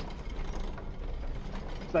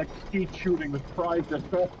 It's like skeet shooting with pride.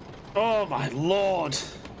 Oh my lord.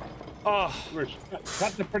 Oh. We're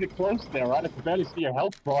cutting pretty close there, right? I can barely see your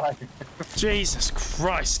health bar. Jesus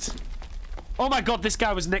Christ. Oh my god, this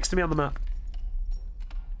guy was next to me on the map.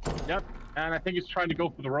 Yep, and I think he's trying to go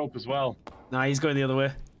for the rope as well. Nah, he's going the other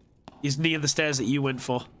way. He's near the stairs that you went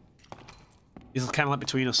for. He's kind of like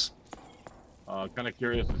between us. Kind of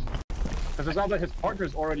curious. Because it's not that his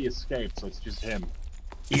partner's already escaped, so it's just him.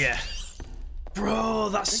 Yeah. Bro,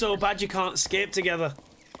 that's so bad you can't escape together.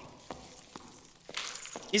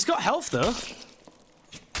 He's got health, though.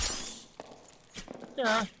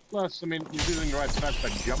 Yeah, plus, I mean, he's doing the right stuff by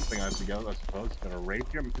jumping, I suppose. He's got a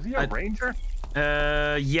rapier. Is he a ranger?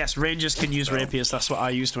 Yes, rangers can use rapiers. That's what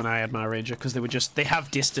I used when I had my ranger, because they have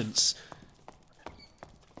distance.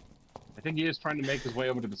 I think he is trying to make his way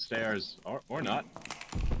over to the stairs, or not.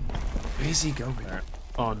 Where's he going? There.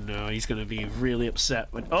 Oh no, he's gonna be really upset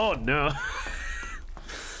when. Oh no.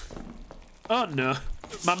 Oh no,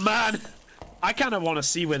 my man. I kind of want to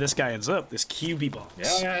see where this guy ends up. This QB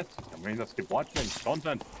box. Yeah. I mean, let's keep watching.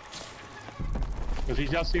 Content. Because he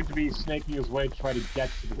just seems to be snaking his way to try to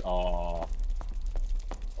get to the. Oh.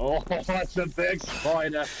 Oh, that's a big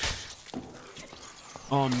spider.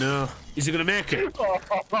 Oh no. Is he gonna make it?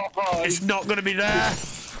 It's not gonna be there.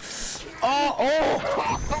 Oh!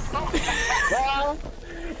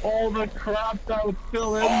 All the crap that was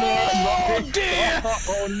still in there. Oh dear!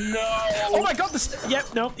 Oh no! Oh my god!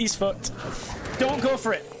 Yep, no, he's fucked. Don't go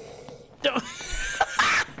for it. Don't.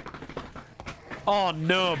 Oh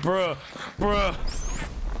no, bro, bro.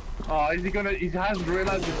 Oh, is he gonna? He hasn't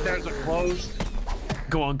realized the stairs are closed.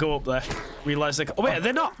 Go on, go up there. Realize they. Oh wait,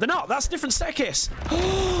 they're not. They're not. That's a different staircase. He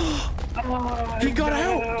got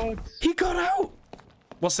out. He got out.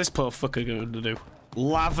 What's this poor fucker going to do?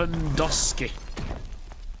 Lavandowski.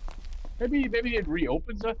 Maybe it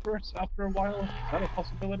reopens after a while. Is that a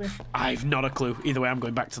possibility? I've not a clue. Either way, I'm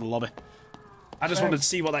going back to the lobby. I just wanted to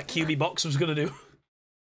see what that QB box was going to do.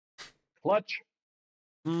 Clutch.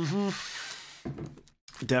 Mm-hmm.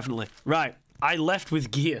 Definitely. Right. I left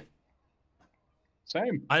with gear.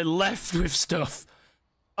 Same. I left with stuff.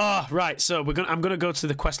 Ah, right. So I'm gonna go to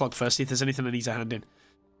the quest log first. See if there's anything I need to hand in.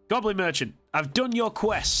 Goblin merchant, I've done your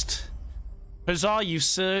quest. Huzzah! You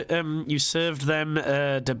served them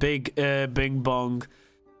the big bing bong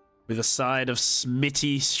with a side of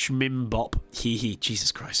smitty schmimbop. Hee hee.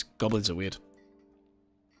 Jesus Christ, goblins are weird.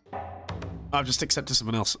 I've just accepted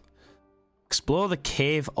someone else. Explore the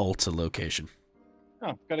cave altar location.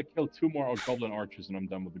 Oh, gotta kill 2 more goblin archers and I'm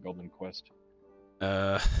done with the goblin quest.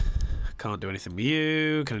 Can't do anything with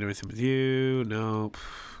you. Can I do anything with you? Nope.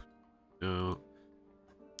 No.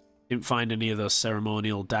 Didn't find any of those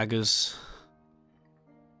ceremonial daggers.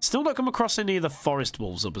 Still not come across any of the forest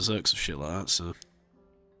wolves or berserks or shit like that, so.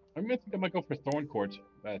 I think I might go for thorn coat.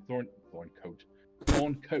 Thorn coat.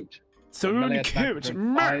 Thorn coat.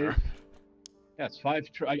 Yeah, it's 5.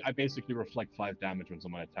 I basically reflect 5 damage when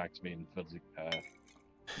someone attacks me in physical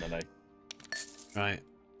melee. Right.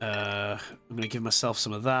 I'm gonna give myself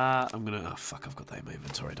some of that. I'm gonna. Oh fuck! I've got that in my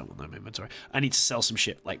inventory. I don't want that in my inventory. I need to sell some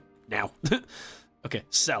shit like now. Okay,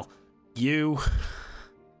 sell. You.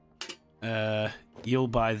 You'll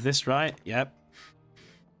buy this, right? Yep.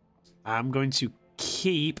 I'm going to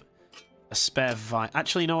keep a spare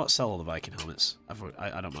Actually, you know what? Sell all the Viking helmets.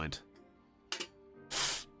 I don't mind.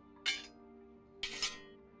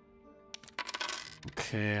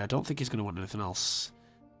 Okay, I don't think he's going to want anything else.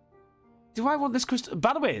 Do I want this crystal?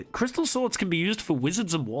 By the way, crystal swords can be used for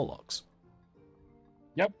wizards and warlocks.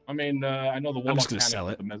 Yep, I mean, I know the warlock I'm just going to can sell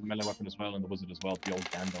have it. the melee weapon as well, and the wizard as well, the old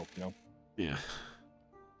Gandalf, you know? Yeah.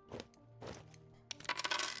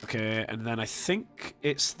 Okay, and then I think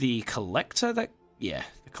it's the collector that... Yeah,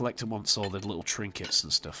 the collector wants all the little trinkets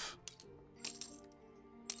and stuff.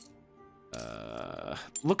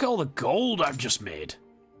 Look at all the gold I've just made.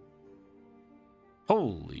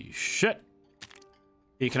 Holy shit.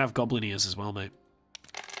 You can have goblin ears as well, mate.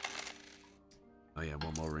 Oh yeah,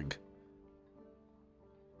 one more ring.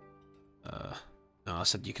 No, I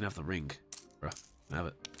said you can have the ring. Bruh, have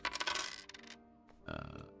it.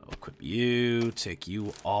 I'll equip you, take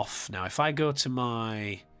you off. Now, if I go to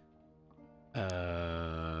my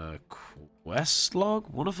quest log,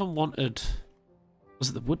 one of them wanted... Was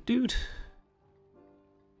it the wood dude?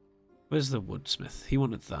 Where's the woodsmith? He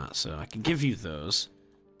wanted that, so I can give you those.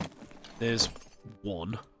 There's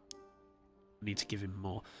one. I need to give him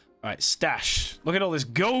more. Alright, stash. Look at all this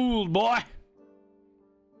gold, boy!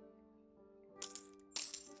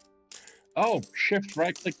 Oh, shift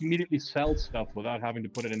right click immediately sell stuff without having to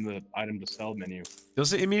put it in the item to sell menu.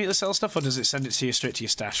 Does it immediately sell stuff, or does it send it to you straight to your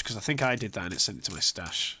stash? Because I think I did that and it sent it to my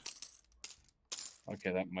stash.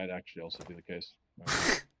 Okay, that might actually also be the case.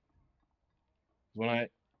 When I...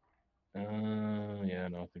 yeah,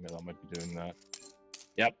 no, I think that might be doing that.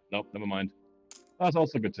 Yep, nope, never mind. That's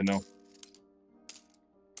also good to know.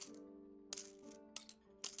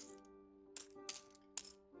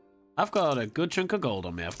 I've got a good chunk of gold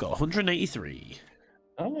on me. I've got 183.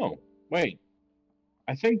 Oh, wait.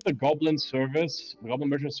 I think the Goblin service, the Goblin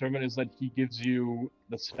Merchant service, is that he gives you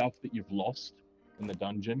the stuff that you've lost in the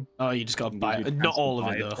dungeon. Oh, you just got to buy it. Not all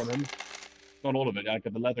of it, though. From him. Not all of it. Like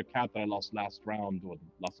the leather cat that I lost last round, or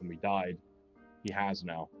last time we died, he has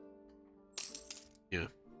now. Yeah.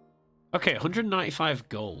 Okay, 195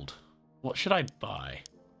 gold. What should I buy?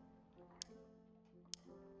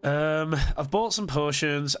 I've bought some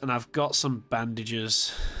potions and I've got some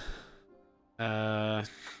bandages. Don't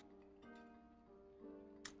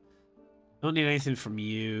need anything from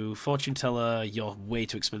you. Fortune teller, you're way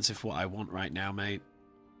too expensive for what I want right now, mate.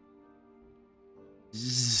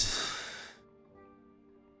 It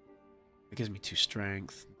gives me 2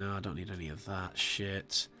 strength. No, I don't need any of that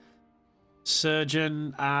shit.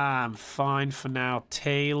 Surgeon, I'm fine for now.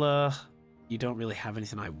 Tailor, you don't really have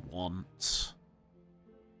anything I want.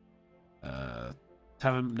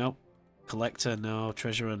 Tavern, nope. Collector, no.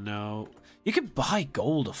 Treasurer, no. You can buy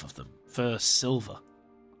gold off of them for silver.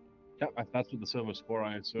 Yeah, that's what the silver's for,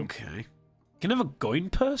 I assume. Okay. You can have a coin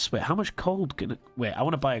purse? Wait, how much gold can it... Wait, I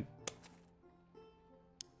want to buy a...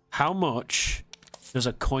 How much does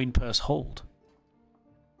a coin purse hold?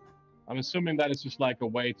 I'm assuming that it's just like a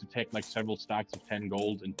way to take like several stacks of 10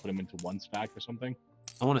 gold and put them into one stack or something.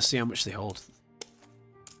 I want to see how much they hold.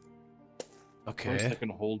 Okay. First, they can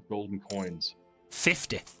hold golden coins.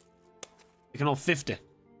 50. You can hold 50.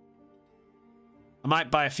 I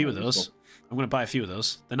might buy a few of those. I'm going to buy a few of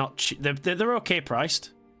those. They're not cheap. They're okay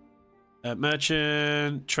priced.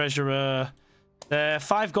 Merchant, treasurer. They're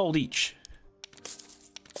 5 gold each.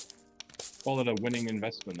 Call it a winning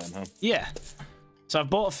investment then, huh? Yeah. So I've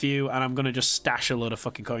bought a few, and I'm going to just stash a load of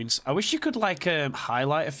fucking coins. I wish you could, like,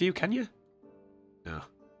 highlight a few. Can you? No.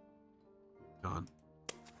 Come on.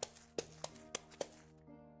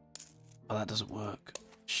 Oh, that doesn't work.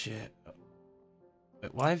 Shit.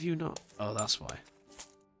 Wait, why have you not? Oh, that's why.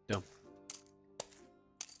 Dumb.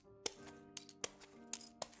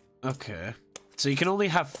 Okay. So you can only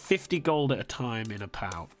have 50 gold at a time in a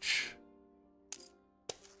pouch.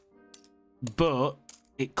 But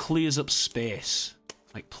it clears up space.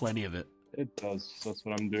 Like, plenty of it. It does. That's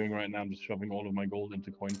what I'm doing right now. I'm just shoving all of my gold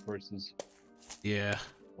into coin purses. Yeah.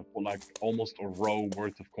 I put like almost a row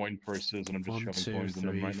worth of coin purses, and I'm just 1, shoving 2, coins in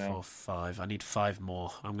them 3, right now. 4, 5. I need 5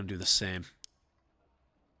 more. I'm going to do the same.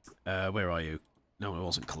 Where are you? No, it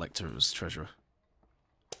wasn't collector, it was treasurer.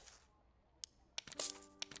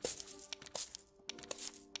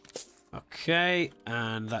 Okay,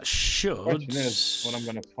 and that should... The question is, what I'm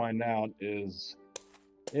going to find out is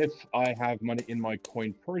if I have money in my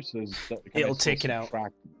coin purses, it'll take it out.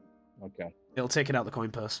 Okay. It'll take it out the coin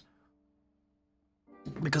purse.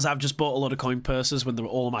 Because I've just bought a lot of coin purses when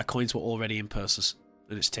all of my coins were already in purses.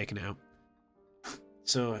 And it's taken it out.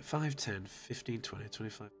 So, 5, 10, 15, 20,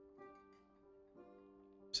 25...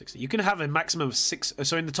 60. You can have a maximum of 6...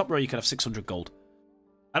 So in the top row you can have 600 gold.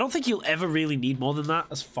 I don't think you'll ever really need more than that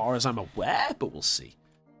as far as I'm aware, but we'll see.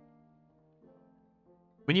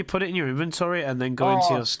 When you put it in your inventory and then go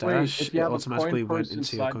into your stash, it automatically went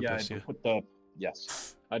into your coin purse. Yeah.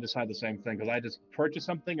 Yes. I just had the same thing because I just purchased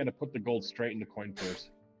something and I put the gold straight in the coin purse.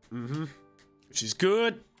 Mm-hmm. Which is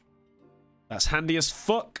good. That's handy as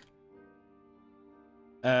fuck.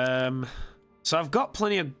 So I've got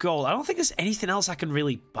plenty of gold. I don't think there's anything else I can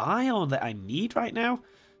really buy or that I need right now.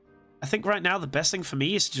 I think right now the best thing for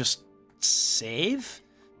me is to just save.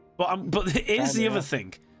 But here's the other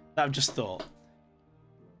thing that I've just thought.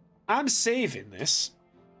 I'm saving this,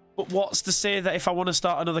 but what's to say that if I want to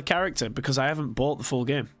start another character because I haven't bought the full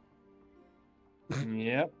game?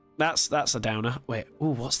 Yep. That's a downer. Wait,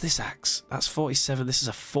 ooh, what's this axe? That's 47. This is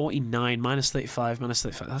a 49 minus 35 minus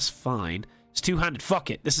 35. That's fine. It's two-handed.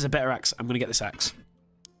 Fuck it. This is a better axe. I'm gonna get this axe.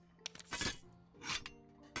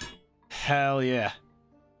 Hell yeah.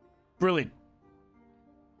 Brilliant.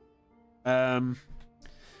 I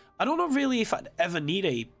don't know really if I'd ever need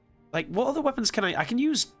a... Like, what other weapons can I can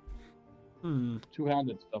use...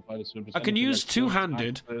 Two-handed stuff, I'd assume. I can use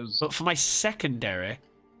two-handed, but for my secondary,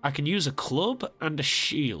 I can use a club and a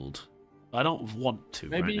shield. I don't want to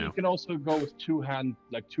Maybe right you can also go with two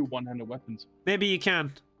one-handed weapons. Maybe you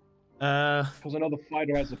can. Because I know the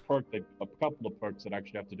fighter has a couple of perks that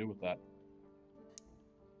actually have to do with that.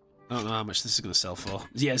 I don't know how much this is going to sell for.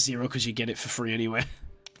 Yeah, 0, because you get it for free anyway.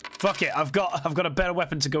 Fuck it, I've got a better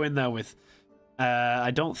weapon to go in there with. I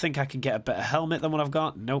don't think I can get a better helmet than what I've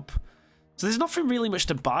got. Nope. So there's nothing really much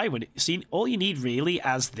to buy when see, all you need really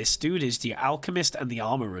as this dude is the alchemist and the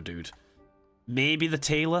armorer dude. Maybe the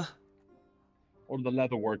tailor. Or the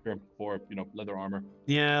leather worker for, leather armor.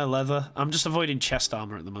 Yeah, leather. I'm just avoiding chest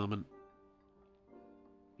armor at the moment.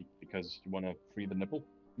 Because you want to free the nipple?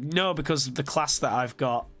 No, because the class that I've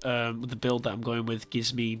got, with the build that I'm going with,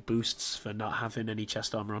 gives me boosts for not having any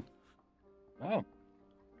chest armor on. Oh.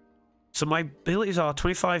 So my abilities are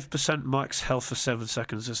 25% max health for 7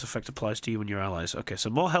 seconds. This effect applies to you and your allies. Okay, so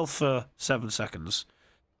more health for 7 seconds.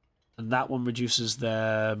 And that one reduces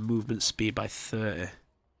their movement speed by 30.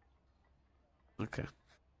 Okay.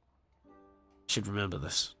 Should remember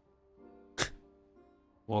this.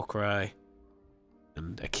 Warcry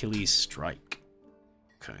and Achilles Strike.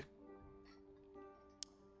 Okay.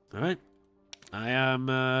 Alright. I am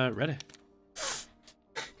ready.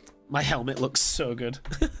 My helmet looks so good.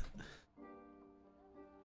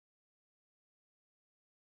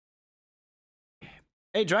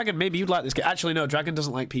 Hey, Dragon, maybe you'd like this game. Actually, no, Dragon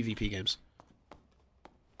doesn't like PvP games.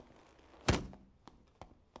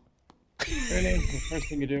 Really? The first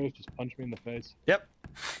thing you do is just punch me in the face. Yep.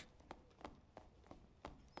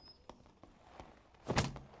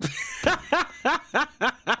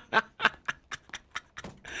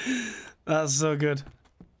 That's so good.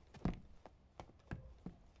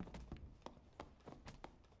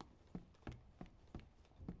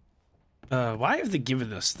 Why have they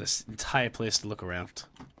given us this entire place to look around?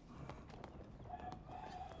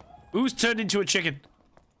 Who's turned into a chicken?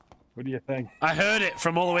 What do you think? I heard it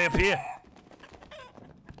from all the way up here.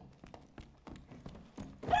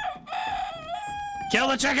 Kill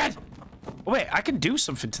the chicken! Oh, wait, I can do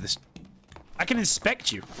something to this. I can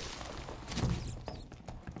inspect you.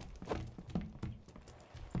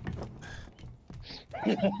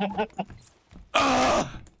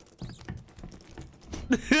 Oh!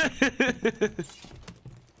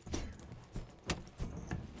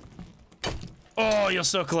 Oh, you're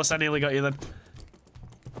so close. I nearly got you then.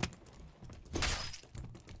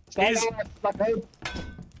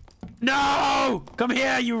 No! Come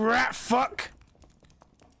here, you rat fuck!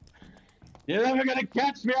 You're never gonna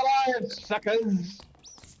catch me alive, suckers!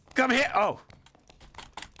 Come here! Oh.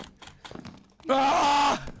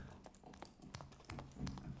 Ah!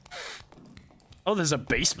 Oh, there's a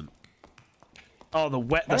basement. Oh,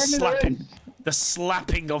 the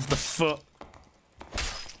slapping of the foot.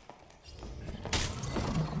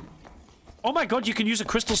 Oh my god, you can use a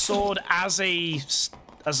crystal sword as a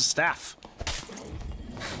staff.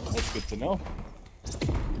 That's good to know.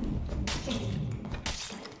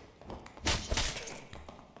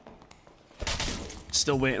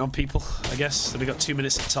 Still waiting on people, I guess. So we got 2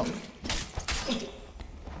 minutes at the top.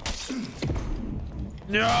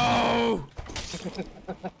 No!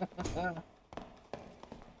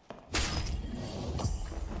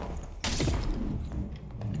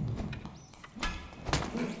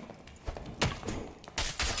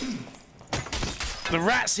 The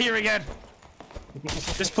rat's here again.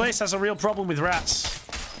 This place has a real problem with rats.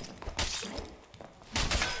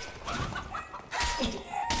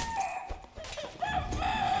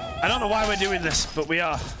 I don't know why we're doing this, but we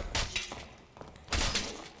are.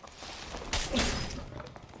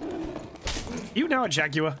 You now a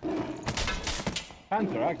jaguar?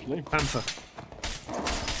 Panther, actually. Panther.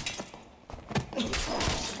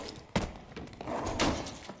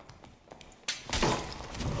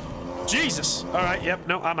 Jesus! Alright, yep,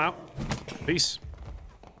 no, I'm out. Peace.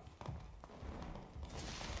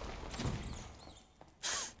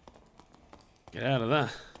 Get out of there.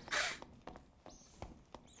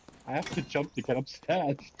 I have to jump to get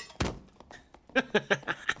upstairs.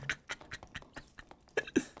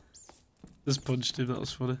 Just punched him, that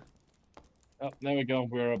was funny. Oh, there we go.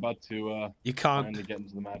 We're about to you can't finally get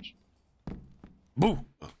into the match. Boo!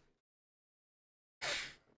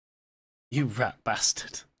 You rat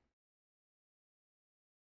bastard.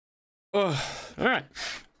 Oh, alright.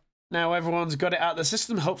 Now everyone's got it out of the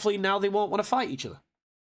system. Hopefully now they won't want to fight each other.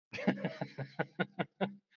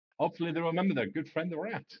 Hopefully they remember their good friend the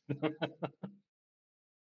rat. But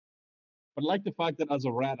I like the fact that as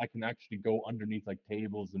a rat, I can actually go underneath like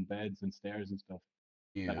tables and beds and stairs and stuff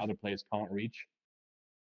that other players can't reach.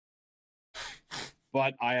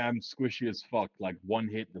 But I am squishy as fuck. Like one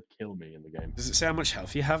hit will kill me in the game. Does it say how much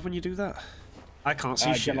health you have when you do that? I can't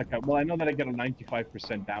see shit. Well, I know that I get a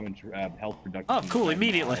 95% damage health reduction. Oh, cool!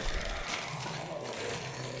 Immediately.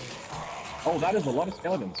 Oh, that is a lot of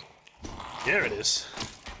skeletons. There it is.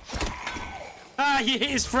 Ah, you hit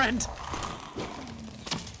his friend.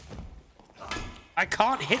 I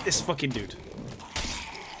can't hit this fucking dude.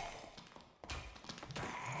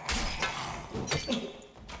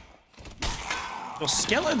 Those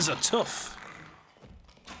skeletons are tough.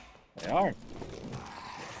 They are.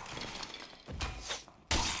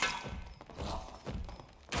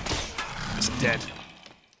 It's dead.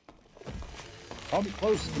 Come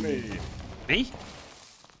close to me. Me?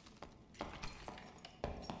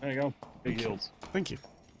 There you go. Big heals. Thank you.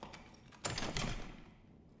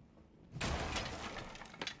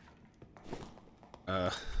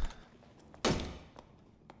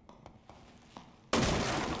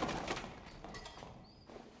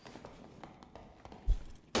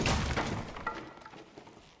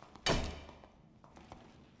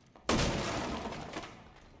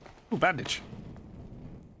 Ooh, bandage.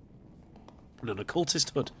 And an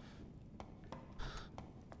occultist hood.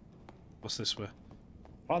 What's this way?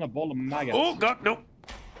 Found a ball of maggots. Oh god, no!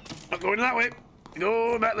 Not going that way.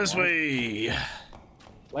 Go back this way.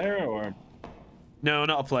 Player or? No,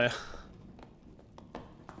 not a player.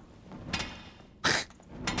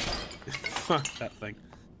 Fuck that thing.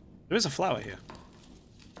 There is a flower here.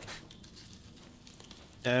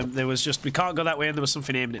 There was just, we can't go that way, and there was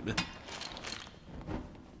something aiming at me.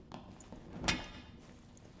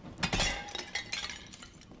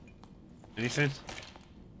 Anything?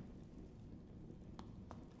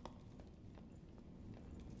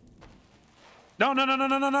 No, no, no, no,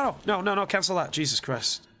 no, no, no, no, no, no, cancel that. Jesus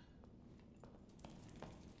Christ.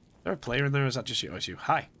 Is there a player in there, or is that just you? Oh, it's you.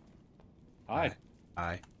 Hi. Hi.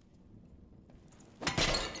 Hi.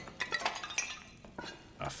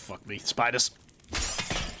 Ah, fuck me. Spiders.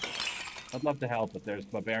 I'd love to help, but there's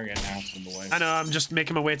barbarian ass in the way. I know, I'm just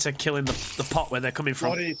making my way to killing the pot where they're coming from.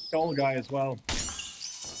 Bloody skull guy as well.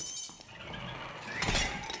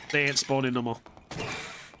 They ain't spawning no more.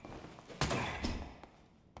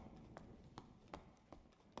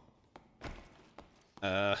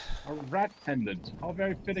 A rat pendant. How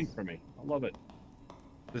very fitting for me. I love it.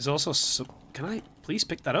 There's also some... Can I please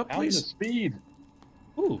pick that up, please? And the speed.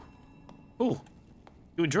 Ooh. Ooh.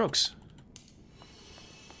 Doing drugs.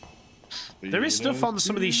 There is stuff on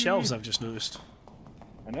some of these shelves I've just noticed.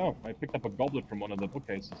 I know. I picked up a goblet from one of the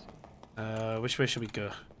bookcases. Which way should we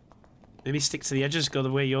go? Maybe stick to the edges, go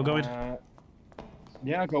the way you're going?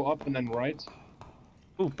 Yeah, go up and then right.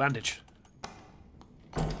 Ooh, bandage.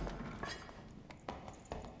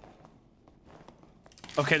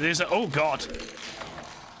 Okay, there's a... Oh, God.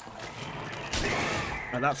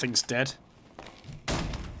 Oh, that thing's dead.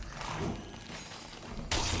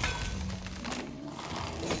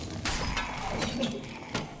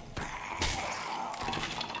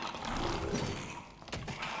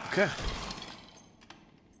 Okay.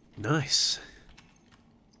 Nice.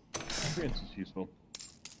 Experience is useful.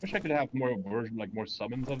 Wish I could have more version, like more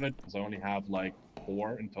summons of it, because I only have like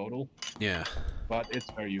 4 in total. Yeah. But it's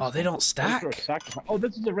very useful. Oh, they don't stack? Oh,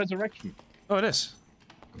 this is a resurrection. Oh, it is.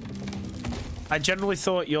 I generally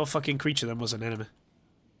thought your fucking creature then was an enemy.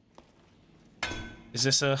 Is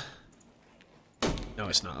this a... No,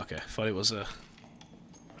 it's not. Okay, thought it was a...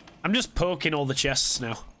 I'm just poking all the chests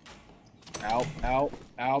now. Ow, ow,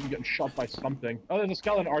 ow, I'm getting shot by something. Oh, there's a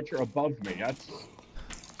skeleton archer above me. That's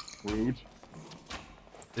rude.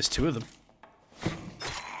 There's 2 of them.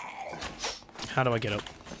 How do I get up?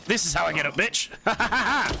 This is how I get up, bitch!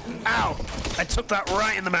 Ow! I took that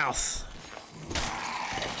right in the mouth.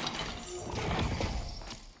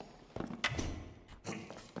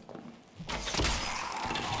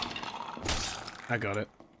 I got it.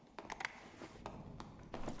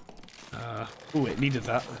 Ooh, it needed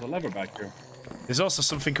that. There's a lever back here. There's also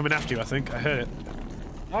something coming after you, I think. I heard it.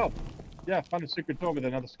 Oh! Yeah, I found a secret door with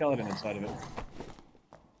another skeleton inside of it.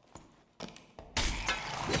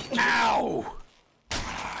 Ow!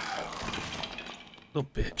 Little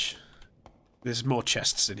bitch. There's more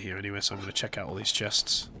chests in here anyway, so I'm going to check out all these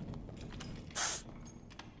chests.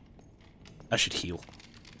 I should heal.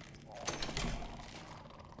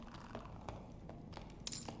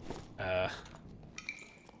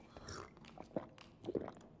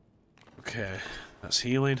 Okay, that's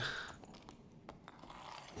healing.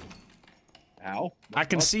 Ow. I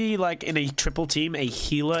can see, like, in a triple team, a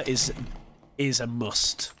healer is a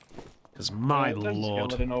must. Because, my there's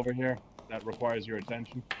lord. a skeleton over here that requires your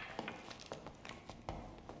attention.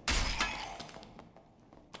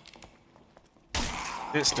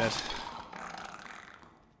 It's dead.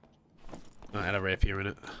 Oh, I had a rapier in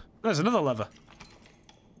it. There's another lever.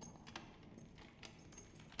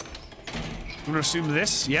 I'm gonna assume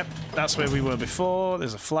this. Yep, that's where we were before.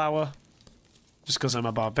 There's a flower. Just because I'm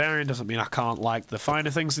a barbarian doesn't mean I can't like the finer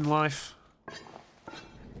things in life.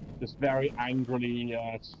 Just very angrily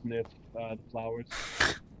sniff the flowers.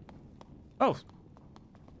 Oh.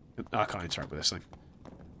 I can't interact with this thing.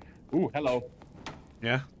 Ooh, hello.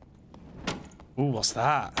 Yeah? Ooh, what's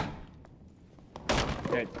that?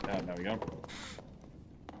 Okay, there we go.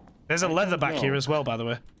 There's a leather back here as well, by the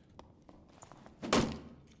way.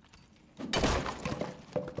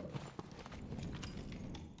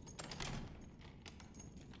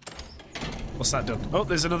 What's that done? Oh,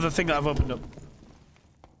 there's another thing that I've opened up.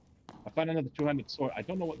 I found another two-handed sword. I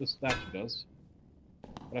don't know what this statue does.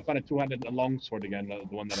 But I found a two-handed longsword again,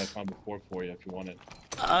 the one that I found before for you, if you want it.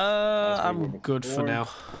 I'm good for now.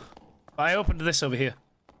 I opened this over here.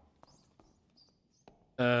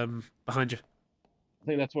 Behind you. I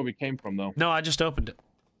think that's where we came from, though. No, I just opened it.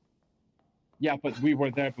 Yeah, but we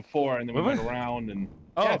were there before, and then we went around, and...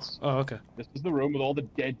 Oh, yes, oh, okay. this is the room with all the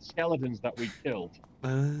dead skeletons that we killed.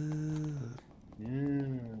 Yeah.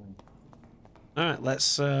 Alright,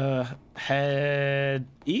 let's head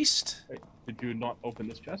east. Wait, did you not open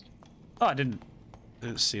this chest? Oh, I didn't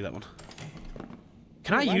see that one.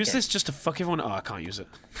 Can I use this just to fuck everyone? Oh, I can't use it.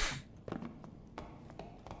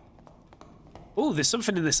 Oh, there's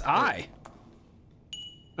something in this eye.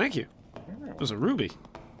 Thank you. It was a ruby.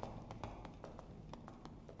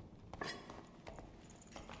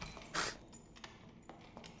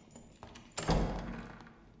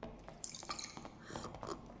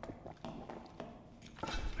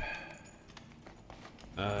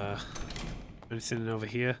 Anything over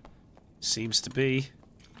here? Seems to be.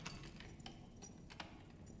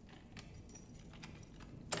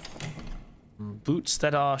 Boots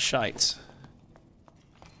that are shite.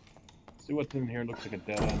 See what's in here, looks like a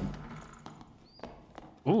dead end.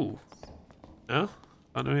 Ooh. No?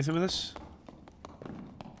 Can't do anything with this?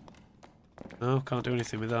 No, can't do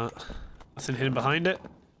anything with that. Nothing hidden behind it?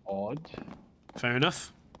 Odd. Fair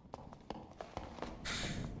enough.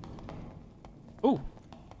 Ooh.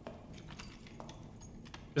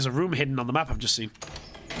 There's a room hidden on the map I've just seen.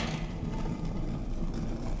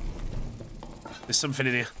 There's something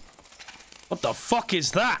in here. What the fuck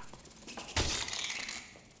is that?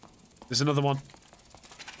 There's another one.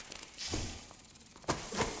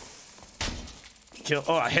 Kill.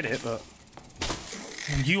 Oh, I hit it, but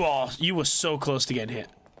you were so close to getting hit.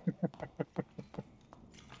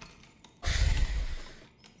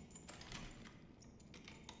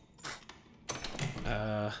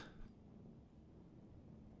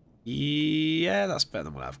 Yeah, that's better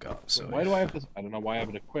than what I've got. So why do I have this? I don't know why I have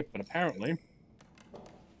it equipped, but apparently.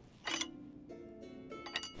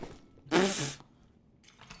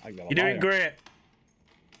 You're doing great.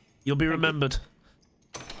 You'll be remembered.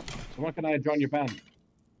 So when can I join your band?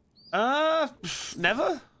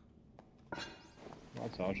 Never.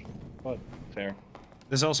 That's harsh, but fair.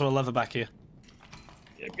 There's also a lever back here.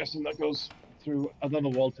 Yeah, I'm guessing that goes through another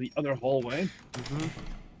wall to the other hallway. Mm-hmm.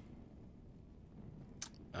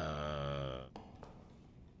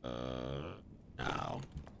 Now.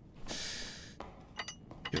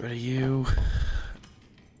 Get rid of you.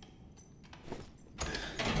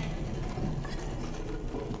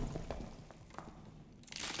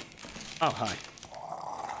 Oh, hi.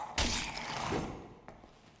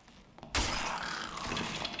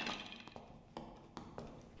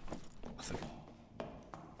 Nothing.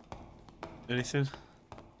 Anything?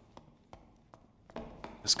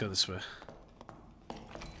 Let's go this way.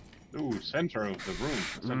 Ooh, center of the room.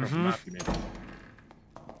 Center of the map, you mean?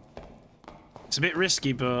 It's a bit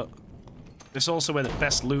risky, but it's also where the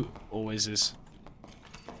best loot always is.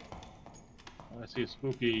 I see a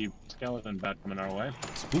spooky skeleton bat coming our way.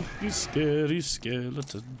 Spooky, scary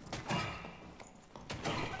skeleton.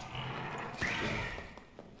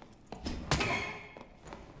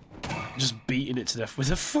 Just beating it to death with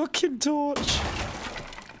a fucking torch.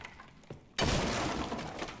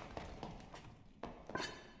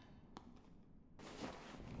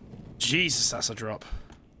 Jesus, that's a drop.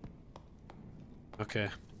 Okay.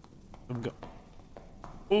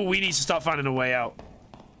 Oh, we need to start finding a way out.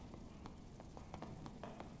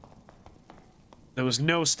 There was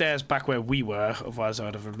no stairs back where we were, otherwise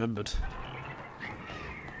I'd have remembered.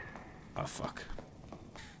 Oh, fuck.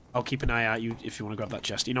 I'll keep an eye out you if you want to grab that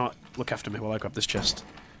chest. You know what? Look after me while I grab this chest.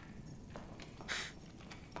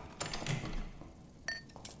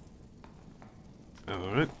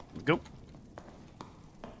 Alright, go.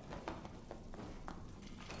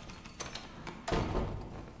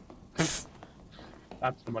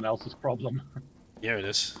 That's someone else's problem. Yeah, it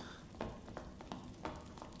is.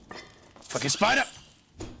 Fucking spider!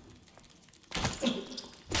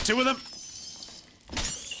 2 of them!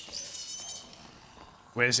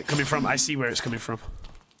 Where is it coming from? I see where it's coming from.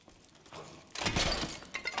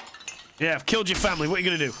 Yeah, I've killed your family. What are you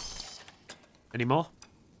gonna do? Any more?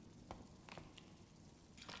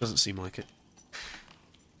 Doesn't seem like it.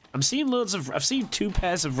 I'm seeing loads of... I've seen 2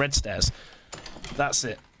 pairs of red stairs. That's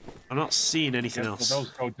it. I'm not seeing anything else. Those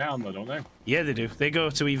go down though, don't they? Yeah, they do. They go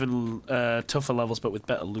to even tougher levels, but with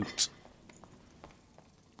better loot.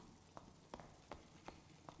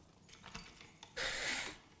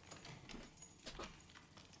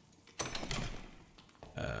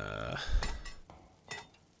 That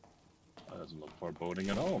doesn't look foreboding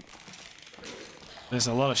at all. There's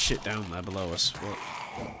a lot of shit down there below us. But...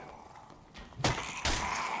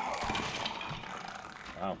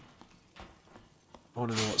 Wow. I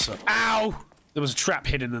want to know what's up. Ow! There was a trap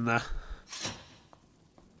hidden in there.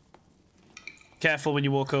 Careful when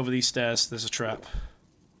you walk over these stairs. There's a trap.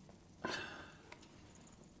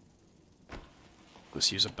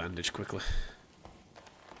 Let's use a bandage quickly.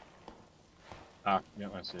 Ah, yeah,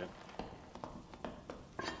 I see it.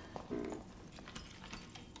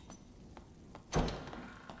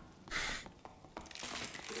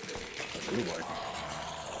 Ooh, boy.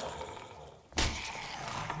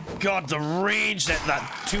 God, the range that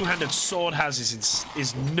that two-handed sword has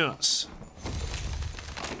is nuts.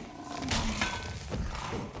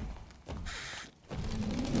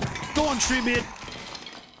 Go on, tree mid.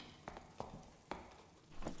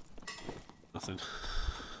 Nothing.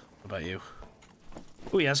 What about you?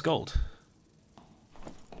 Oh, he has gold.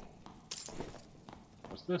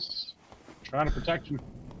 What's this? Shrine of Protection.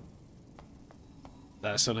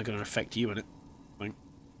 That's only going to affect you, innit? I think.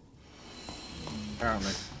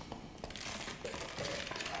 Apparently.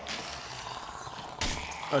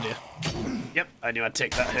 Oh dear. Yep, I knew I'd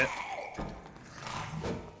take that hit.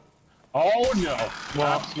 Oh no! What?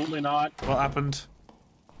 Absolutely not. What happened?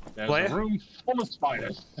 There's Player? a room full of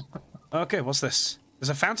spiders. Okay, what's this? There's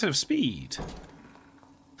a fountain of speed.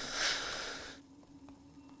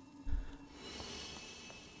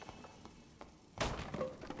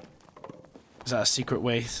 Is that a secret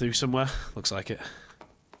way through somewhere? Looks like it.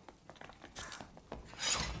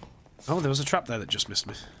 Oh, there was a trap there that just missed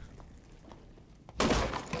me.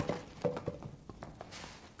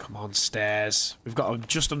 Come on, stairs. We've got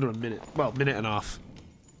just under a minute. Well, minute and a half.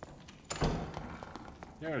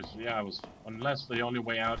 Yeah, I was. Unless the only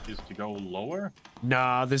way out is to go lower?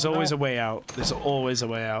 Nah, there's always a way out. There's always a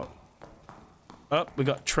way out. Oh, we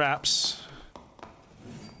got traps.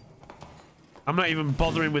 I'm not even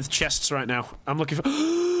bothering with chests right now. I'm looking for...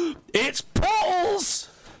 It's portals!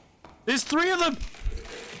 There's 3 of them!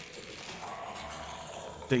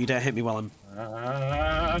 Don't you dare hit me while I'm...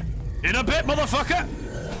 In a bit, motherfucker!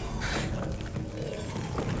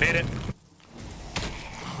 Made it.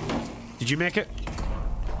 Did you make it?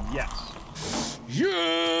 Yes. Yes!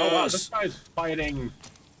 Oh wow, this guy's fighting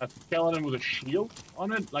a skeleton with a shield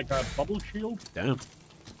on it, like a bubble shield. Damn.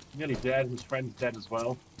 Nearly dead, his friend's dead as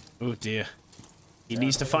well. Oh dear. He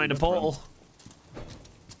needs to find a portal.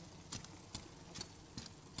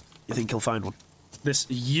 You think he'll find one? This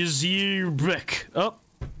Yazir brick. Oh.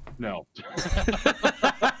 No.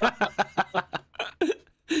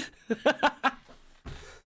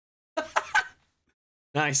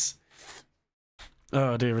 Nice.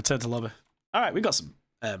 Oh dear, return to lobby. Alright, we got some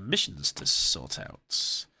missions to sort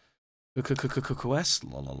out. Quest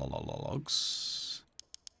logs.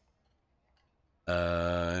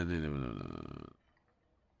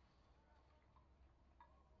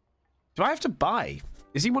 Do I have to buy?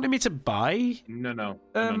 Is he wanting me to buy? No,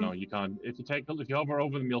 you can't. If you hover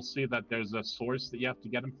over them, you'll see that there's a source that you have to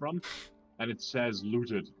get them from, and it says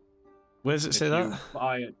looted. Where does it say that?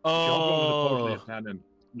 Buy it. Oh.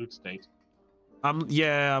 Loot state.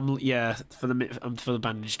 Yeah, for the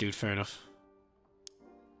bandage dude. Fair enough.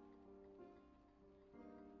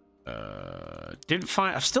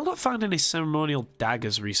 I've still not found any ceremonial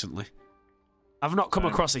daggers recently. I've not come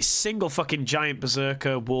across a single fucking giant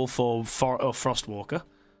berserker, wolf, or frostwalker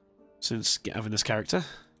since having this character.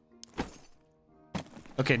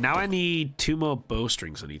 Okay, now I need 2 more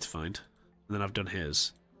bowstrings I need to find. And then I've done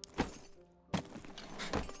his.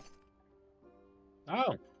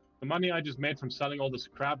 Oh, the money I just made from selling all this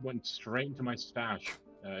crap went straight into my stash.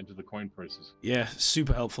 into the coin purses. Yeah,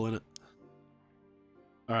 super helpful in it.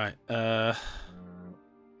 All right.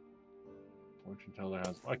 Fortune teller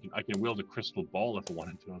has. I can wield a crystal ball if I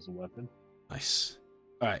wanted to as a weapon. Nice.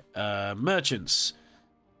 All right. Merchants.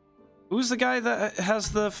 Who's the guy that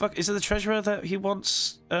has the fuck? Is it the treasurer that he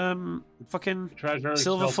wants? Fucking the treasurer,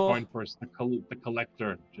 silver for? Coin purse. The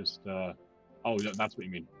collector. Just. Oh, that's what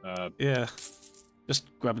you mean. Yeah. Just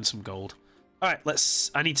grabbing some gold. All right.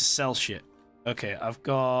 I need to sell shit. Okay. I've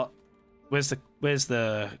got. Where's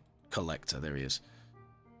the collector? There he is.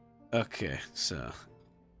 Okay. So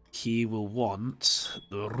he will want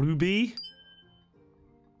the ruby.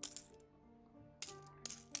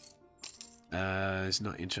 He's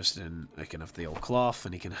not interested in... I can have the old cloth,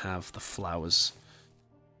 and he can have the flowers.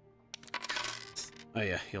 Oh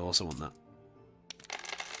yeah, he'll also want that.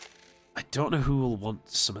 I don't know who will want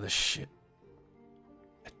some of this shit.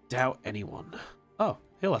 I doubt anyone. Oh,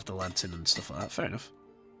 he'll have the lantern and stuff like that. Fair enough.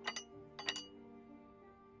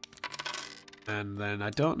 And then I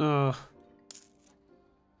don't know...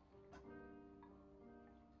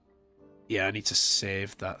 Yeah, I need to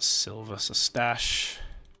save that silver, so stash...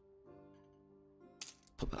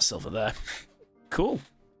 Put that silver there. Cool.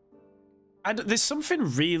 There's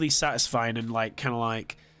something really satisfying and like kind of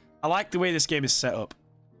like I like the way this game is set up.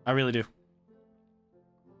 I really do.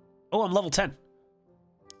 Oh, I'm level 10.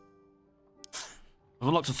 I've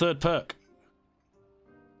unlocked a third perk.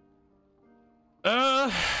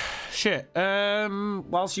 Shit.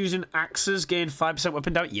 Whilst using axes, gain 5%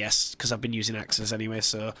 weapon damage. Yes, because I've been using axes anyway.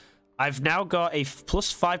 So I've now got a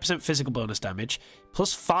plus 5% physical bonus damage,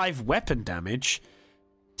 plus 5 weapon damage.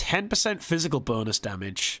 10% physical bonus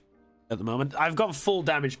damage at the moment. I've got a full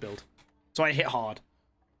damage build, so I hit hard.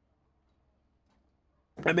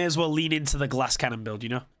 I may as well lean into the glass cannon build, you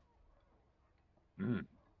know?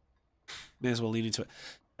 May as well lean into it.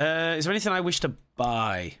 Is there anything I wish to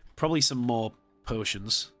buy? Probably some more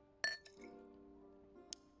potions.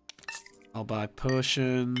 I'll buy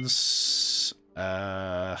potions.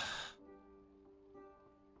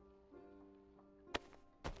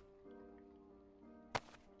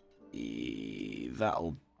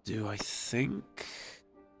 That'll do, I think.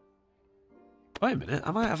 Wait a minute,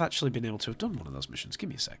 I might have actually been able to have done one of those missions. Give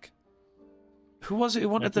me a sec. Who was it who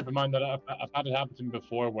wanted the... Keep in mind that I've had it happen to me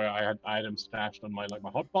before where I had items stashed on my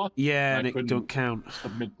hotbox. Yeah, and it don't count.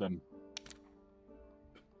 Submit them.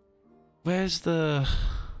 Where's the...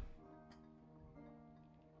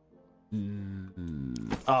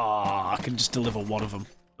 I can just deliver one of them.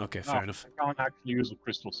 Okay, fair enough. I can't actually use a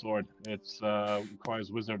crystal sword. It's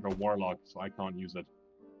requires wizard or warlock, so I can't use it.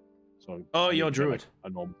 So. Oh, you're a druid.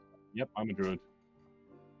 Yep, I'm a druid.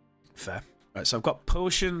 Fair. Right, so I've got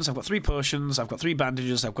potions. I've got 3 potions. I've got 3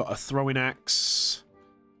 bandages. I've got a throwing axe.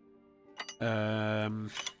 I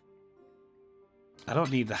don't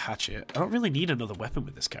need the hatchet. I don't really need another weapon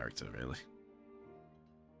with this character, really.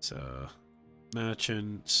 So,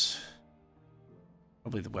 merchant.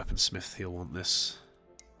 Probably the weaponsmith. He'll want this.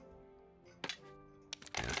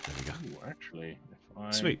 Yeah, there we go. Ooh, actually, if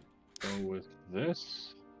I Sweet. go with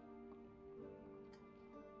this.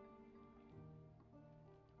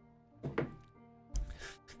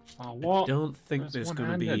 I don't think there's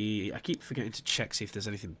going to be... I keep forgetting to check, see if there's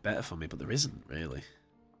anything better for me, but there isn't, really.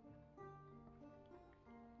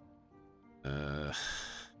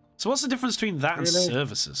 So what's the difference between that and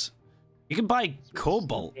services? You can buy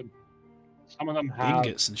cobalt. Some of them have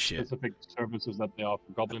ingots and shit. Specific services that they offer.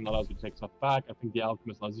 Goblin allows you to take stuff back. I think the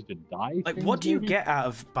alchemist allows you to die. Like, what do you get out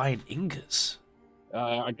of buying ingots?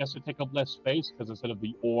 I guess you take up less space because instead of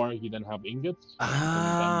the ore, you then have ingots.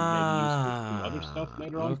 Ah, other stuff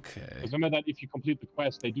later on. Okay. Because remember that if you complete the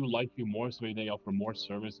quest, they do like you more, so they offer more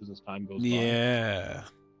services as time goes by. Yeah.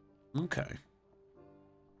 Okay.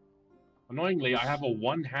 Annoyingly, I have a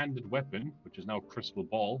one-handed weapon, which is now Crystal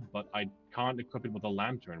Ball, but I can't equip it with a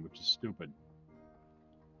lantern, which is stupid.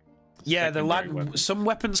 Yeah, some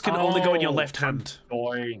weapons can only go in your left hand.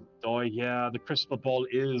 Yeah, the Crystal Ball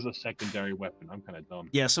is a secondary weapon. I'm kind of dumb.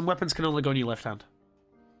 Yeah, some weapons can only go in your left hand.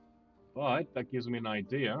 But that gives me an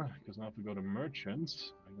idea, because now if we go to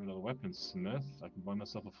merchants, I go to the weaponsmith, I can buy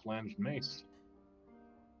myself a flanged mace.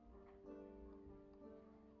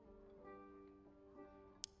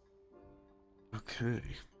 Okay.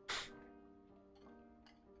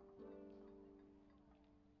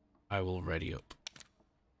 I will ready up.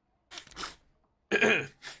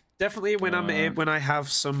 Definitely when I have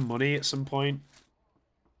some money at some point,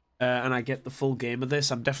 and I get the full game of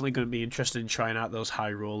this, I'm definitely going to be interested in trying out those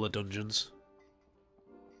high roller dungeons.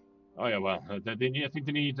 Oh yeah, well, I think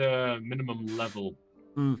they need a minimum level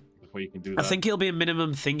before you can do that. I think it'll be a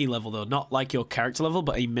minimum thingy level though, not like your character level,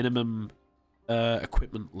 but a minimum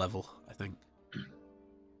equipment level, I think.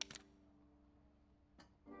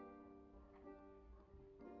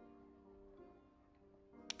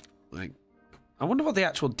 Like, I wonder what the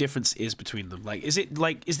actual difference is between them. Like, is it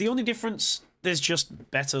like, is the only difference there's just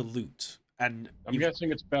better loot? And I'm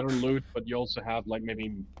guessing it's better loot, but you also have like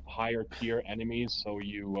maybe higher tier enemies, so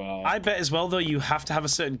you. I bet as well though you have to have a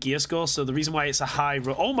certain gear score. So the reason why it's a high.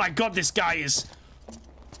 Oh my god, this guy is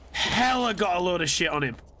hella got a load of shit on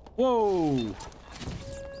him. Whoa.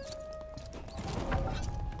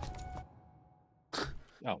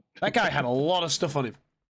 Oh. That guy had a lot of stuff on him.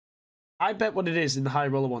 I bet what it is in the high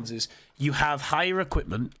roller ones is you have higher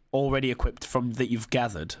equipment already equipped from that you've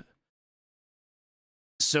gathered.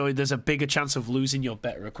 So there's a bigger chance of losing your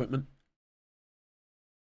better equipment.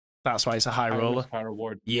 That's why it's a high roller. High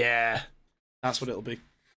reward. Yeah. That's what it'll be.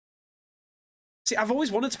 See, I've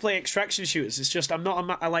always wanted to play extraction shooters. It's just I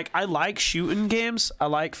like shooting games. I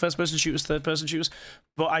like first-person shooters, third-person shooters,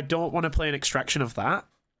 but I don't want to play an extraction of that.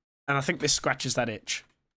 And I think this scratches that itch.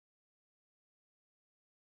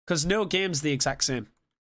 Because no game's the exact same.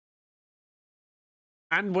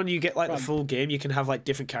 And when you get like the full game, you can have like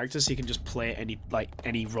different characters, so you can just play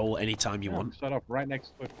any role anytime you want. Set up right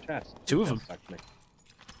next to a chest. Two of them. Actually.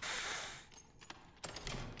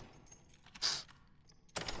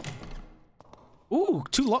 Ooh,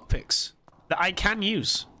 2 lockpicks that I can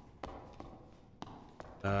use.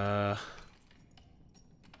 Alright,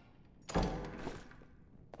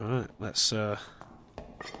 let's head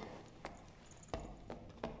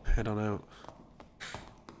on out.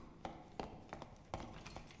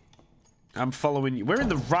 I'm following you. We're in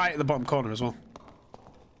the right at the bottom corner as well.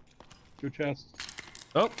 2 chests.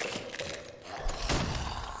 Oh.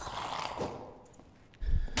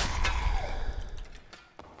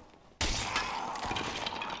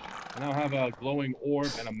 I now have a glowing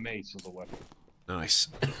orb and a mace as a weapon. Nice.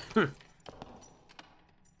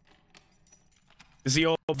 Is the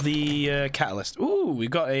orb the catalyst? Ooh, we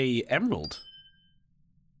got a emerald.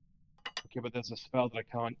 Okay, but there's a spell that I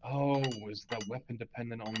can't. Oh, is the weapon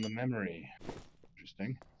dependent on the memory?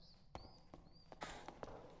 Interesting.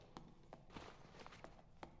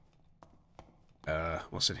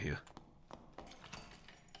 What's in here?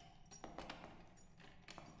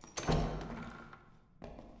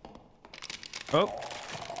 Oh.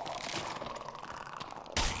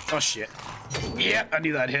 Oh shit. Yeah, I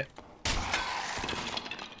knew that hit.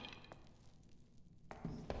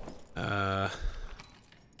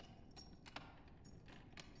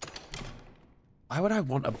 Why would I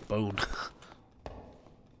want a bone?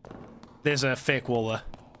 There's a fake wall there.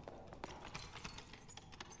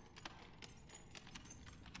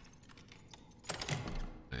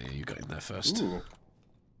 Yeah, you got in there first. Ooh.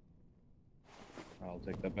 I'll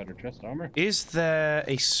take that better chest armor. Is there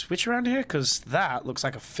a switch around here? Because that looks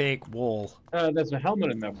like a fake wall. There's a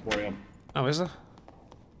helmet in there for you. Oh, is there?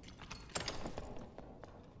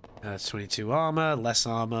 22 armor, less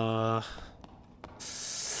armor.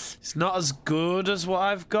 It's not as good as what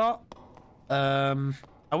I've got. I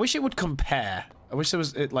wish it would compare. I wish there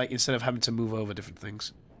was, like, instead of having to move over different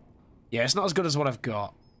things. Yeah, it's not as good as what I've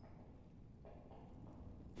got.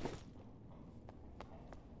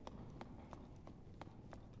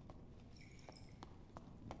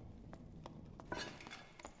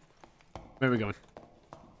 Where are we going?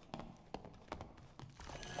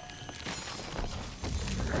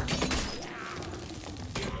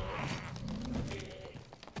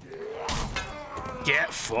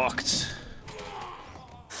 Get fucked.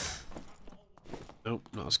 Nope,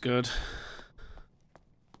 not as good.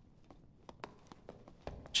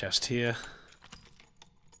 Chest here.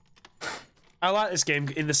 I like this game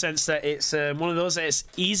in the sense that it's one of those that it's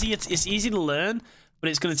easy to learn, but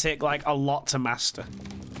it's going to take like a lot to master,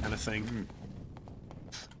 kind of thing.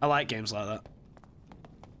 I like games like that.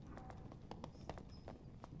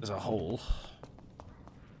 There's a hole.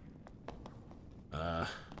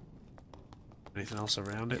 Anything else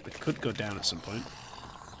around it? It could go down at some point.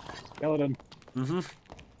 Skeleton. Mm-hmm.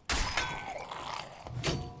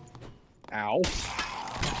 Ow.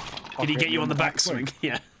 Did he get you on the backswing?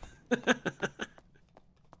 Yeah. Oh,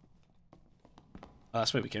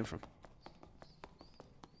 that's where we came from.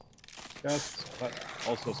 Yes, but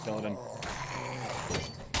also skeleton.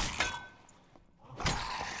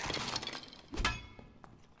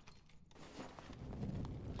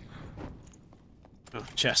 Oh,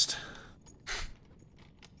 chest.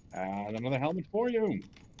 And another helmet for you.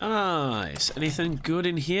 Nice. Anything good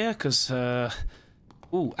in here? Because,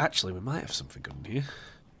 ooh, actually, we might have something good in here.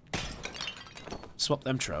 Swap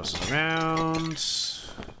them trousers around.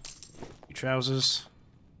 New trousers.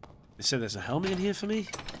 They said there's a helmet in here for me?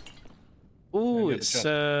 Ooh, it's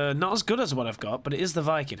not as good as what I've got, but it is the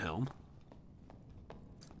Viking helm.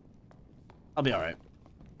 I'll be alright.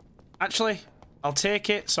 Actually, I'll take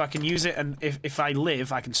it so I can use it, and if I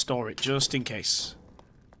live, I can store it just in case.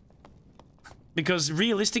 Because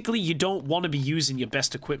realistically, you don't want to be using your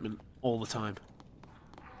best equipment all the time.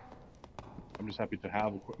 I'm just happy to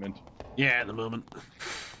have equipment. Yeah, at the moment.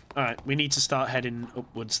 Alright, we need to start heading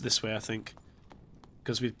upwards this way, I think.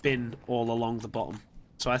 Because we've been all along the bottom.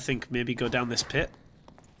 So I think maybe go down this pit.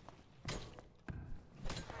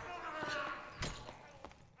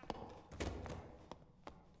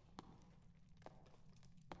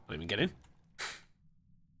 Can't even get in.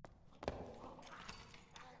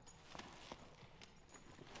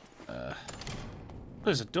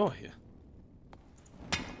 There's a door here.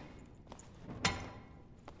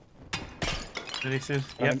 Anything?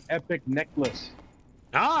 Yep. An epic necklace.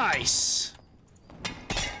 Nice!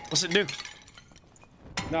 What's it do?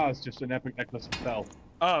 No, it's just an epic necklace itself.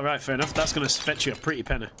 Oh, right, fair enough. That's going to fetch you a pretty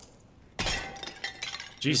penny.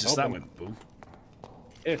 Jesus, that went boom.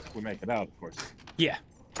 If we make it out, of course. Yeah.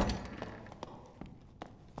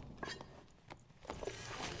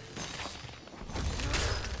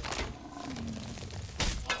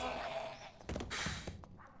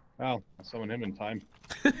 Well, I'll summon him in time.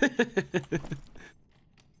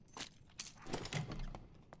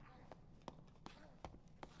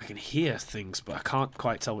 I can hear things, but I can't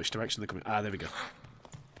quite tell which direction they're coming. Ah, there we go.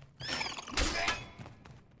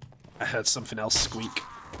 I heard something else squeak.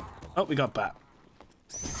 Oh, we got Bat.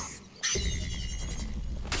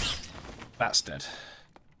 Bat's dead.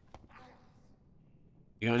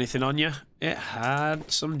 You got anything on you? It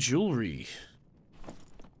had some jewelry.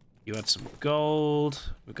 You had some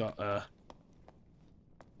gold. We got oh,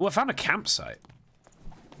 I found a campsite.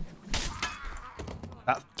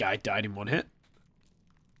 That guy died in one hit.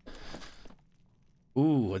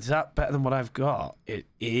 Ooh, is that better than what I've got? It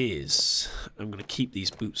is. I'm gonna keep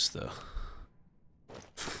these boots though.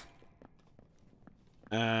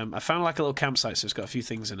 I found like a little campsite, so it's got a few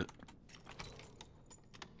things in it.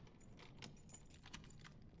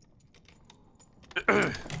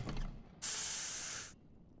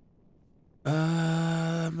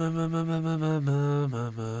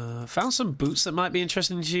 Found some boots that might be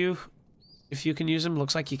interesting to you. If you can use them,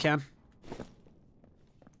 looks like you can.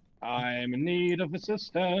 I'm in need of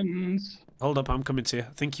assistance. Hold up, I'm coming to you.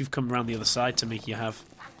 I think you've come around the other side to me. You have.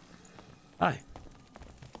 Hi.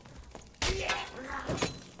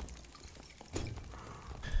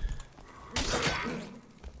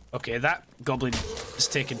 Okay, that goblin has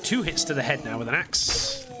taken 2 hits to the head now with an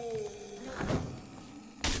axe.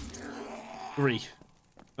 3.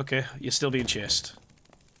 Okay, you're still being chased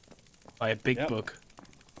by a big bug.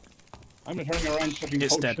 I'm just running around checking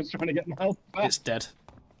potions, trying to get my health back. It's dead.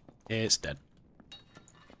 It's dead.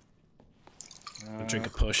 I'll drink a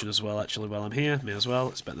potion as well, actually, while I'm here. May as well.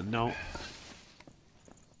 It's better than no.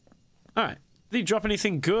 Alright. Did he drop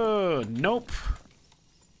anything good? Nope.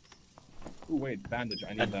 Ooh, wait, bandage.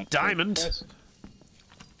 I need that. Diamond?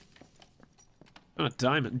 Oh, a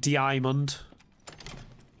diamond. Diamond.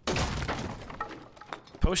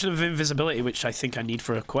 Potion of invisibility, which I think I need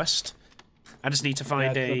for a quest. I just need to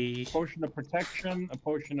find a potion of protection, a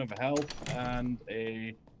potion of health, and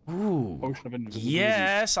a potion of invisibility.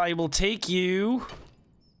 Yes, I will take you.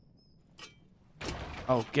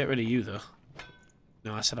 I'll get rid of you, though.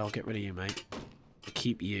 No, I said I'll get rid of you, mate. I'll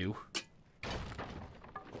keep you.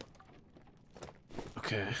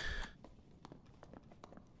 Okay.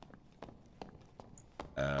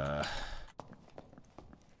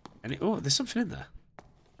 Oh, there's something in there.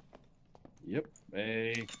 Yep,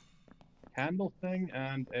 a candle thing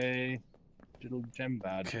and a little gem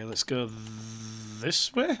badge. Okay, let's go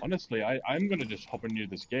this way. Honestly, I'm gonna just hop near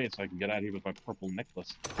this gate so I can get out of here with my purple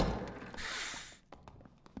necklace.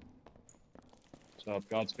 So,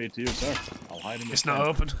 Godspeed to you, sir. I'll hide in this. It's not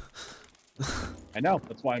open. I know.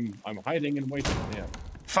 That's why I'm hiding and waiting. Yeah.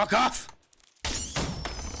 Fuck off!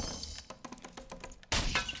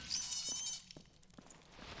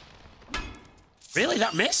 Really?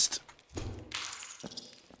 That missed?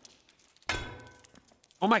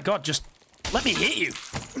 Oh my god, just let me hit you.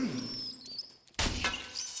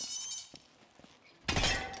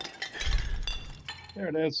 There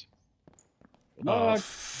it is. Oh,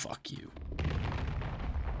 fuck you.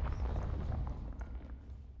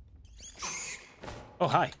 Oh,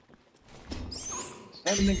 hi.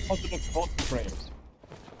 Sending positive thought frames.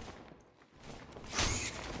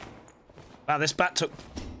 Wow, this bat took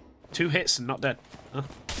 2 hits and not dead. Huh?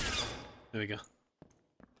 There we go.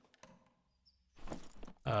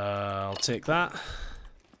 I'll take that.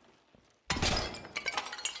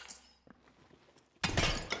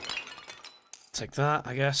 take that,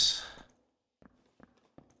 I guess.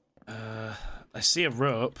 I see a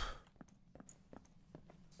rope.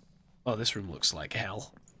 Oh, this room looks like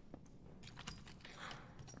hell.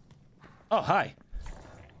 Oh, hi.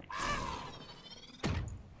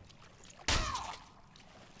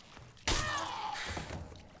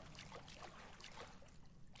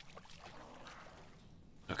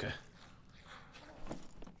 Okay.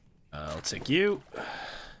 I'll take you.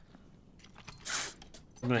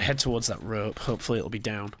 I'm gonna head towards that rope. Hopefully it'll be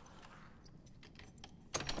down.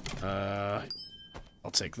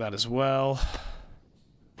 I'll take that as well.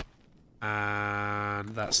 And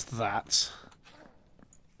that's that.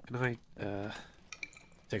 Can I,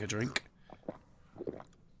 take a drink?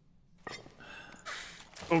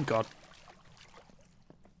 Oh god.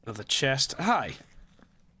 Another chest. Hi!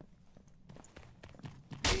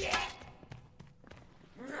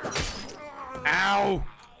 Ow!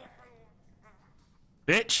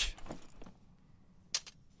 Bitch!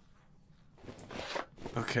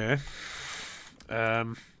 Okay.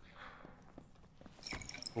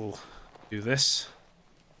 We'll do this.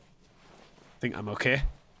 I think I'm okay. Am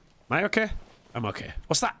I okay? I'm okay.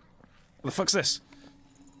 What's that? What the fuck's this?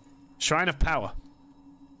 Shrine of Power.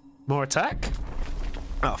 More attack?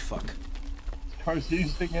 Oh, fuck. Starts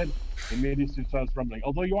using it, immediately starts rumbling.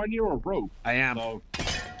 Although you are near a rope. I am. So...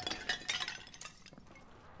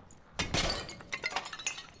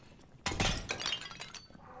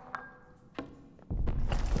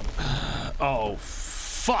 Oh,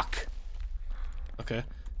 fuck! Okay.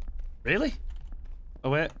 Really? Oh,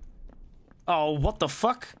 wait. Oh, what the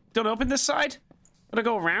fuck? Don't open this side? Gotta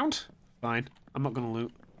go around? Fine. I'm not gonna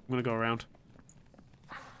loot. I'm gonna go around.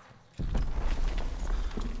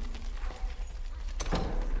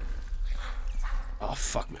 Oh,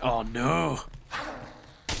 fuck me. Oh, no!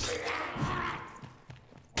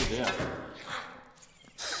 Oh, yeah.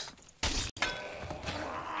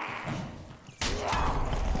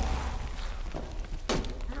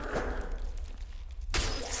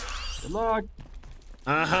 Good luck!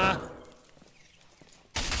 Uh-huh.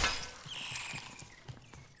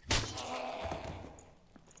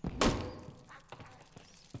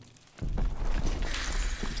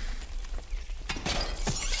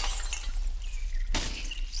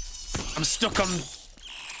 I'm stuck on...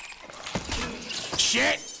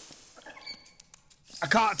 Shit! I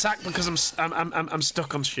can't attack because I'm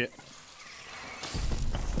stuck on shit.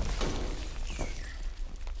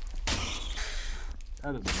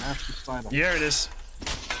 That is a nasty spider. Yeah, it is.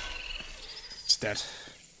 It's dead.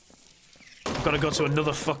 I've got to go to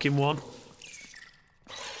another fucking one.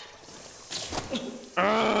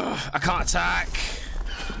 I can't attack.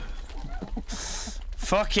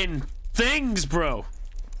 Fucking things, bro.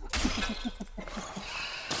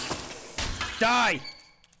 Die.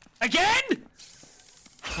 Again?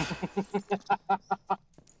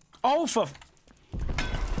 Oh, for...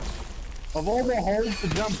 Of all the holes to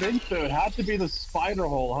jump into, it had to be the spider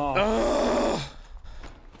hole, huh?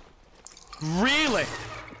 Really?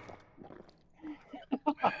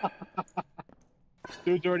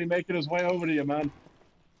 Dude's already making his way over to you, man.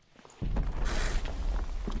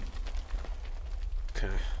 Okay.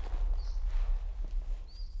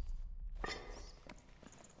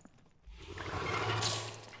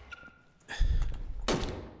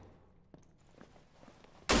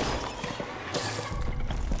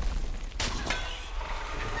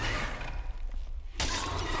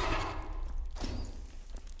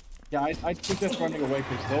 Yeah, I'd suggest running away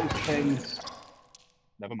because those things...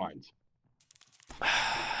 Never mind.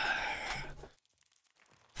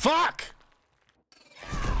 Fuck!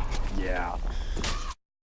 Yeah.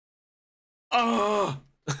 Oh!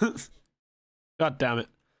 God damn it.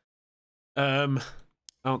 Oh.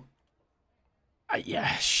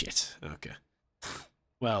 Yeah, shit. Okay.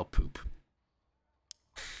 Well, poop.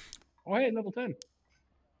 Oh, hey, level 10.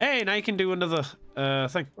 Hey, now you can do another,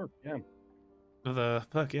 thing. Sure, yeah. Another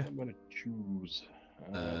perk, yeah. I'm gonna choose...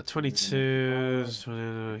 22...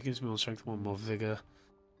 gives me more strength, one more vigor.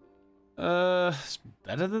 It's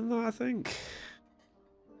better than that, I think.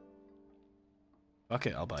 Fuck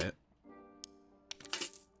it, I'll buy it.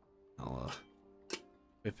 I'll,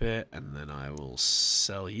 whip it, and then I will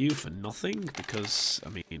sell you for nothing, because, I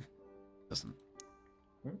mean, it doesn't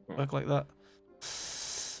work like that.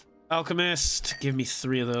 Alchemist, give me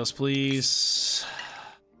 3 of those, please.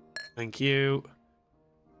 Thank you.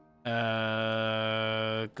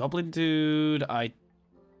 Goblin dude, I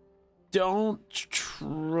don't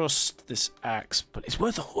trust this axe, but it's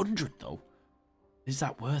worth 100 though. Is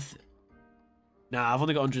that worth it? Nah, I've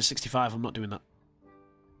only got 165. I'm not doing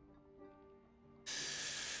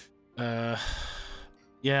that.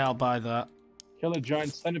 Yeah, I'll buy that. Kill a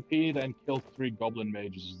giant centipede and kill 3 goblin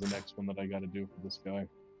mages is the next one that I gotta do for this guy.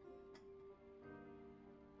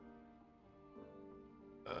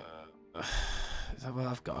 Is that what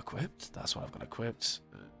I've got equipped? That's what I've got equipped.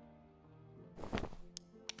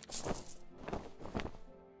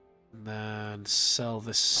 And then sell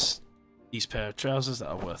these pair of trousers that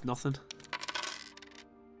are worth nothing.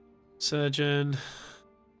 Surgeon,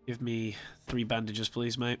 give me 3 bandages,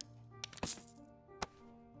 please, mate.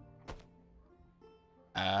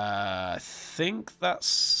 I think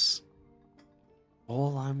that's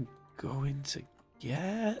all I'm going to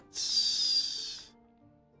get.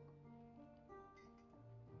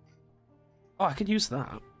 Oh, I could use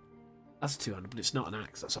that. That's a 200, but it's not an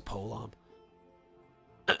axe. That's a pole arm.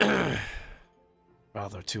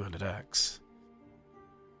 Rather a 200 axe.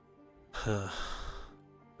 And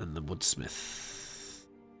the woodsmith.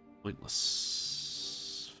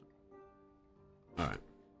 Pointless. Alright.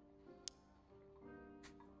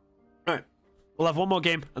 Alright. We'll have one more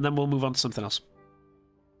game, and then we'll move on to something else.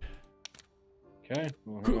 Okay,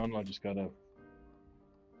 well, hang on, I just gotta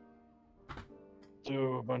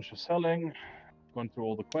do a bunch of selling. Gone through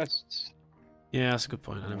all the quests. Yeah, that's a good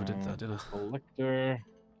point. I never did that, did I? Collector.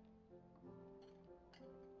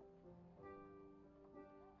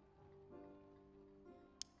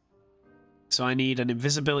 So I need an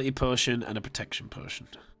invisibility potion and a protection potion.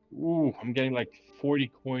 Ooh, I'm getting like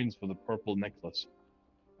 40 coins for the purple necklace.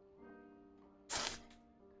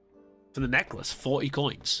 For the necklace, 40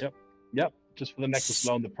 coins? Yep. Yep, just for the necklace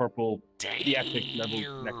alone, the purple, the epic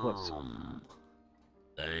level necklace.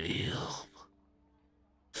 Damn.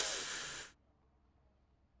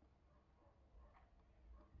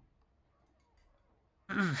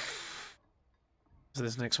 So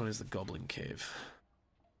this next one is the Goblin Cave.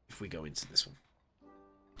 If we go into this one.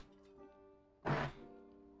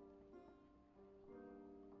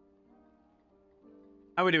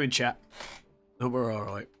 How we doing, chat? Oh, we're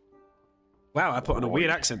alright. Wow, I put on a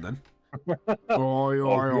weird accent then. Oh, you're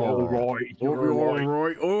alright.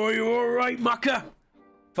 Oh, you're alright, mucker.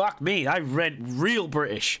 Fuck me, I read real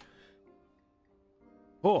British.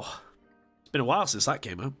 Oh, it's been a while since that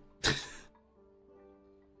came out.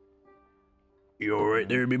 You're alright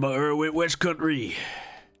there, me mutter, West Country.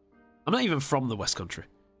 I'm not even from the West Country.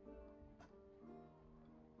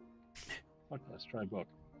 Okay, let's try a book.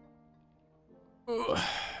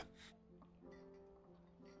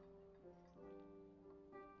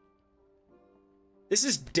 This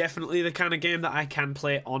is definitely the kind of game that I can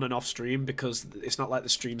play on and off stream because it's not like the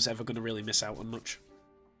stream's ever going to really miss out on much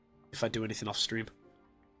if I do anything off stream.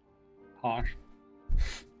 Harsh.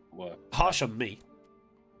 What? Harsh on me.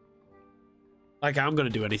 Like I'm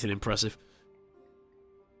going to do anything impressive.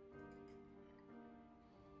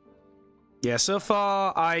 Yeah, so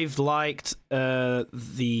far I've liked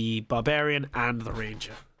the Barbarian and the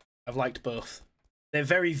Ranger. I've liked both. They're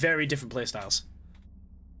very, very different playstyles.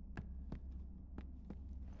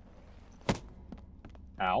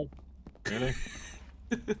 Ow. Really?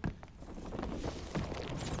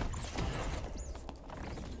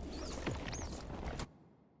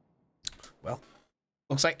 Well,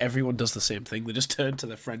 looks like everyone does the same thing. They just turn to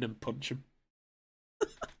their friend and punch him.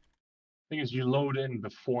 Thing is, you load in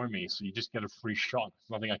before me, so you just get a free shot.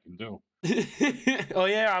 There's nothing I can do. Oh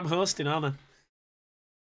yeah, I'm hosting, aren't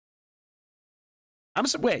I?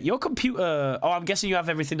 Wait, your computer... Oh, I'm guessing you have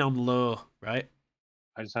everything on low, right?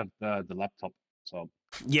 I just have the laptop, so...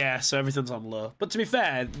 Yeah, so everything's on low. But to be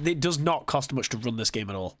fair, it does not cost much to run this game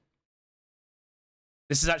at all.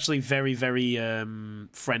 This is actually very, very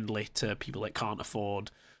friendly to people that can't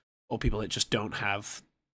afford, or people that just don't have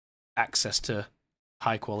access to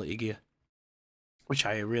high-quality gear. Which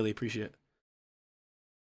I really appreciate.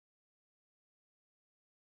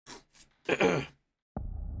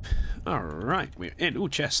 Alright, we're in. Ooh,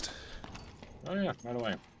 chest. Oh yeah, right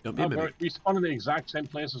away. Don't be a minute. We spawned in the exact same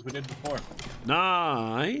place as we did before.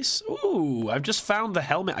 Nice. Ooh, I've just found the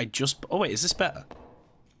helmet I just... Oh wait, is this better?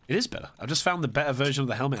 It is better. I've just found the better version of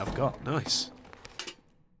the helmet I've got. Nice.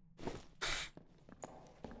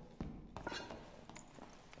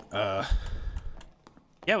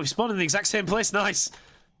 Yeah, we've spawned in the exact same place. Nice.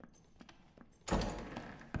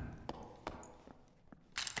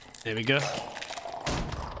 There we go.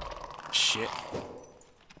 Shit.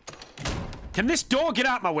 Can this door get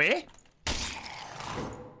out my way?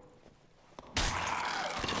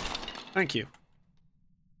 Thank you.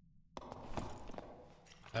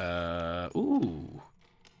 Ooh.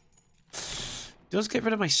 Does get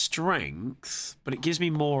rid of my strength, but it gives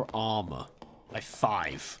me more armor. Like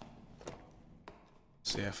 5.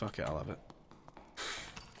 So yeah, fuck it, I'll have it.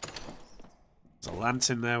 There's a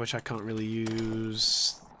lantern there, which I can't really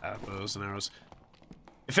use. Bows and arrows.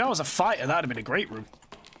 If I was a fighter, that'd have been a great room.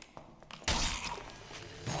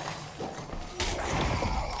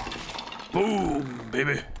 Boom,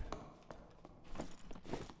 baby.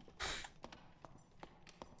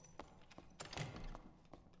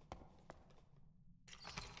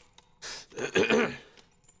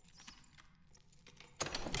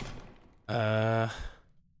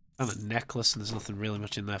 Found a necklace and there's nothing really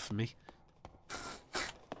much in there for me.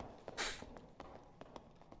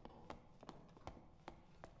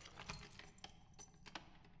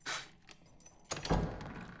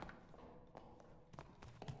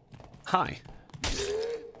 Hi.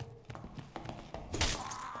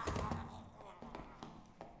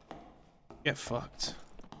 Get fucked.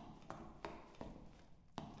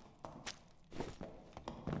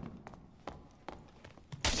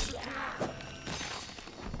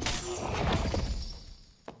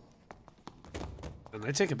 And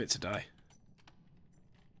they take a bit to die.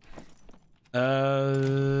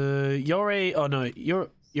 You're a... Oh no, you're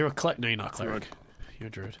a cleric. No, you're not a cleric. You're a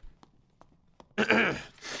druid.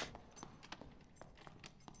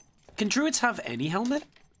 Can druids have any helmet?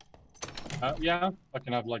 Yeah, I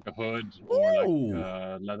can have like a hood or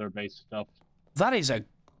like leather-based stuff. That is a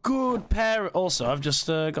good pair. Also, I've just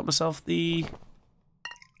got myself a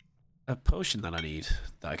potion that I need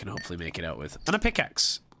that I can hopefully make it out with, and a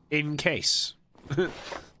pickaxe in case.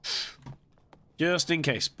 Just in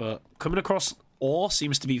case, but coming across ore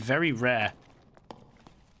seems to be very rare.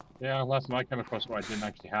 Yeah, last time I came across where I didn't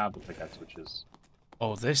actually have the pickaxe, which is...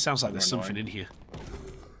 Oh, this sounds like there's something in here.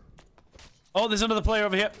 Oh, there's another player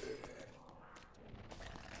over here.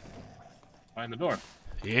 Behind the door.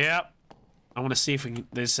 Yep. I want to see if we can...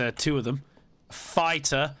 There's two of them. A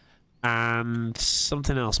fighter and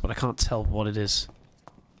something else, but I can't tell what it is.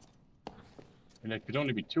 And it could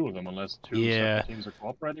only be two of them unless two separate teams are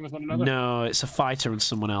cooperating with one another? No, it's a fighter and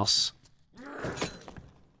someone else.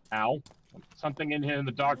 Ow. Something in here in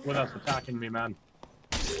the dark with us attacking me, man.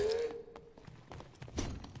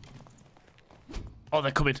 Oh,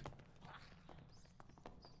 they're coming.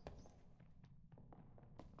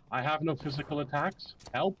 I have no physical attacks.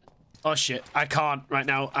 Help. Oh shit, I can't right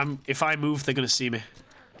now. If I move, they're gonna see me.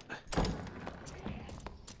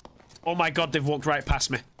 Oh my god, they've walked right past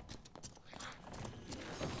me.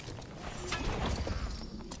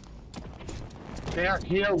 They're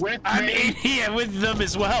here with me. I'm in here with them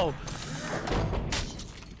as well.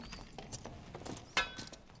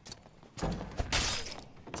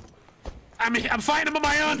 I'm fighting them on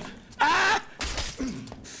my own. Ah!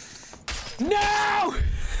 No!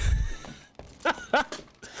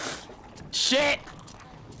 Shit!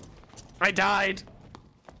 I died.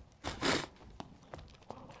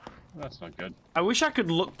 That's not good. I wish I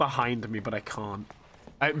could look behind me, but I can't.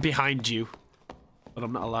 I'm behind you, but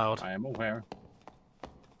I'm not allowed. I am aware.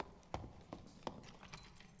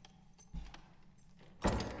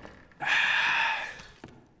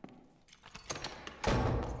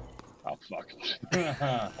 Oh, fuck.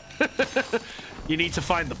 You need to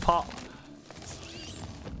find the pot.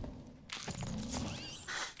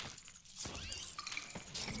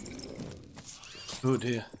 Oh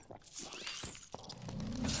dear.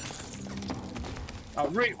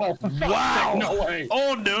 Oh, oh, wow! No way!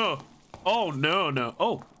 Oh no! Oh no, no.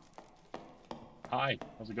 Oh. Hi.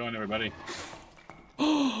 How's it going, everybody?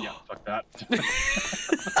 Yeah, fuck that.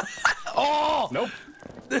 Oh! Nope.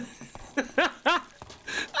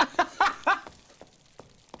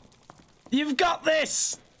 You've got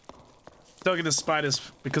this! Talking to spiders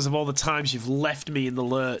because of all the times you've left me in the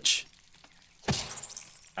lurch.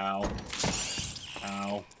 Ow.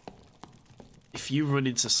 Ow. If you run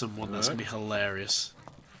into someone, that's gonna be hilarious.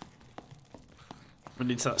 Run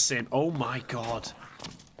into that same... Oh my god.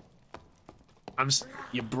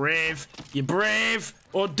 You're brave. You're brave!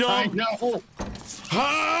 Or dumb! I know!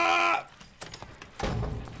 Ah!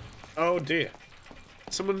 Oh dear.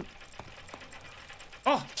 Someone...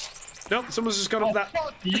 Oh! No, someone's just got up that...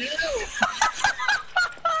 Fuck you!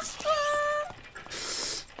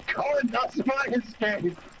 Corn, that's my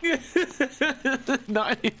escape!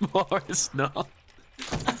 Not anymore, it's not.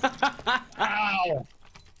 Ow!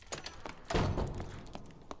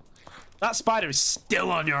 That spider is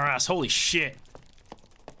still on your ass, holy shit.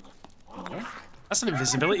 That's an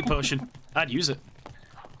invisibility potion. I'd use it.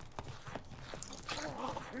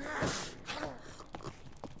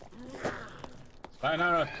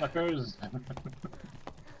 Sayonara, suckers!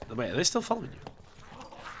 Wait, are they still following you?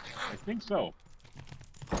 I think so.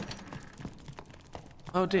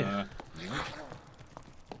 Oh dear.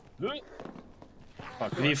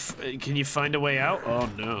 Can you find a way out? Oh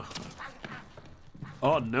no.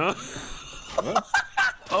 Oh no.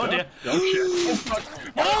 Oh dear. Oh shit. Oh, fuck.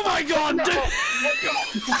 Oh my god! No.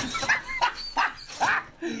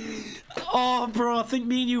 Oh, bro, I think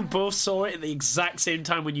me and you both saw it at the exact same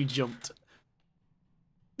time when you jumped.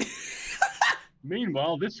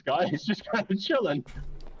 Meanwhile, this guy is just kind of chilling.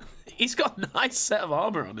 He's got a nice set of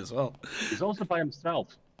armor on as well. He's also by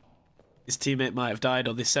himself. His teammate might have died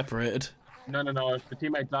or they separated. No, no, no. If the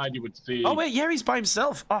teammate died, you would see. Oh, wait, yeah, he's by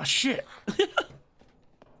himself. Oh, shit.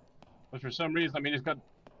 But for some reason, I mean, he's got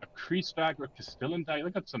a crease back or Castilian tag.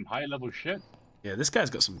 Look at some high-level shit. Yeah, this guy's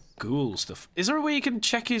got some ghoul stuff. Is there a way you can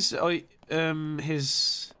check his... No, you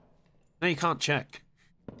can't check.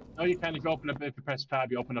 No, you can. If you open up, if you press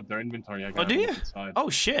tab, you open up their inventory. Oh, do you? Oh,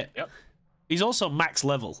 shit. Yep. He's also max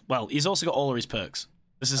level. Well, he's also got all of his perks.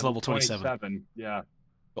 This is level 27. Yeah.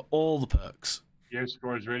 Got all the perks. Gear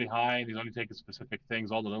score is really high. He's only taking specific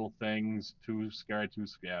things, all the little things. Too scared,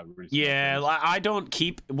 yeah. Really yeah, I don't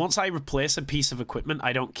keep... Once I replace a piece of equipment,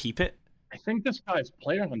 I don't keep it. I think this guy's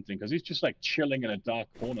player hunting, because he's just, like, chilling in a dark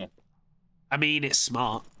corner. I mean, it's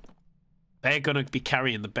smart. They're going to be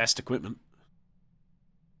carrying the best equipment.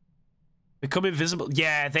 Become invisible.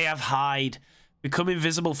 Yeah, they have hide. Become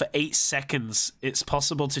invisible for 8 seconds. It's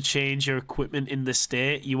possible to change your equipment in the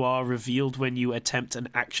state. You are revealed when you attempt an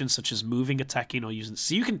action such as moving, attacking, or using...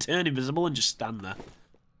 So you can turn invisible and just stand there.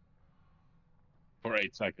 For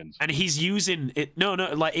 8 seconds. And he's using it... No,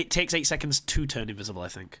 like, it takes 8 seconds to turn invisible, I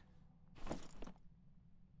think.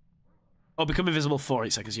 Oh, become invisible for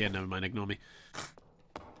 8 seconds. Yeah, never mind, ignore me.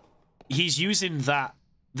 He's using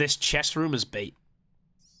this chest room as bait.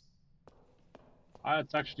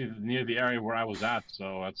 It's actually near the area where I was at,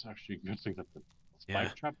 so that's actually a good thing that the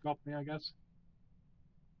spike trap got me, I guess.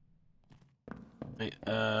 Right,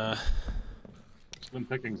 Slim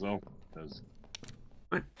pickings, though. Because...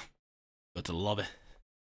 Go to the lobby.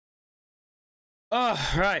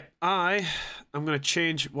 Oh, right. I'm going to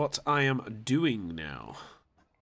change what I am doing now.